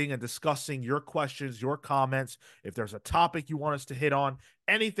dissecting and discussing your questions, your comments. If there's a topic you want us to hit on,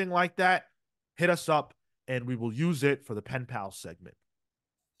 anything like that, hit us up and we will use it for the Pen Pal segment,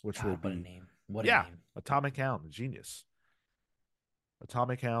 which will What a be name. What a yeah, name. Atomic Hound, the genius.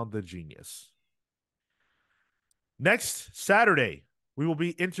 Atomic Hound, the genius. Next Saturday, we will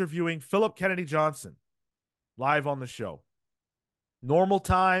be interviewing Philip Kennedy Johnson live on the show. Normal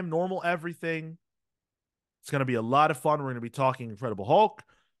time, normal everything. It's going to be a lot of fun. We're going to be talking Incredible Hulk,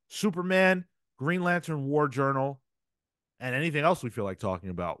 Superman, Green Lantern War Journal, and anything else we feel like talking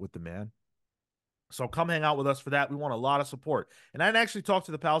about with the man. So come hang out with us for that. We want a lot of support. And I actually talked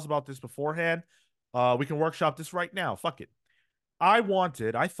to the pals about this beforehand. We can workshop this right now. Fuck it. I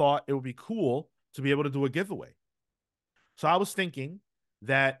thought it would be cool to be able to do a giveaway. So I was thinking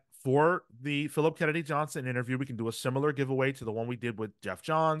that for the Philip Kennedy Johnson interview, we can do a similar giveaway to the one we did with Jeff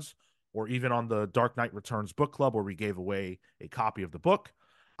Johns, or even on the Dark Knight Returns book club where we gave away a copy of the book.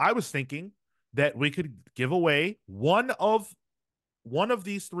 I was thinking that we could give away one of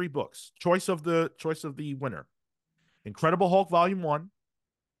these three books, choice of the winner. Incredible Hulk Volume 1,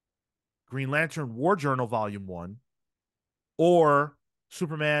 Green Lantern War Journal Volume 1, or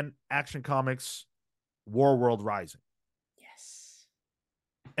Superman Action Comics War World Rising. Yes.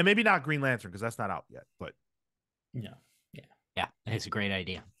 And maybe not Green Lantern because that's not out yet, but No. Yeah. Yeah, it's a great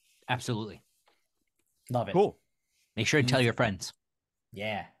idea. Absolutely. Love it. Cool. Make sure to tell your friends.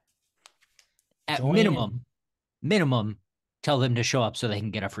 Yeah. At Join minimum, tell them to show up so they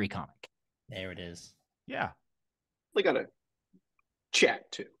can get a free comic. There it is. Yeah. They got to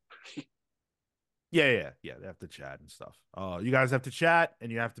chat too. Yeah. They have to chat and stuff. You guys have to chat,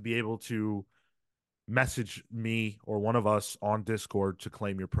 and you have to be able to message me or one of us on Discord to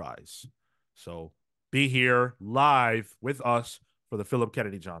claim your prize. So be here live with us for the Philip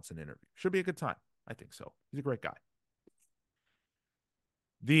Kennedy Johnson interview. Should be a good time. I think so. He's a great guy.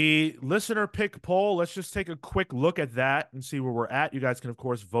 The listener pick poll, let's just take a quick look at that and see where we're at. You guys can, of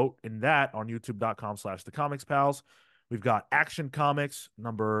course, vote in that on youtube.com/thecomics-pals. We've got Action Comics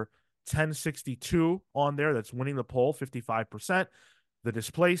number 1062 on there. That's winning the poll, 55%. The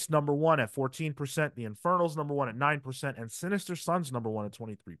Displaced number 1 at 14%. The Infernals number 1 at 9%. And Sinister Sons number 1 at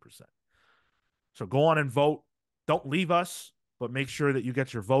 23%. So go on and vote. Don't leave us, but make sure that you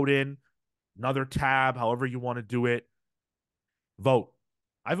get your vote in. Another tab, however you want to do it. Vote.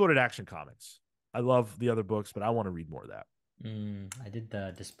 I voted Action Comics. I love the other books, but I want to read more of that. I did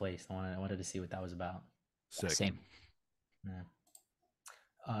the Displaced. I wanted to see what that was about. Sick. Same. Yeah.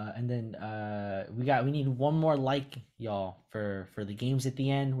 And then we need one more like, y'all, for the games at the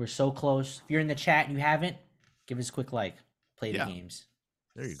end. We're so close. If you're in the chat and you haven't, give us a quick like. Play the games.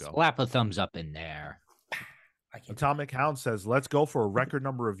 There you go. Slap a thumbs up in there. Atomic Hound says, let's go for a record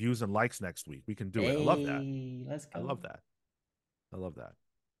number of views and likes next week. We can do it. I love that. Let's go. I love that.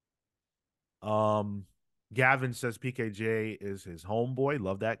 Gavin says PKJ is his homeboy.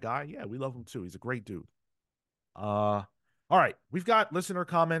 Love that guy. Yeah, we love him too. He's a great dude. All right, we've got listener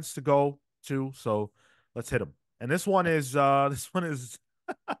comments to go to, so let's hit them. And this one is I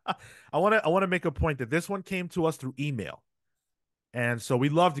want to make a point that this one came to us through email. And so we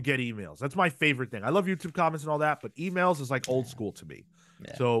love to get emails. That's my favorite thing. I love YouTube comments and all that, but emails is like old school to me.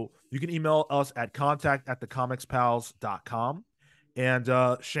 Yeah. So you can email us at contact@thecomicspals.com. And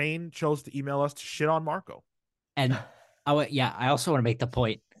Shane chose to email us to shit on Marco. And I also want to make the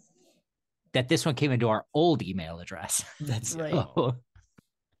point that this one came into our old email address. That's right. So,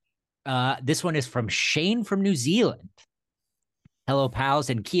 this one is from Shane from New Zealand. Hello, pals,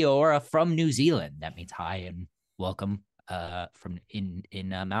 and kia ora from New Zealand. That means hi and welcome from in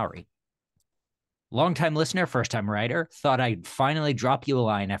Maori. Longtime listener, first-time writer. Thought I'd finally drop you a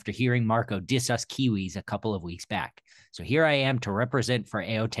line after hearing Marco diss us Kiwis a couple of weeks back. So here I am to represent for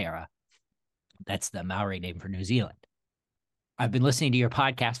Aotearoa. That's the Maori name for New Zealand. I've been listening to your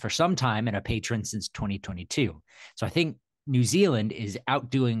podcast for some time and a patron since 2022. So I think New Zealand is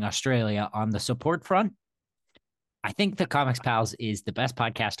outdoing Australia on the support front. I think the Comics Pals is the best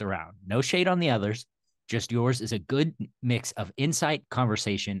podcast around. No shade on the others. Just yours is a good mix of insight,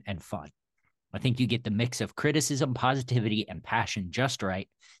 conversation, and fun. I think you get the mix of criticism, positivity, and passion just right.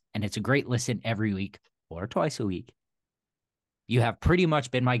 And it's a great listen every week or twice a week. You have pretty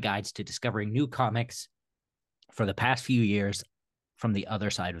much been my guides to discovering new comics for the past few years from the other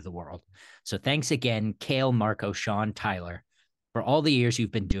side of the world. So thanks again, Kale, Marco, Sean, Tyler, for all the years you've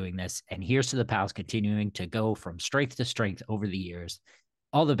been doing this. And here's to the pals continuing to go from strength to strength over the years.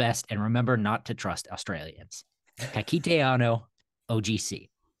 All the best. And remember not to trust Australians. Kakite ano, OGC.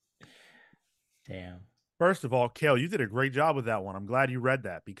 Damn. First of all, Kale, you did a great job with that one. I'm glad you read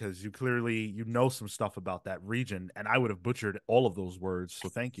that because you clearly know some stuff about that region, and I would have butchered all of those words. So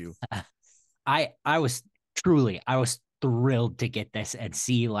thank you. I was thrilled to get this and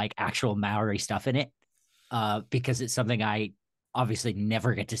see like actual Maori stuff in it. because it's something I obviously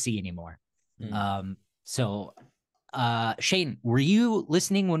never get to see anymore. So Shane, were you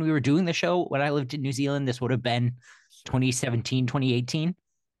listening when we were doing the show when I lived in New Zealand? This would have been 2017, 2018.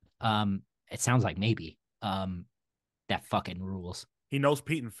 It sounds like maybe. That fucking rules. He knows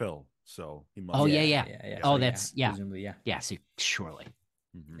Pete and Phil, so he must. Oh Yeah, yeah. yeah. Oh, So, that's yeah. Presumably, yeah. Yeah, so surely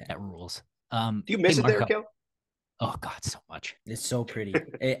Mhm. that rules. Do you miss hey, it there, Marco. Kel? Oh God, so much. It's so pretty.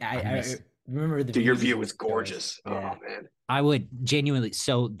 I remember the Dude, your views view of was those shows. gorgeous. Yeah. Oh man. I would genuinely.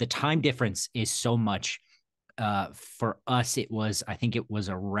 So the time difference is so much. For us, I think it was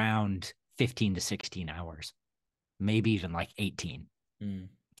around 15 to 16 hours, maybe even like 18.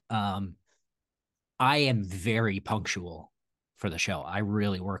 I am very punctual for the show. I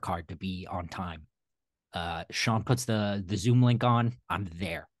really work hard to be on time. Sean puts the Zoom link on. I'm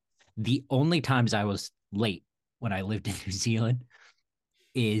there. The only times I was late when I lived in New Zealand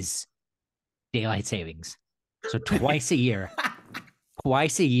is daylight savings. So twice a year,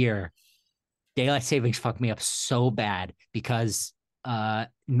 daylight savings fucked me up so bad because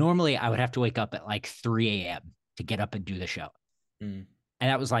normally I would have to wake up at like 3 a.m. to get up and do the show. And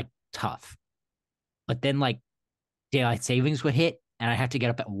that was like tough. But then like daylight savings would hit and I have to get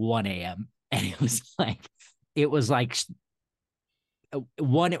up at 1 a.m. And it was like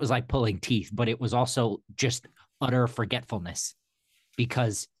one, it was like pulling teeth, but it was also just utter forgetfulness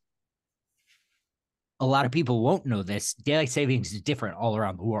because a lot of people won't know this. Daylight savings is different all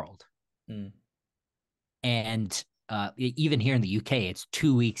around the world. And even here in the UK, it's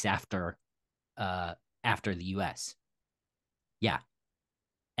 2 weeks after the US. Yeah.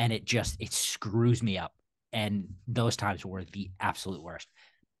 And it screws me up. And those times were the absolute worst.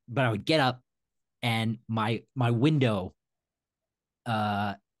 But I would get up and my window,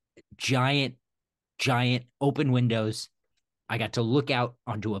 giant open windows. I got to look out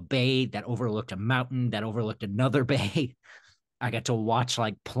onto a bay that overlooked a mountain that overlooked another bay. I got to watch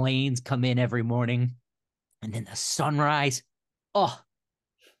like planes come in every morning. And then the sunrise. Oh,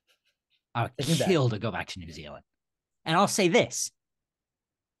 I would kill to go back to New Zealand. And I'll say this.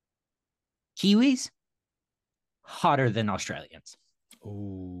 Kiwis, hotter than Australians.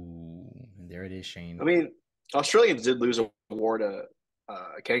 Ooh, there it is, Shane. I mean, Australians did lose a war to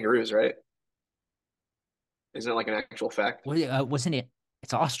kangaroos, right? Isn't it like an actual fact? Well, wasn't it?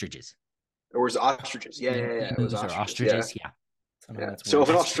 It's ostriches. Or was it ostriches? Yeah. It was ostriches. Yeah. Yeah. So if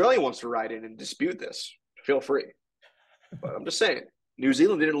an Australian wants to write in and dispute this, feel free. But I'm just saying, New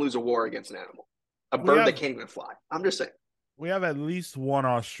Zealand didn't lose a war against an animal, a bird that can't even fly. I'm just saying. We have at least one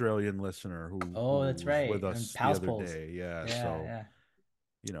Australian listener who that's right, with us the other day. Yeah, so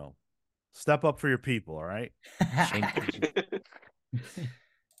you know, step up for your people, all right?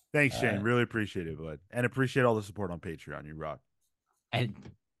 Thanks, Shane. Really appreciate it, bud. And appreciate all the support on Patreon. You rock. And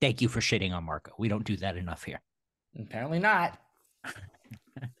thank you for shitting on Marco. We don't do that enough here. Apparently not.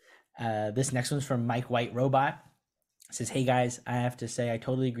 This next one's from Mike White Robot. It says, hey guys, I have to say I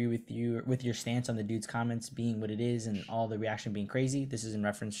totally agree with you with your stance on the dude's comments being what it is and all the reaction being crazy. This is in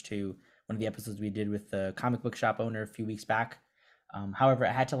reference to one of the episodes we did with the comic book shop owner a few weeks back. However,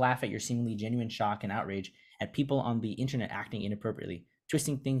 I had to laugh at your seemingly genuine shock and outrage at people on the internet acting inappropriately,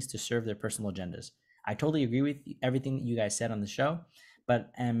 twisting things to serve their personal agendas. I totally agree with everything that you guys said on the show,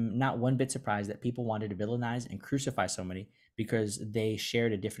 but am not one bit surprised that people wanted to villainize and crucify somebody because they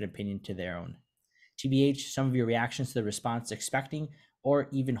shared a different opinion to their own. TBH, some of your reactions to the response expecting or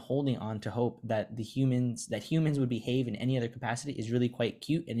even holding on to hope that humans would behave in any other capacity is really quite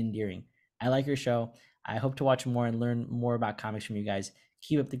cute and endearing. I like your show. I hope to watch more and learn more about comics from you guys.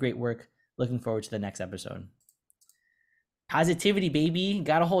 Keep up the great work. Looking forward to the next episode. Positivity, baby.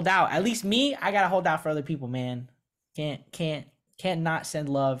 Gotta hold out. At least me, I gotta hold out for other people, man. Can't not send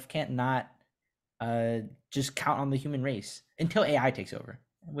love. Can't not just count on the human race until AI takes over.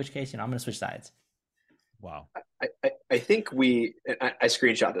 In which case, I'm gonna switch sides. Wow. I think I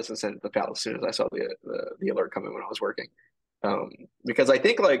screenshot this and sent it to the pal as soon as I saw the alert come in when I was working. Because I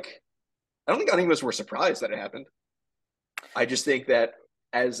think I don't think any of us were surprised that it happened. I just think that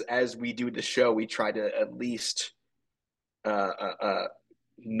as we do the show, we try to at least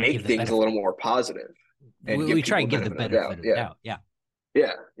make things a little more positive. And we try and give the benefit of the doubt.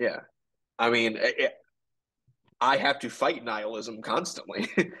 Yeah. I mean, I have to fight nihilism constantly.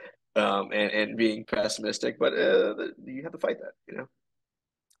 And being pessimistic, but you have to fight that, You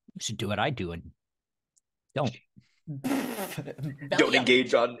should do what I do and don't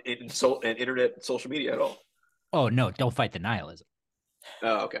engage in internet social media at all. Oh no, don't fight the nihilism.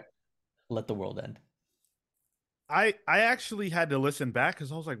 Oh, okay. Let the world end. I actually had to listen back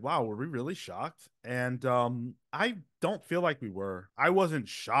because I was like, wow, were we really shocked? And I don't feel like we were. I wasn't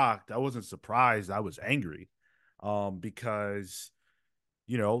shocked. I wasn't surprised. I was angry. Because,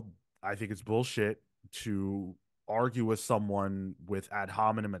 you know, I think it's bullshit to argue with someone with ad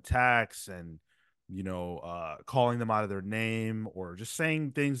hominem attacks and, calling them out of their name or just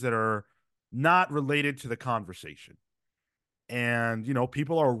saying things that are not related to the conversation. And,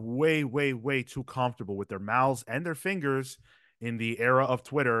 people are way, way, way too comfortable with their mouths and their fingers in the era of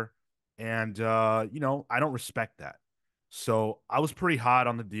Twitter. And, I don't respect that. So I was pretty hot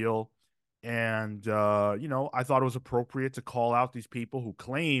on the deal. And, I thought it was appropriate to call out these people who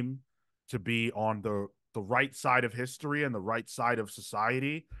claim to be on the right side of history and the right side of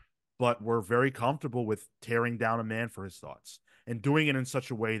society, but were very comfortable with tearing down a man for his thoughts and doing it in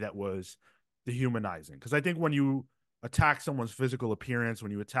such a way that was dehumanizing. Because I think when you attack someone's physical appearance,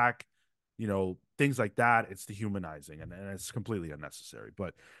 when you attack, things like that, it's dehumanizing and it's completely unnecessary.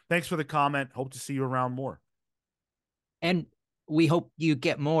 But thanks for the comment. Hope to see you around more. And we hope you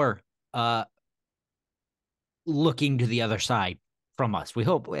get more looking to the other side from us. We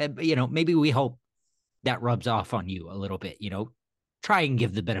hope, maybe we hope that rubs off on you a little bit, try and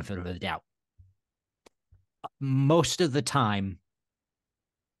give the benefit of the doubt. Most of the time,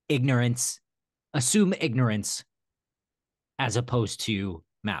 assume ignorance as opposed to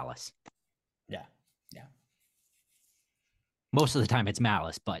malice. Yeah. Yeah. Most of the time it's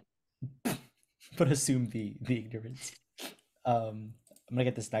malice, but assume the ignorance. I'm gonna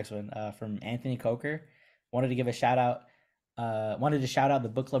get this next one from Anthony Coker. Wanted to shout out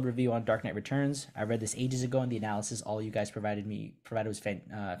the book club review on Dark Knight Returns. I read this ages ago, and the analysis all you guys provided was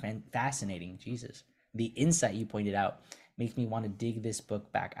fascinating. Jesus, the insight you pointed out makes me want to dig this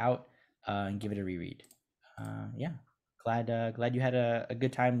book back out and give it a reread. Yeah, glad you had a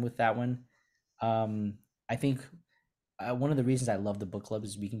good time with that one. I think one of the reasons I love the book club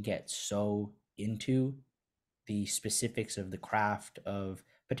is we can get so into the specifics of the craft of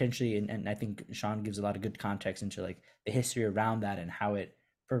potentially, and I think Sean gives a lot of good context into like the history around that and how it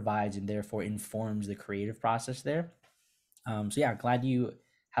provides and therefore informs the creative process there. So yeah, glad you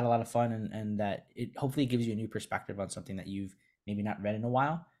had a lot of fun and that it hopefully gives you a new perspective on something that you've maybe not read in a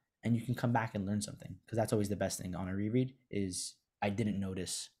while, and you can come back and learn something, because that's always the best thing on a reread is I didn't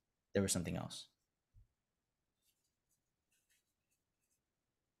notice there was something else.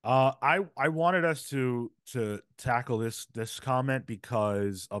 I wanted us to tackle this comment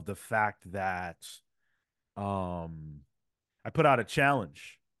because of the fact that I put out a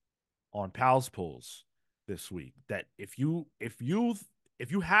challenge on Pals Pulls this week that if you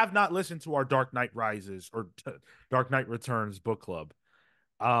have not listened to our Dark Knight Rises or Dark Knight Returns book club,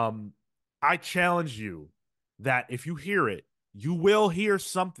 I challenge you that if you hear it, you will hear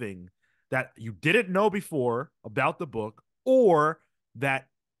something that you didn't know before about the book, or that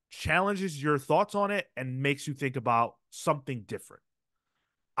challenges your thoughts on it and makes you think about something different.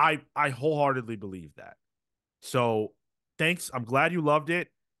 I wholeheartedly believe that. So thanks. I'm glad you loved it.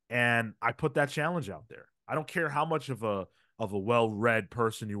 And I put that challenge out there. I don't care how much of a well-read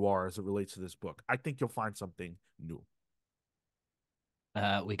person you are as it relates to this book. I think you'll find something new.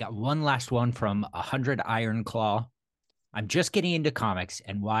 We got one last one from 100 Iron Claw. I'm just getting into comics,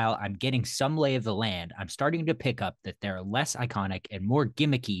 and while I'm getting some lay of the land, I'm starting to pick up that there are less iconic and more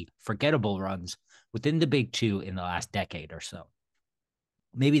gimmicky, forgettable runs within the big two in the last decade or so.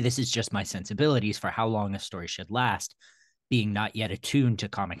 Maybe this is just my sensibilities for how long a story should last, being not yet attuned to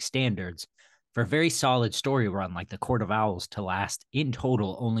comic standards. For a very solid story run like The Court of Owls to last in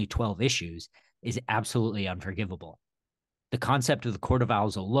total only 12 issues is absolutely unforgivable. The concept of The Court of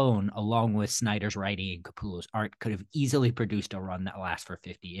Owls alone, along with Snyder's writing and Capullo's art, could have easily produced a run that lasts for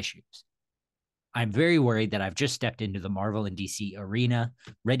 50 issues. I'm very worried that I've just stepped into the Marvel and DC arena,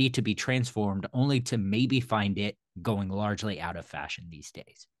 ready to be transformed, only to maybe find it going largely out of fashion these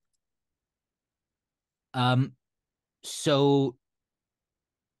days. So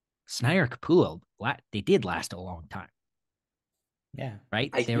Snyder, Capullo, they did last a long time. Yeah.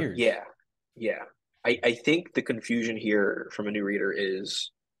 Right? Yeah. I think the confusion here from a new reader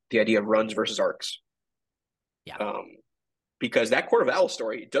is the idea of runs versus arcs. Yeah. Because that Court of Owls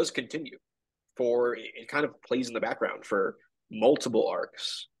story does continue it kind of plays in the background for multiple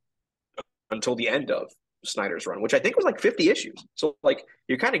arcs until the end of Snyder's run, which I think was like 50 issues. So like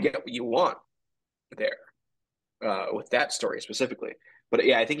you kind of get what you want there with that story specifically. But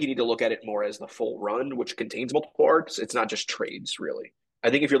yeah, I think you need to look at it more as the full run, which contains multiple arcs. It's not just trades, really. I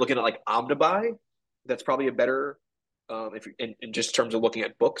think if you're looking at like Omnibuy, that's probably a better, if in just terms of looking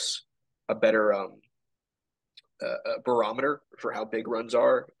at books, a better barometer for how big runs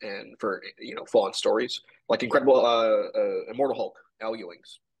are and for full-on stories. Like Incredible Immortal Hulk, Al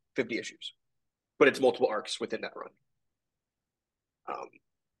Ewing's 50 issues, but it's multiple arcs within that run. Um,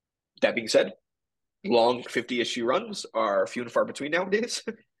 that being said, long 50-issue runs are few and far between nowadays.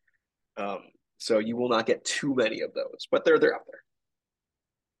 um, so you will not get too many of those, but they're out there.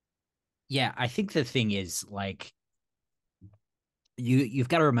 Yeah, I think the thing is, like, you've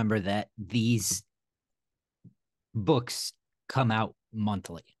got to remember that these books come out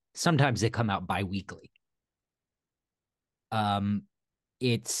monthly. Sometimes they come out bi-weekly.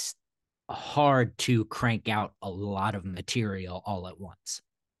 It's hard to crank out a lot of material all at once,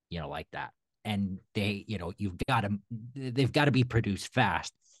 like that. And they've got to be produced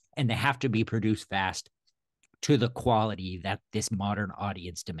fast, and they have to be produced fast to the quality that this modern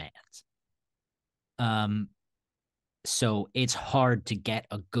audience demands. So it's hard to get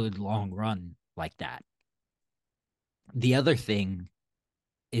a good long run like that. The other thing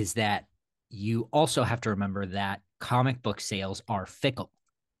is that you also have to remember that comic book sales are fickle.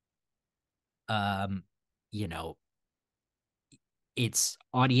 You know, it's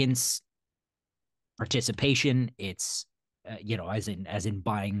audience participation. It's as in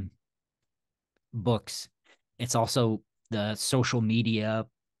buying books. It's also the social media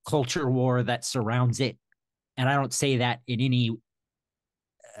culture war that surrounds it. And I don't say that in any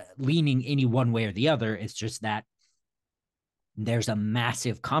leaning any one way or the other. It's just that there's a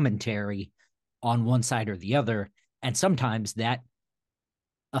massive commentary on one side or the other, and sometimes that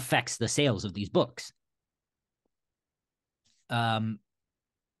affects the sales of these books. And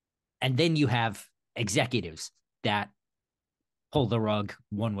then you have executives that pull the rug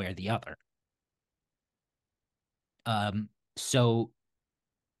one way or the other. So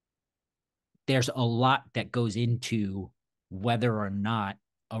there's a lot that goes into whether or not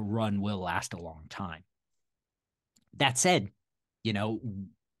a run will last a long time. That said,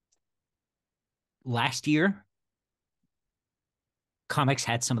 last year, comics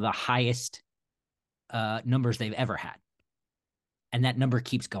had some of the highest numbers they've ever had. And that number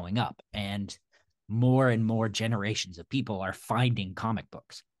keeps going up. And more generations of people are finding comic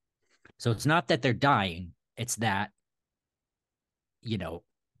books. So it's not that they're dying. It's that,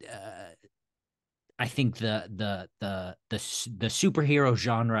 I think the superhero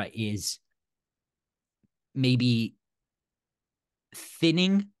genre is maybe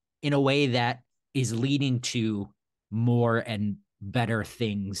thinning in a way that is leading to more and better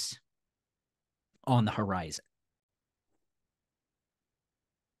things on the horizon.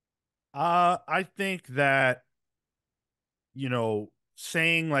 I think that,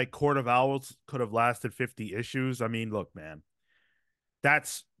 saying like Court of Owls could have lasted 50 issues. I mean, look, man,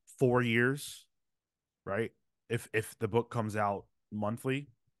 that's 4 years, right? If the book comes out monthly,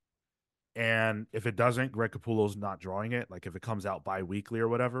 and if it doesn't, Greg Capullo's not drawing it. Like if it comes out bi-weekly or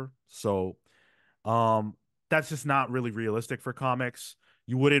whatever. So, um, that's just not really realistic for comics.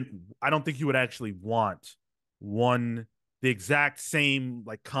 I don't think you would actually want the exact same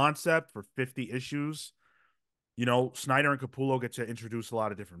like concept for 50 issues. Snyder and Capullo get to introduce a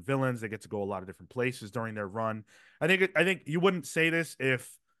lot of different villains. They get to go a lot of different places during their run. I think you wouldn't say this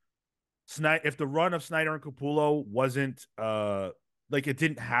if the run of Snyder and Capullo wasn't like it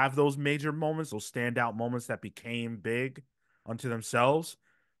didn't have those major moments, those standout moments that became big unto themselves.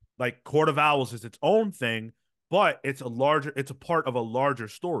 Like Court of Owls is its own thing, but it's a part of a larger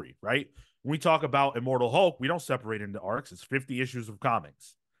story, right? When we talk about Immortal Hulk, we don't separate into arcs. It's 50 issues of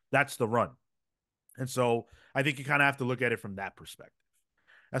comics. That's the run. And so I think you kind of have to look at it from that perspective.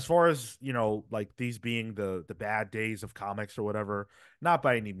 As far as, like these being the bad days of comics or whatever, not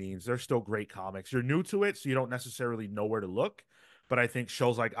by any means. They're still great comics. You're new to it, so you don't necessarily know where to look. But I think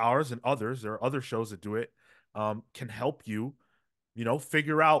shows like ours and others, there are other shows that do it, can help you,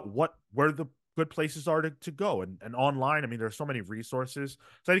 figure out where the good places are to go. And online, I mean, there's so many resources.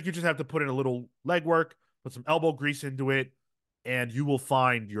 So I think you just have to put in a little legwork, put some elbow grease into it, and you will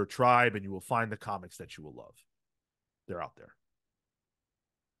find your tribe and you will find the comics that you will love. They're out there.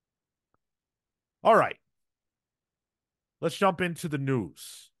 All right. Let's jump into the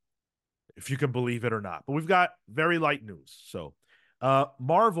news, if you can believe it or not. But we've got very light news. So,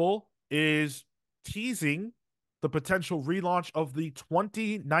 Marvel is teasing the potential relaunch of the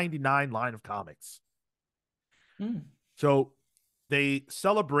 2099 line of comics. So, they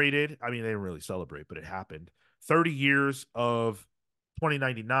celebrated, I mean, they didn't really celebrate, but it happened. 30 years of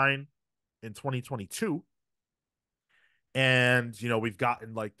 2099 in 2022. And we've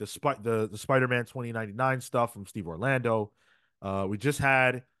gotten like the Spider-Man 2099 stuff from Steve Orlando. We just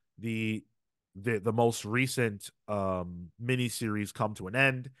had the most recent mini series come to an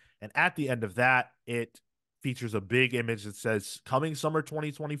end, and at the end of that, it features a big image that says coming summer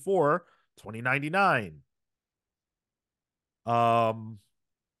 2024, 2099.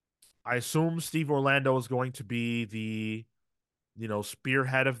 I assume Steve Orlando is going to be the,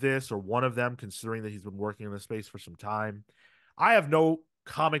 spearhead of this or one of them, considering that he's been working in the space for some time. I have no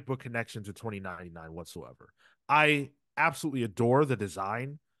comic book connection to 2099 whatsoever. I absolutely adore the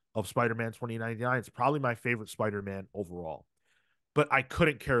design of Spider-Man 2099. It's probably my favorite Spider-Man overall. But I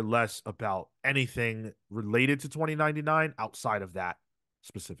couldn't care less about anything related to 2099 outside of that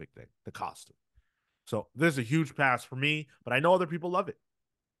specific thing, the costume. So this is a huge pass for me, but I know other people love it.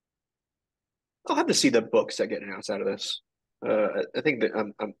 I'll have to see the books that get announced out of this. I think that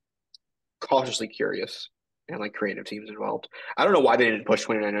I'm cautiously curious and like creative teams involved. I don't know why they didn't push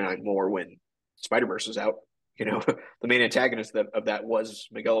 2099 more when Spider-Verse was out. You know, the main antagonist of that was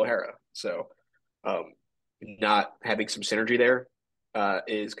Miguel O'Hara. So not having some synergy there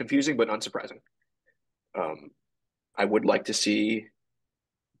is confusing but unsurprising. Um, I would like to see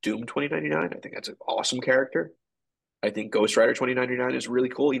Doom 2099. I think that's an awesome character. I think Ghost Rider 2099 is really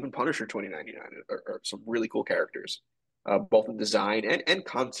cool. Even Punisher 2099 are some really cool characters, both in design and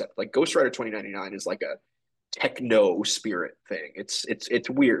concept. Like Ghost Rider 2099 is like a techno spirit thing. It's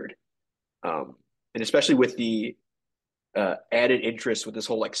weird, and especially with the added interest with this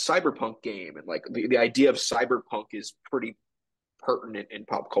whole like cyberpunk game and like the idea of cyberpunk is pretty pertinent in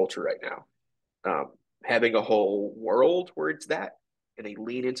pop culture right now. Having a whole world where it's that and they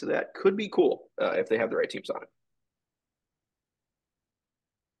lean into that could be cool if they have the right teams on it.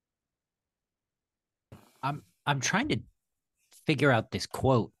 I'm trying to figure out this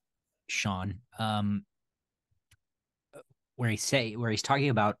quote, Sean, where he's talking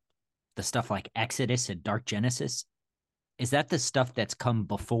about the stuff like Exodus and Dark Genesis. Is that the stuff that's come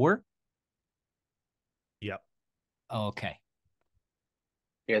before? Yep. Oh, okay.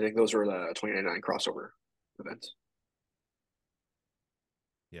 Yeah, I think those are the 2099 crossover events.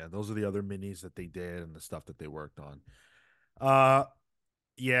 Yeah, those are the other minis that they did and the stuff that they worked on.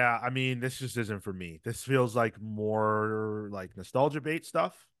 Yeah, I mean, this just isn't for me. This feels like more like nostalgia bait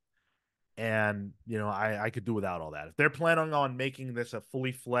stuff. And, I could do without all that. If they're planning on making this a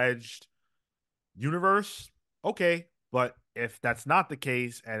fully fledged universe, okay. But if that's not the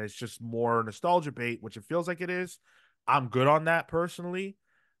case and it's just more nostalgia bait, which it feels like it is, I'm good on that personally.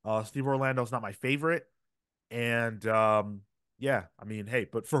 Steve Orlando's not my favorite. And yeah, I mean, hey,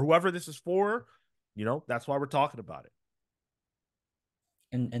 but for whoever this is for, that's why we're talking about it.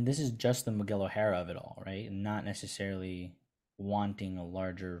 And this is just the Miguel O'Hara of it all, right? And not necessarily wanting a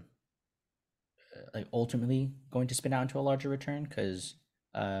larger, like ultimately going to spin out into a larger return because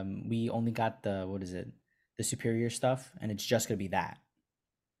we only got the what is it, the Superior stuff, and it's just gonna be that.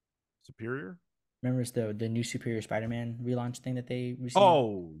 Superior? Remember, it's the new Superior Spider-Man relaunch thing that they received.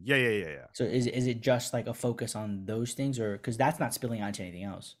 Oh, yeah. So is it just like a focus on those things, or because that's not spilling out into anything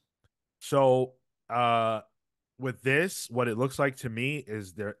else? So, with this, what it looks like to me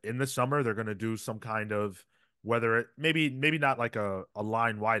is they're in the summer, they're going to do some kind of, whether it maybe not like a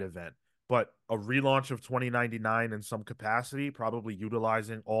line wide event, but a relaunch of 2099 in some capacity, probably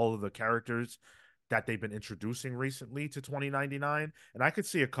utilizing all of the characters that they've been introducing recently to 2099. And I could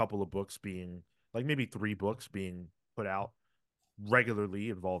see a couple of books being, like maybe 3 books being put out regularly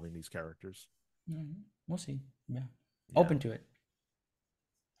involving these characters. We'll see. Yeah. Yeah. Open to it.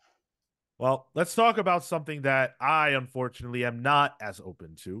 Well, let's talk about something that I unfortunately am not as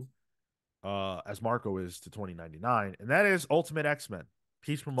open to, as Marco is to 2099, and that is Ultimate X-Men,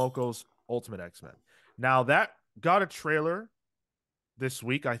 Peach Momoko's Ultimate X-Men. Now that got a trailer this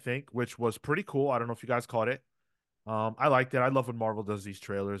week, I think, which was pretty cool. I don't know if you guys caught it. I liked it. I love when Marvel does these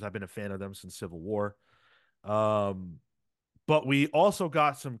trailers. I've been a fan of them since Civil War. But we also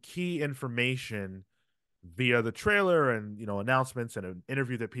got some key information via the trailer and announcements and an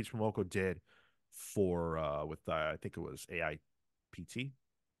interview that Peach Momoko did for with I think it was AIPT,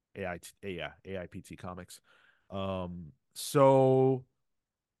 AIPT Comics. So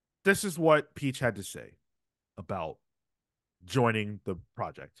this is what Peach had to say about joining the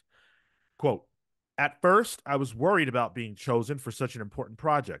project. Quote, "At first, I was worried about being chosen for such an important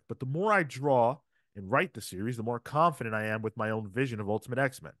project, but the more I draw and write the series, the more confident I am with my own vision of Ultimate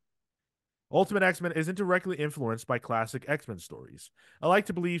X-Men. Ultimate X-Men isn't directly influenced by classic X-Men stories. I like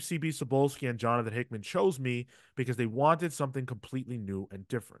to believe C.B. Cebulski and Jonathan Hickman chose me because they wanted something completely new and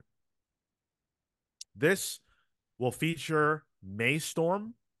different. This will feature May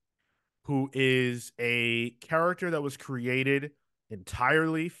Storm, who is a character that was created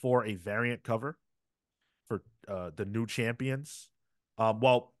entirely for a variant cover for the New Champions.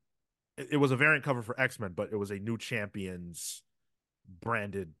 Well, it was a variant cover for X-Men, but it was a New Champions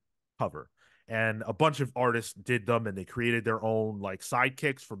branded cover. and a bunch of artists did them, and they created their own like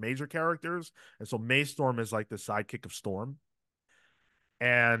sidekicks for major characters. And so Maystorm is like the sidekick of Storm,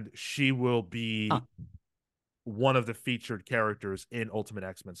 and she will Huh. be one of the featured characters in Ultimate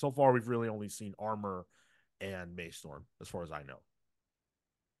X-Men. So far, we've really only seen Armor and Maystorm, as far as I know.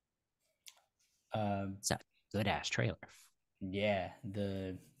 It's a good ass trailer. Yeah,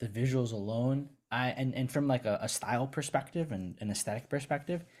 the visuals alone, and from like a style perspective and an aesthetic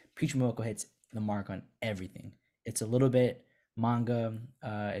perspective, Peach Momoko hits the mark on everything. It's a little bit manga,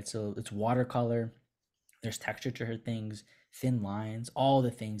 it's watercolor. There's texture to her things, thin lines, all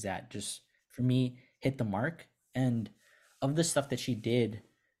the things that just for me hit the mark. And of the stuff that she did,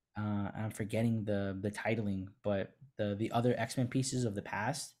 I'm forgetting the titling, but the other X-Men pieces of the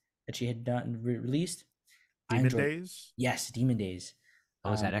past that she had done released, I Demon enjoyed. Days. Yes, Demon Days.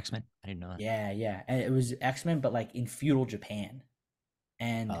 Oh, is that X-Men? I didn't know that. Yeah, yeah, and it was X-Men, but like in feudal Japan,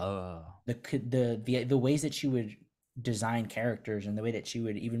 and Oh, the ways that she would design characters and the way that she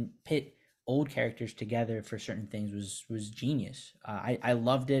would even pit old characters together for certain things was genius. I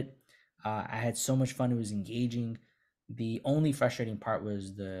loved it. I had so much fun. It was engaging. The only frustrating part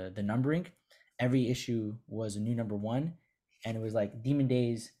was the numbering. Every issue was a new number one, and it was like Demon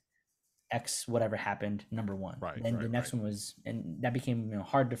Days X whatever happened number one. Right, Then right, the next right. one was, and that became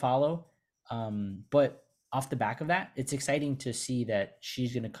hard to follow. But off the back of that, it's exciting to see that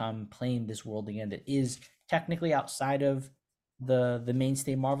she's going to come playing this world again that is technically outside of the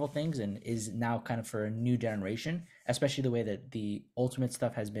mainstay Marvel things and is now kind of for a new generation, especially the way that the Ultimate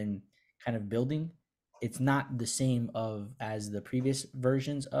stuff has been kind of building. It's not the same of as the previous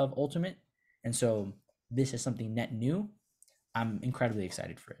versions of Ultimate, and so this is something net new. I'm incredibly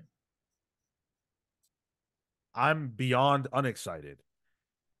excited for it. I'm beyond unexcited.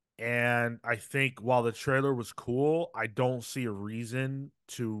 And I think while the trailer was cool, I don't see a reason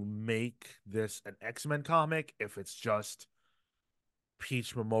to make this an X-Men comic if it's just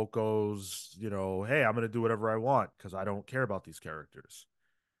Peach Momoko's, hey, I'm going to do whatever I want because I don't care about these characters.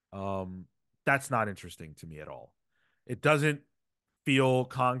 Um, that's not interesting to me at all. It doesn't feel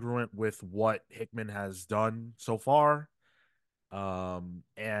congruent with what Hickman has done so far.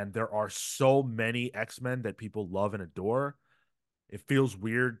 And there are so many X-Men that people love and adore. It feels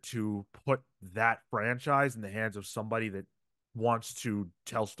weird to put that franchise in the hands of somebody that wants to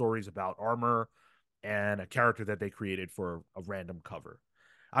tell stories about Armor and a character that they created for a random cover.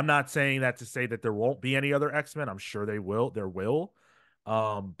 I'm not saying that to say that there won't be any other X-Men. I'm sure they will. There will.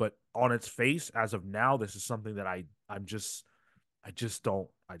 But on its face, as of now, this is something that I just don't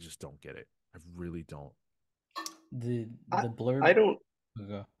get it. I really don't. The I blurb. don't.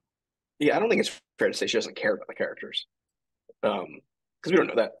 Okay. Yeah, I don't think it's fair to say she doesn't care about the characters. Because we don't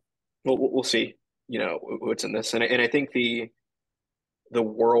know that. We'll see. What's in this, and I think the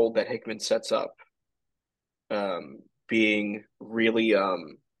world that Hickman sets up, being really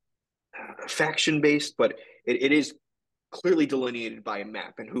faction based, but it is clearly delineated by a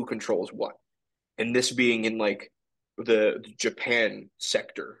map and who controls what. And this being in like the Japan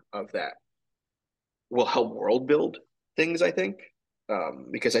sector of that will help world build things, I think.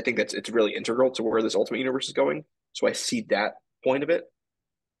 Because I think it's really integral to where this Ultimate Universe is going. So I see that point of it.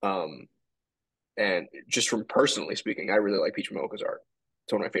 Um, and just from personally speaking, I really like Peach Momoko's art.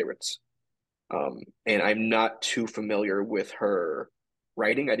 It's one of my favorites. And I'm not too familiar with her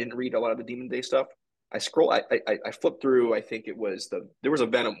writing. I didn't read a lot of the Demon Day stuff. I flipped through. I think there was a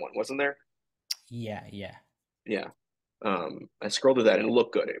Venom one, wasn't there? Yeah, yeah. Yeah. I scrolled through that and it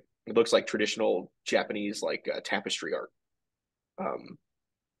looked good. It looks like traditional Japanese like tapestry art, um,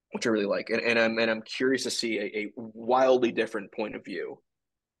 which I really like. And I'm curious to see a wildly different point of view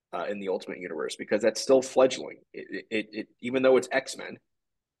in the Ultimate Universe because that's still fledgling. It even though it's X-Men,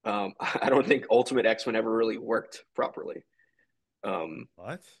 I don't think Ultimate X-Men ever really worked properly. Um,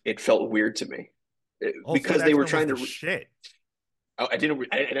 What? it felt weird to me Ultimate because they were X-Men was trying the to. shit. I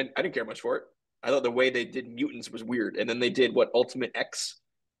didn't care much for it. I thought the way they did mutants was weird, and then they did what Ultimate X,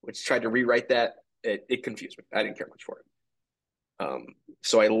 which tried to rewrite that. It confused me. I didn't care much for it. Um,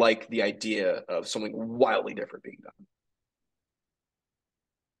 so I like the idea of something wildly different being done.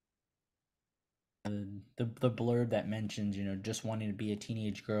 The blurb that mentions, just wanting to be a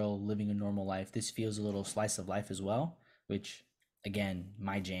teenage girl living a normal life. This feels a little slice of life as well, which again,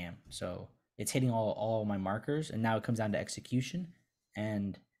 my jam. So it's hitting all my markers, and now it comes down to execution,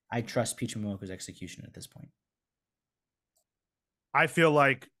 and I trust Peach Momoko's execution at this point. I feel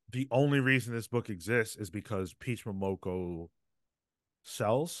like the only reason this book exists is because Peach Momoko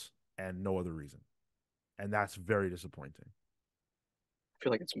sells and no other reason. And that's very disappointing. I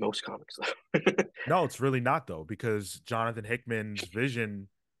feel like it's most comics though. No, it's really not though, because Jonathan Hickman's vision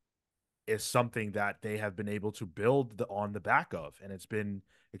is something that they have been able to build on the back of, and it's been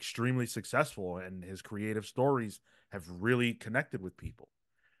extremely successful. And his creative stories have really connected with people.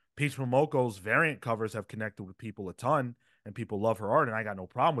 Peach Momoko's variant covers have connected with people a ton, and people love her art, and I got no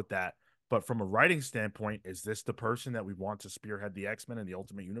problem with that. But from a writing standpoint, is this the person that we want to spearhead the X-Men in the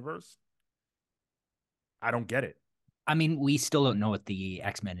Ultimate Universe? I don't get it. I mean, we still don't know what the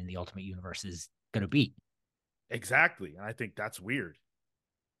X-Men in the Ultimate Universe is going to be. Exactly. And I think that's weird.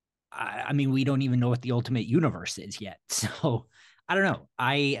 I mean, we don't even know what the Ultimate Universe is yet. So I don't know.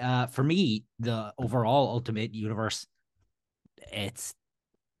 For me, the overall Ultimate Universe, it's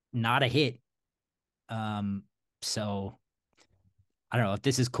not a hit. So I don't know if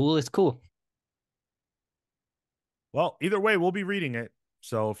this is cool. It's cool. Well, either way, we'll be reading it.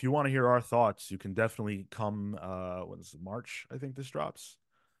 So if you want to hear our thoughts, you can definitely come. What is it, March? I think this drops.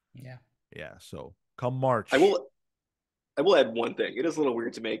 Yeah. Yeah. So come March. I will add one thing. It is a little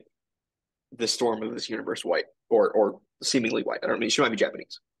weird to make the Storm of this universe white or seemingly white. I don't know. She might be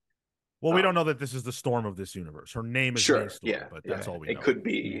Japanese. Well, we don't know that this is the Storm of this universe. Her name is Sure. Storm, Yeah. but that's all we know. It could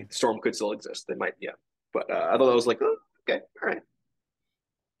be Storm could still exist. They might. Yeah. But I thought that was like, oh, okay, all right.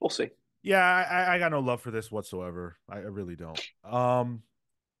 We'll see. Yeah, I got no love for this whatsoever. I really don't.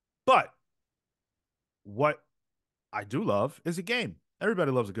 But what I do love is a game.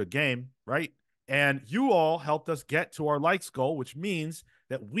 Everybody loves a good game, right? And you all helped us get to our likes goal, which means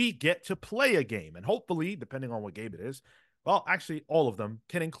that we get to play a game. And hopefully, depending on what game it is, well, actually, all of them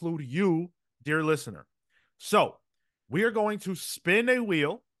can include you, dear listener. So we are going to spin a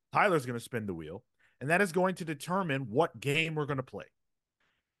wheel. Tyler's going to spin the wheel, and that is going to determine what game we're going to play.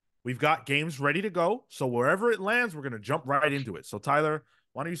 We've got games ready to go. So wherever it lands, we're going to jump right into it. So, Tyler,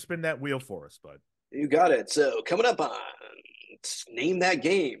 why don't you spin that wheel for us, bud? You got it. So coming up on Name That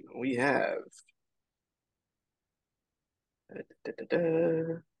Game, we have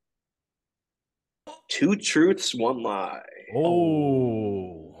Two Truths, One Lie.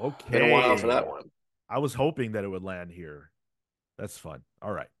 Oh, okay. Been a while for that one. I was hoping that it would land here. That's fun.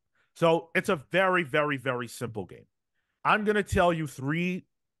 All right. So it's a very, very, very simple game. I'm going to tell you 3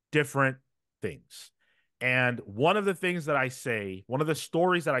 different things. And one of the things that I say, one of the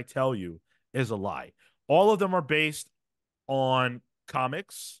stories that I tell you is a lie. All of them are based on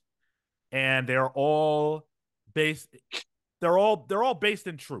comics, and they're all based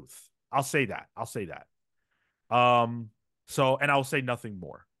in truth. I'll say that. And I'll say nothing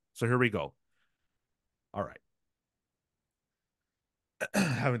more. So here we go. All right.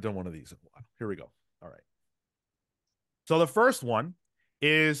 Haven't done one of these in a while. Here we go. All right. So the first one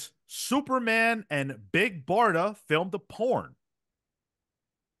is Superman and Big Barda filmed a porn.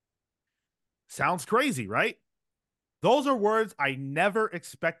 Sounds crazy, right? Those are words I never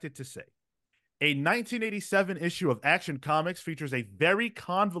expected to say. A 1987 issue of Action Comics features a very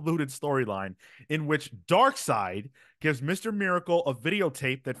convoluted storyline in which Darkseid gives Mr. Miracle a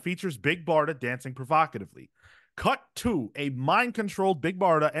videotape that features Big Barda dancing provocatively. Cut to a mind-controlled Big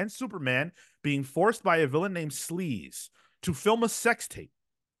Barda and Superman being forced by a villain named Sleaze to film a sex tape.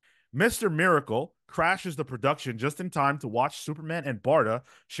 Mr. Miracle crashes the production just in time to watch Superman and Barda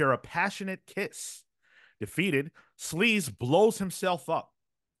share a passionate kiss. Defeated, Sleaze blows himself up,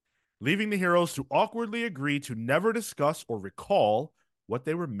 leaving the heroes to awkwardly agree to never discuss or recall what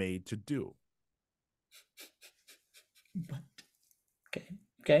they were made to do. What?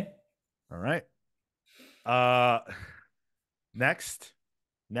 Okay. All right. Next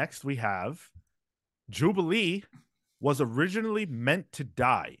we have Jubilee was originally meant to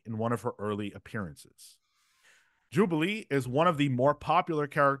die in one of her early appearances. Jubilee is one of the more popular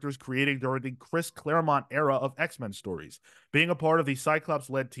characters created during the Chris Claremont era of X-Men stories, being a part of the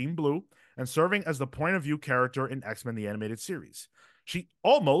Cyclops-led Team Blue and serving as the point-of-view character in X-Men the Animated Series. She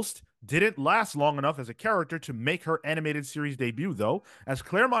almost didn't last long enough as a character to make her animated series debut, though, as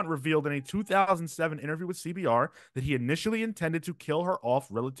Claremont revealed in a 2007 interview with CBR that he initially intended to kill her off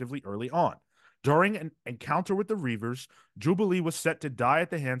relatively early on. During an encounter with the Reavers, Jubilee was set to die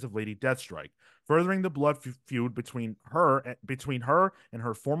at the hands of Lady Deathstrike, furthering the blood feud between her and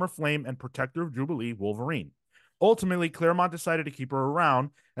her former flame and protector of Jubilee, Wolverine. Ultimately, Claremont decided to keep her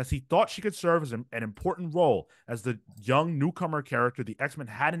around as he thought she could serve as an important role as the young newcomer character the X-Men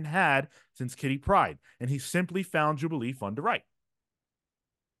hadn't had since Kitty Pryde, and he simply found Jubilee fun to write.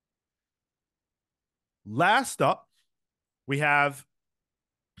 Last up, we have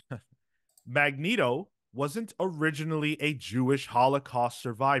Magneto wasn't originally a Jewish Holocaust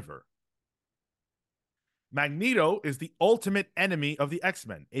survivor. Magneto is the ultimate enemy of the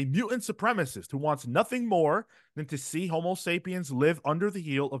X-Men, a mutant supremacist who wants nothing more than to see Homo sapiens live under the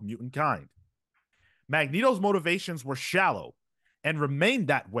heel of mutant kind. Magneto's motivations were shallow and remained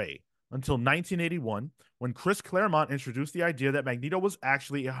that way until 1981, when Chris Claremont introduced the idea that Magneto was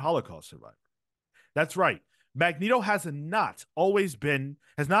actually a Holocaust survivor. That's right. Magneto has not always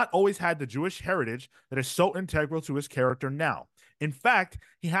had the Jewish heritage that is so integral to his character now. In fact,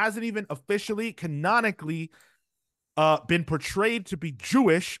 he hasn't even officially, canonically been portrayed to be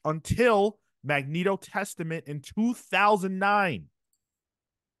Jewish until Magneto Testament in 2009.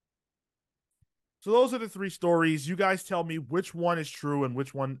 So those are the three stories. You guys tell me which one is true and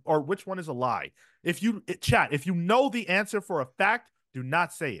which one is a lie. If you know the answer for a fact, do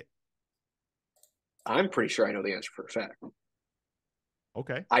not say it. I'm pretty sure I know the answer for a fact.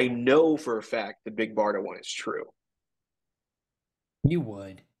 Okay. I know for a fact the Big Barda one is true. You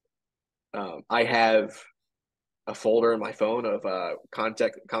would. I have a folder in my phone of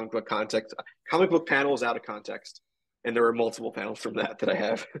comic book panels out of context, and there are multiple panels from that I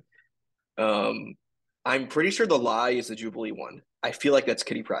have. I'm pretty sure the lie is the Jubilee one. I feel like that's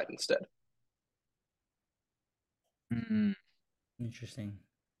Kitty Pryde instead. Interesting.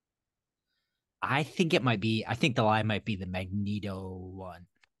 I think the lie might be the Magneto one.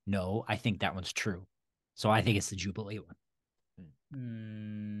 No, I think that one's true. So I think it's the Jubilee one.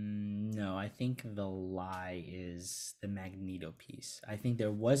 No, I think the lie is the Magneto piece. I think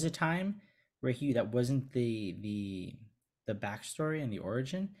there was a time where that wasn't the backstory and the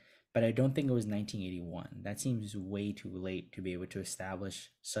origin, but I don't think it was 1981. That seems way too late to be able to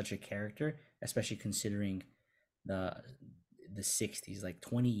establish such a character, especially considering the 60s, like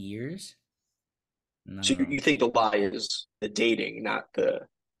 20 years. So you think the lie is the dating, not the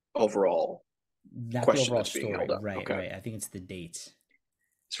overall question that's being held up? Right, okay. Right. I think it's the dates.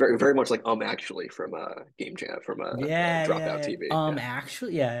 It's very, very much like actually from Game Jam, from Dropout TV.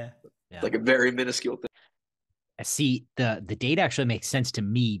 Actually, yeah. Like a very minuscule thing. See, the date actually makes sense to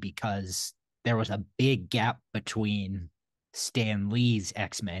me because there was a big gap between Stan Lee's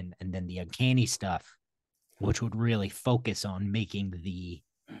X-Men and then the Uncanny stuff, which would really focus on making the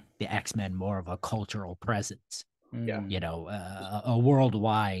X-Men more of a cultural presence. Yeah. You know, a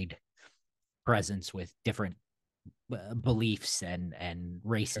worldwide presence with different beliefs and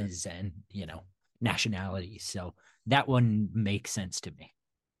races and, you know, nationalities. So that one makes sense to me.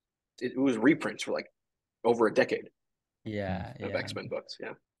 It was reprints for like over a decade. Yeah. Of X-Men books.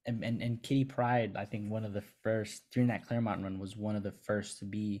 Yeah. And Kitty Pryde, I think one of the first during that Claremont run was one of the first to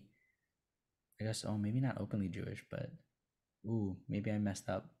be, I guess, maybe not openly Jewish, but maybe I messed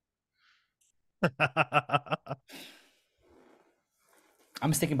up.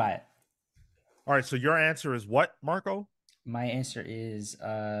 I'm sticking by it. All right, so your answer is what, Marco? My answer is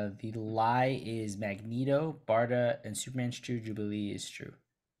the lie is Magneto, Barda, and Superman's true. Jubilee is true.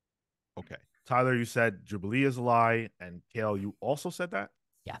 Okay. Tyler, you said Jubilee is a lie, and Kale, you also said that?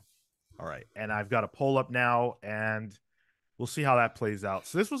 Yeah. All right, and I've got a poll up now, and we'll see how that plays out.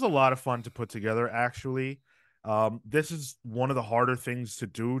 So this was a lot of fun to put together, actually. This is one of the harder things to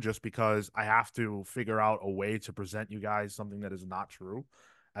do just because I have to figure out a way to present you guys something that is not true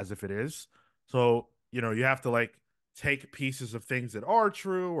as if it is. So, you know, you have to like take pieces of things that are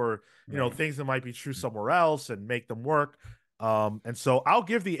true or, you know, things that might be true somewhere else and make them work. And so I'll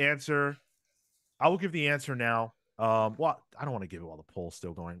give the answer. I will give the answer now. Well, I don't want to give it while the poll's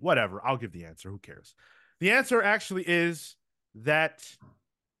still going. Whatever. I'll give the answer. Who cares? The answer actually is that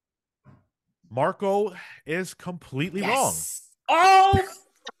Marco is completely wrong. Oh,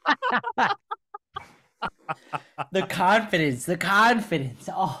 the confidence.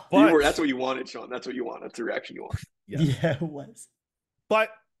 Oh, That's what you wanted, Sean. That's what you wanted. That's the reaction you want. Yes. Yeah, it was. But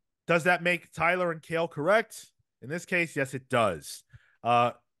does that make Tyler and Kale correct? In this case, yes, it does.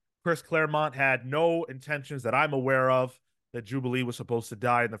 Chris Claremont had no intentions that I'm aware of that Jubilee was supposed to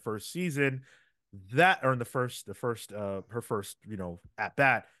die in the first season. Her first, you know, at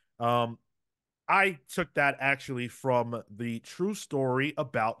bat. I took that actually from the true story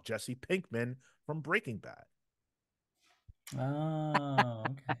about Jesse Pinkman from Breaking Bad. Oh,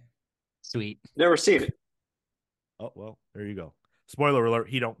 okay. Sweet. Never seen it. Oh, well, there you go. Spoiler alert,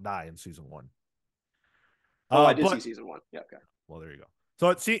 he don't die in season 1. I did see season 1. Yeah, okay. Well, there you go. So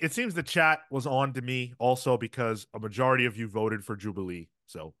it seems the chat was on to me also because a majority of you voted for Jubilee.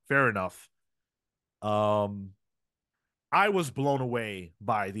 So fair enough. I was blown away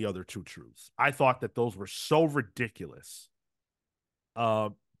by the other two truths. I thought that those were so ridiculous.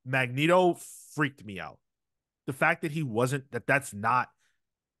 Magneto freaked me out. The fact that he wasn't, that's not,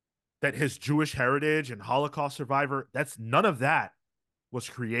 that his Jewish heritage and Holocaust survivor, none of that was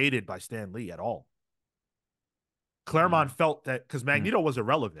created by Stan Lee at all. Claremont felt that because Magneto was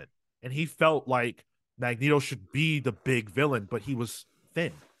irrelevant and he felt like Magneto should be the big villain, but he was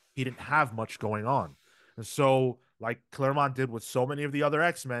thin. He didn't have much going on. And so, like Claremont did with so many of the other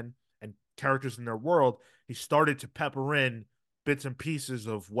X-Men, and characters in their world, he started to pepper in bits and pieces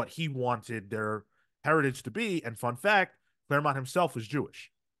of what he wanted their heritage to be. And fun fact, Claremont himself was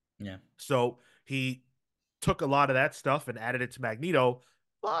Jewish. Yeah. So he took a lot of that stuff and added it to Magneto,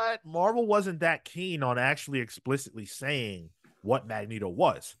 but Marvel wasn't that keen on actually explicitly saying what Magneto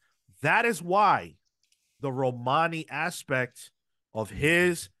was. That is why the Romani aspect of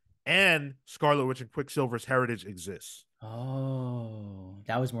his and Scarlet Witch and Quicksilver's heritage exists. Oh,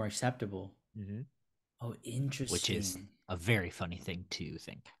 that was more acceptable. Mm-hmm. Oh, interesting. Which is a very funny thing to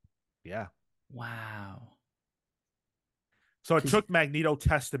think. Yeah. Wow. So it took Magneto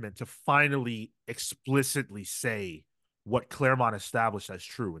Testament to finally explicitly say what Claremont established as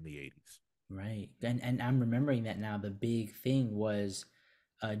true in the 80s. Right. And I'm remembering that now. The big thing was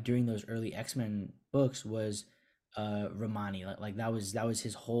during those early X-Men books was Romani. Like that was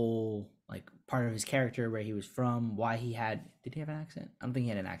his whole like part of his character, where he was from, why he had, did he have an accent? I don't think he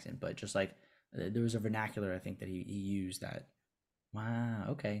had an accent, but just like there was a vernacular I think that he used that. Wow,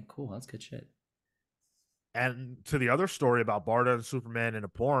 okay, cool. That's good shit. And to the other story about Barda and Superman in a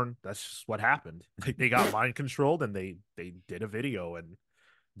porn, that's just what happened. They got mind controlled and they did a video, and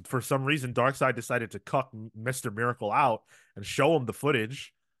for some reason Darkseid decided to cut Mr. Miracle out and show him the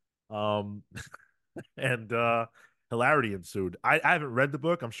footage. And hilarity ensued. I haven't read the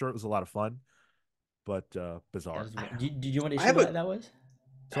book. I'm sure it was a lot of fun, but bizarre. Did you know what issue that was?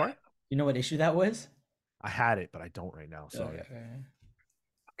 Sorry? You know what issue that was? I had it, but I don't right now. Sorry.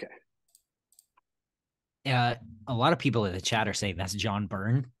 Okay. A lot of people in the chat are saying that's John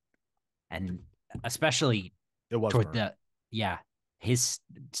Byrne, and especially it was toward Byrne. his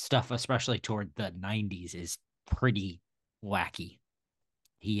stuff, especially toward the 90s, is pretty wacky.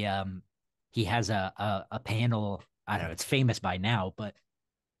 He has a panel, I don't know, it's famous by now, but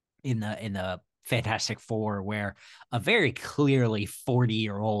in the Fantastic Four, where a very clearly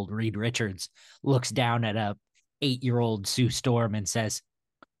 40-year-old Reed Richards looks down at a 8-year-old Sue Storm and says,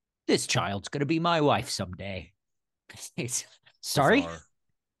 "This child's gonna be my wife someday." It's sorry. Bizarre.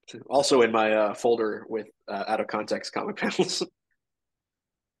 Also in my folder with out of context comic panels.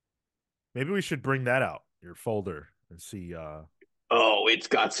 Maybe we should bring that out, your folder, and see. Oh, it's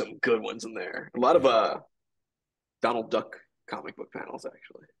got some good ones in there. A lot of Donald Duck comic book panels,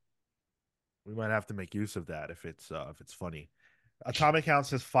 actually. We might have to make use of that if it's funny. Atomic Count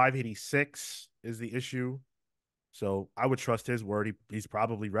says 586 is the issue, so I would trust his word. He's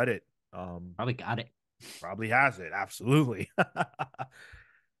probably read it. Probably got it. Probably has it. Absolutely.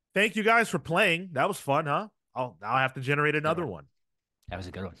 Thank you guys for playing. That was fun, huh? Now I have to generate another one. That was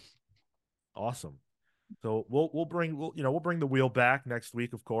a good one. Awesome. So we'll bring the wheel back next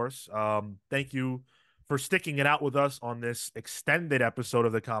week, of course. Thank you for sticking it out with us on this extended episode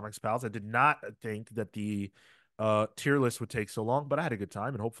of the Comics Pals. I did not think that the tier list would take so long, but I had a good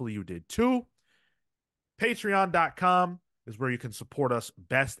time, and hopefully you did too. Patreon.com is where you can support us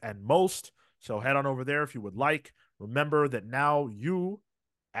best and most. So head on over there if you would like. Remember that now you,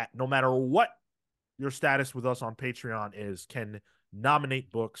 no matter what your status with us on Patreon is, can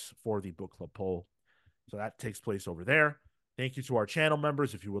nominate books for the book club poll. So that takes place over there. Thank you to our channel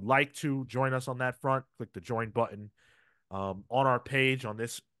members. If you would like to join us on that front, click the join button on our page on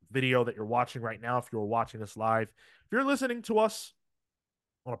this video that you're watching right now. If you're watching this live, if you're listening to us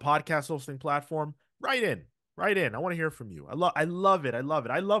on a podcast hosting platform, write in. I want to hear from you. I love it. I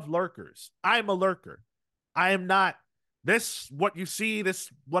love lurkers. I'm a lurker. I am not this, what you see,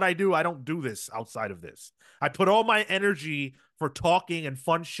 this, what I do. I don't do this outside of this. I put all my energy for talking and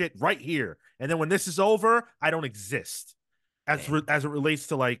fun shit right here. And then when this is over, I don't exist as it relates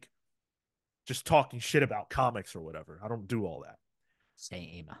to like just talking shit about comics or whatever. I don't do all that.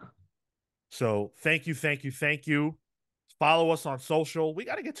 Same. So thank you. Follow us on social. We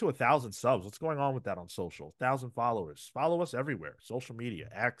got to get to 1,000 subs. What's going on with that on social? 1,000 followers. Follow us everywhere. Social media,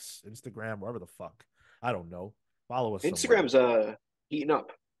 X, Instagram, wherever the fuck. I don't know. Follow us. Instagram's heating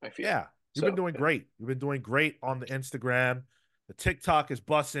up, I feel. Yeah. You've been doing great. You've been doing great on the Instagram. The TikTok is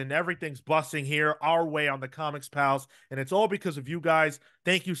bussing. Everything's bussing here our way on the Comics Pals. And it's all because of you guys.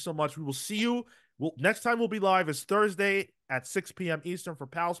 Thank you so much. We will see you. Next time we'll be live is Thursday at 6 p.m. Eastern for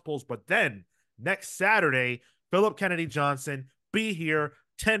Pals Polls. But then next Saturday, Philip Kennedy Johnson, be here,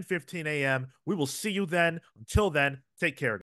 10:15 a.m. We will see you then. Until then, take care.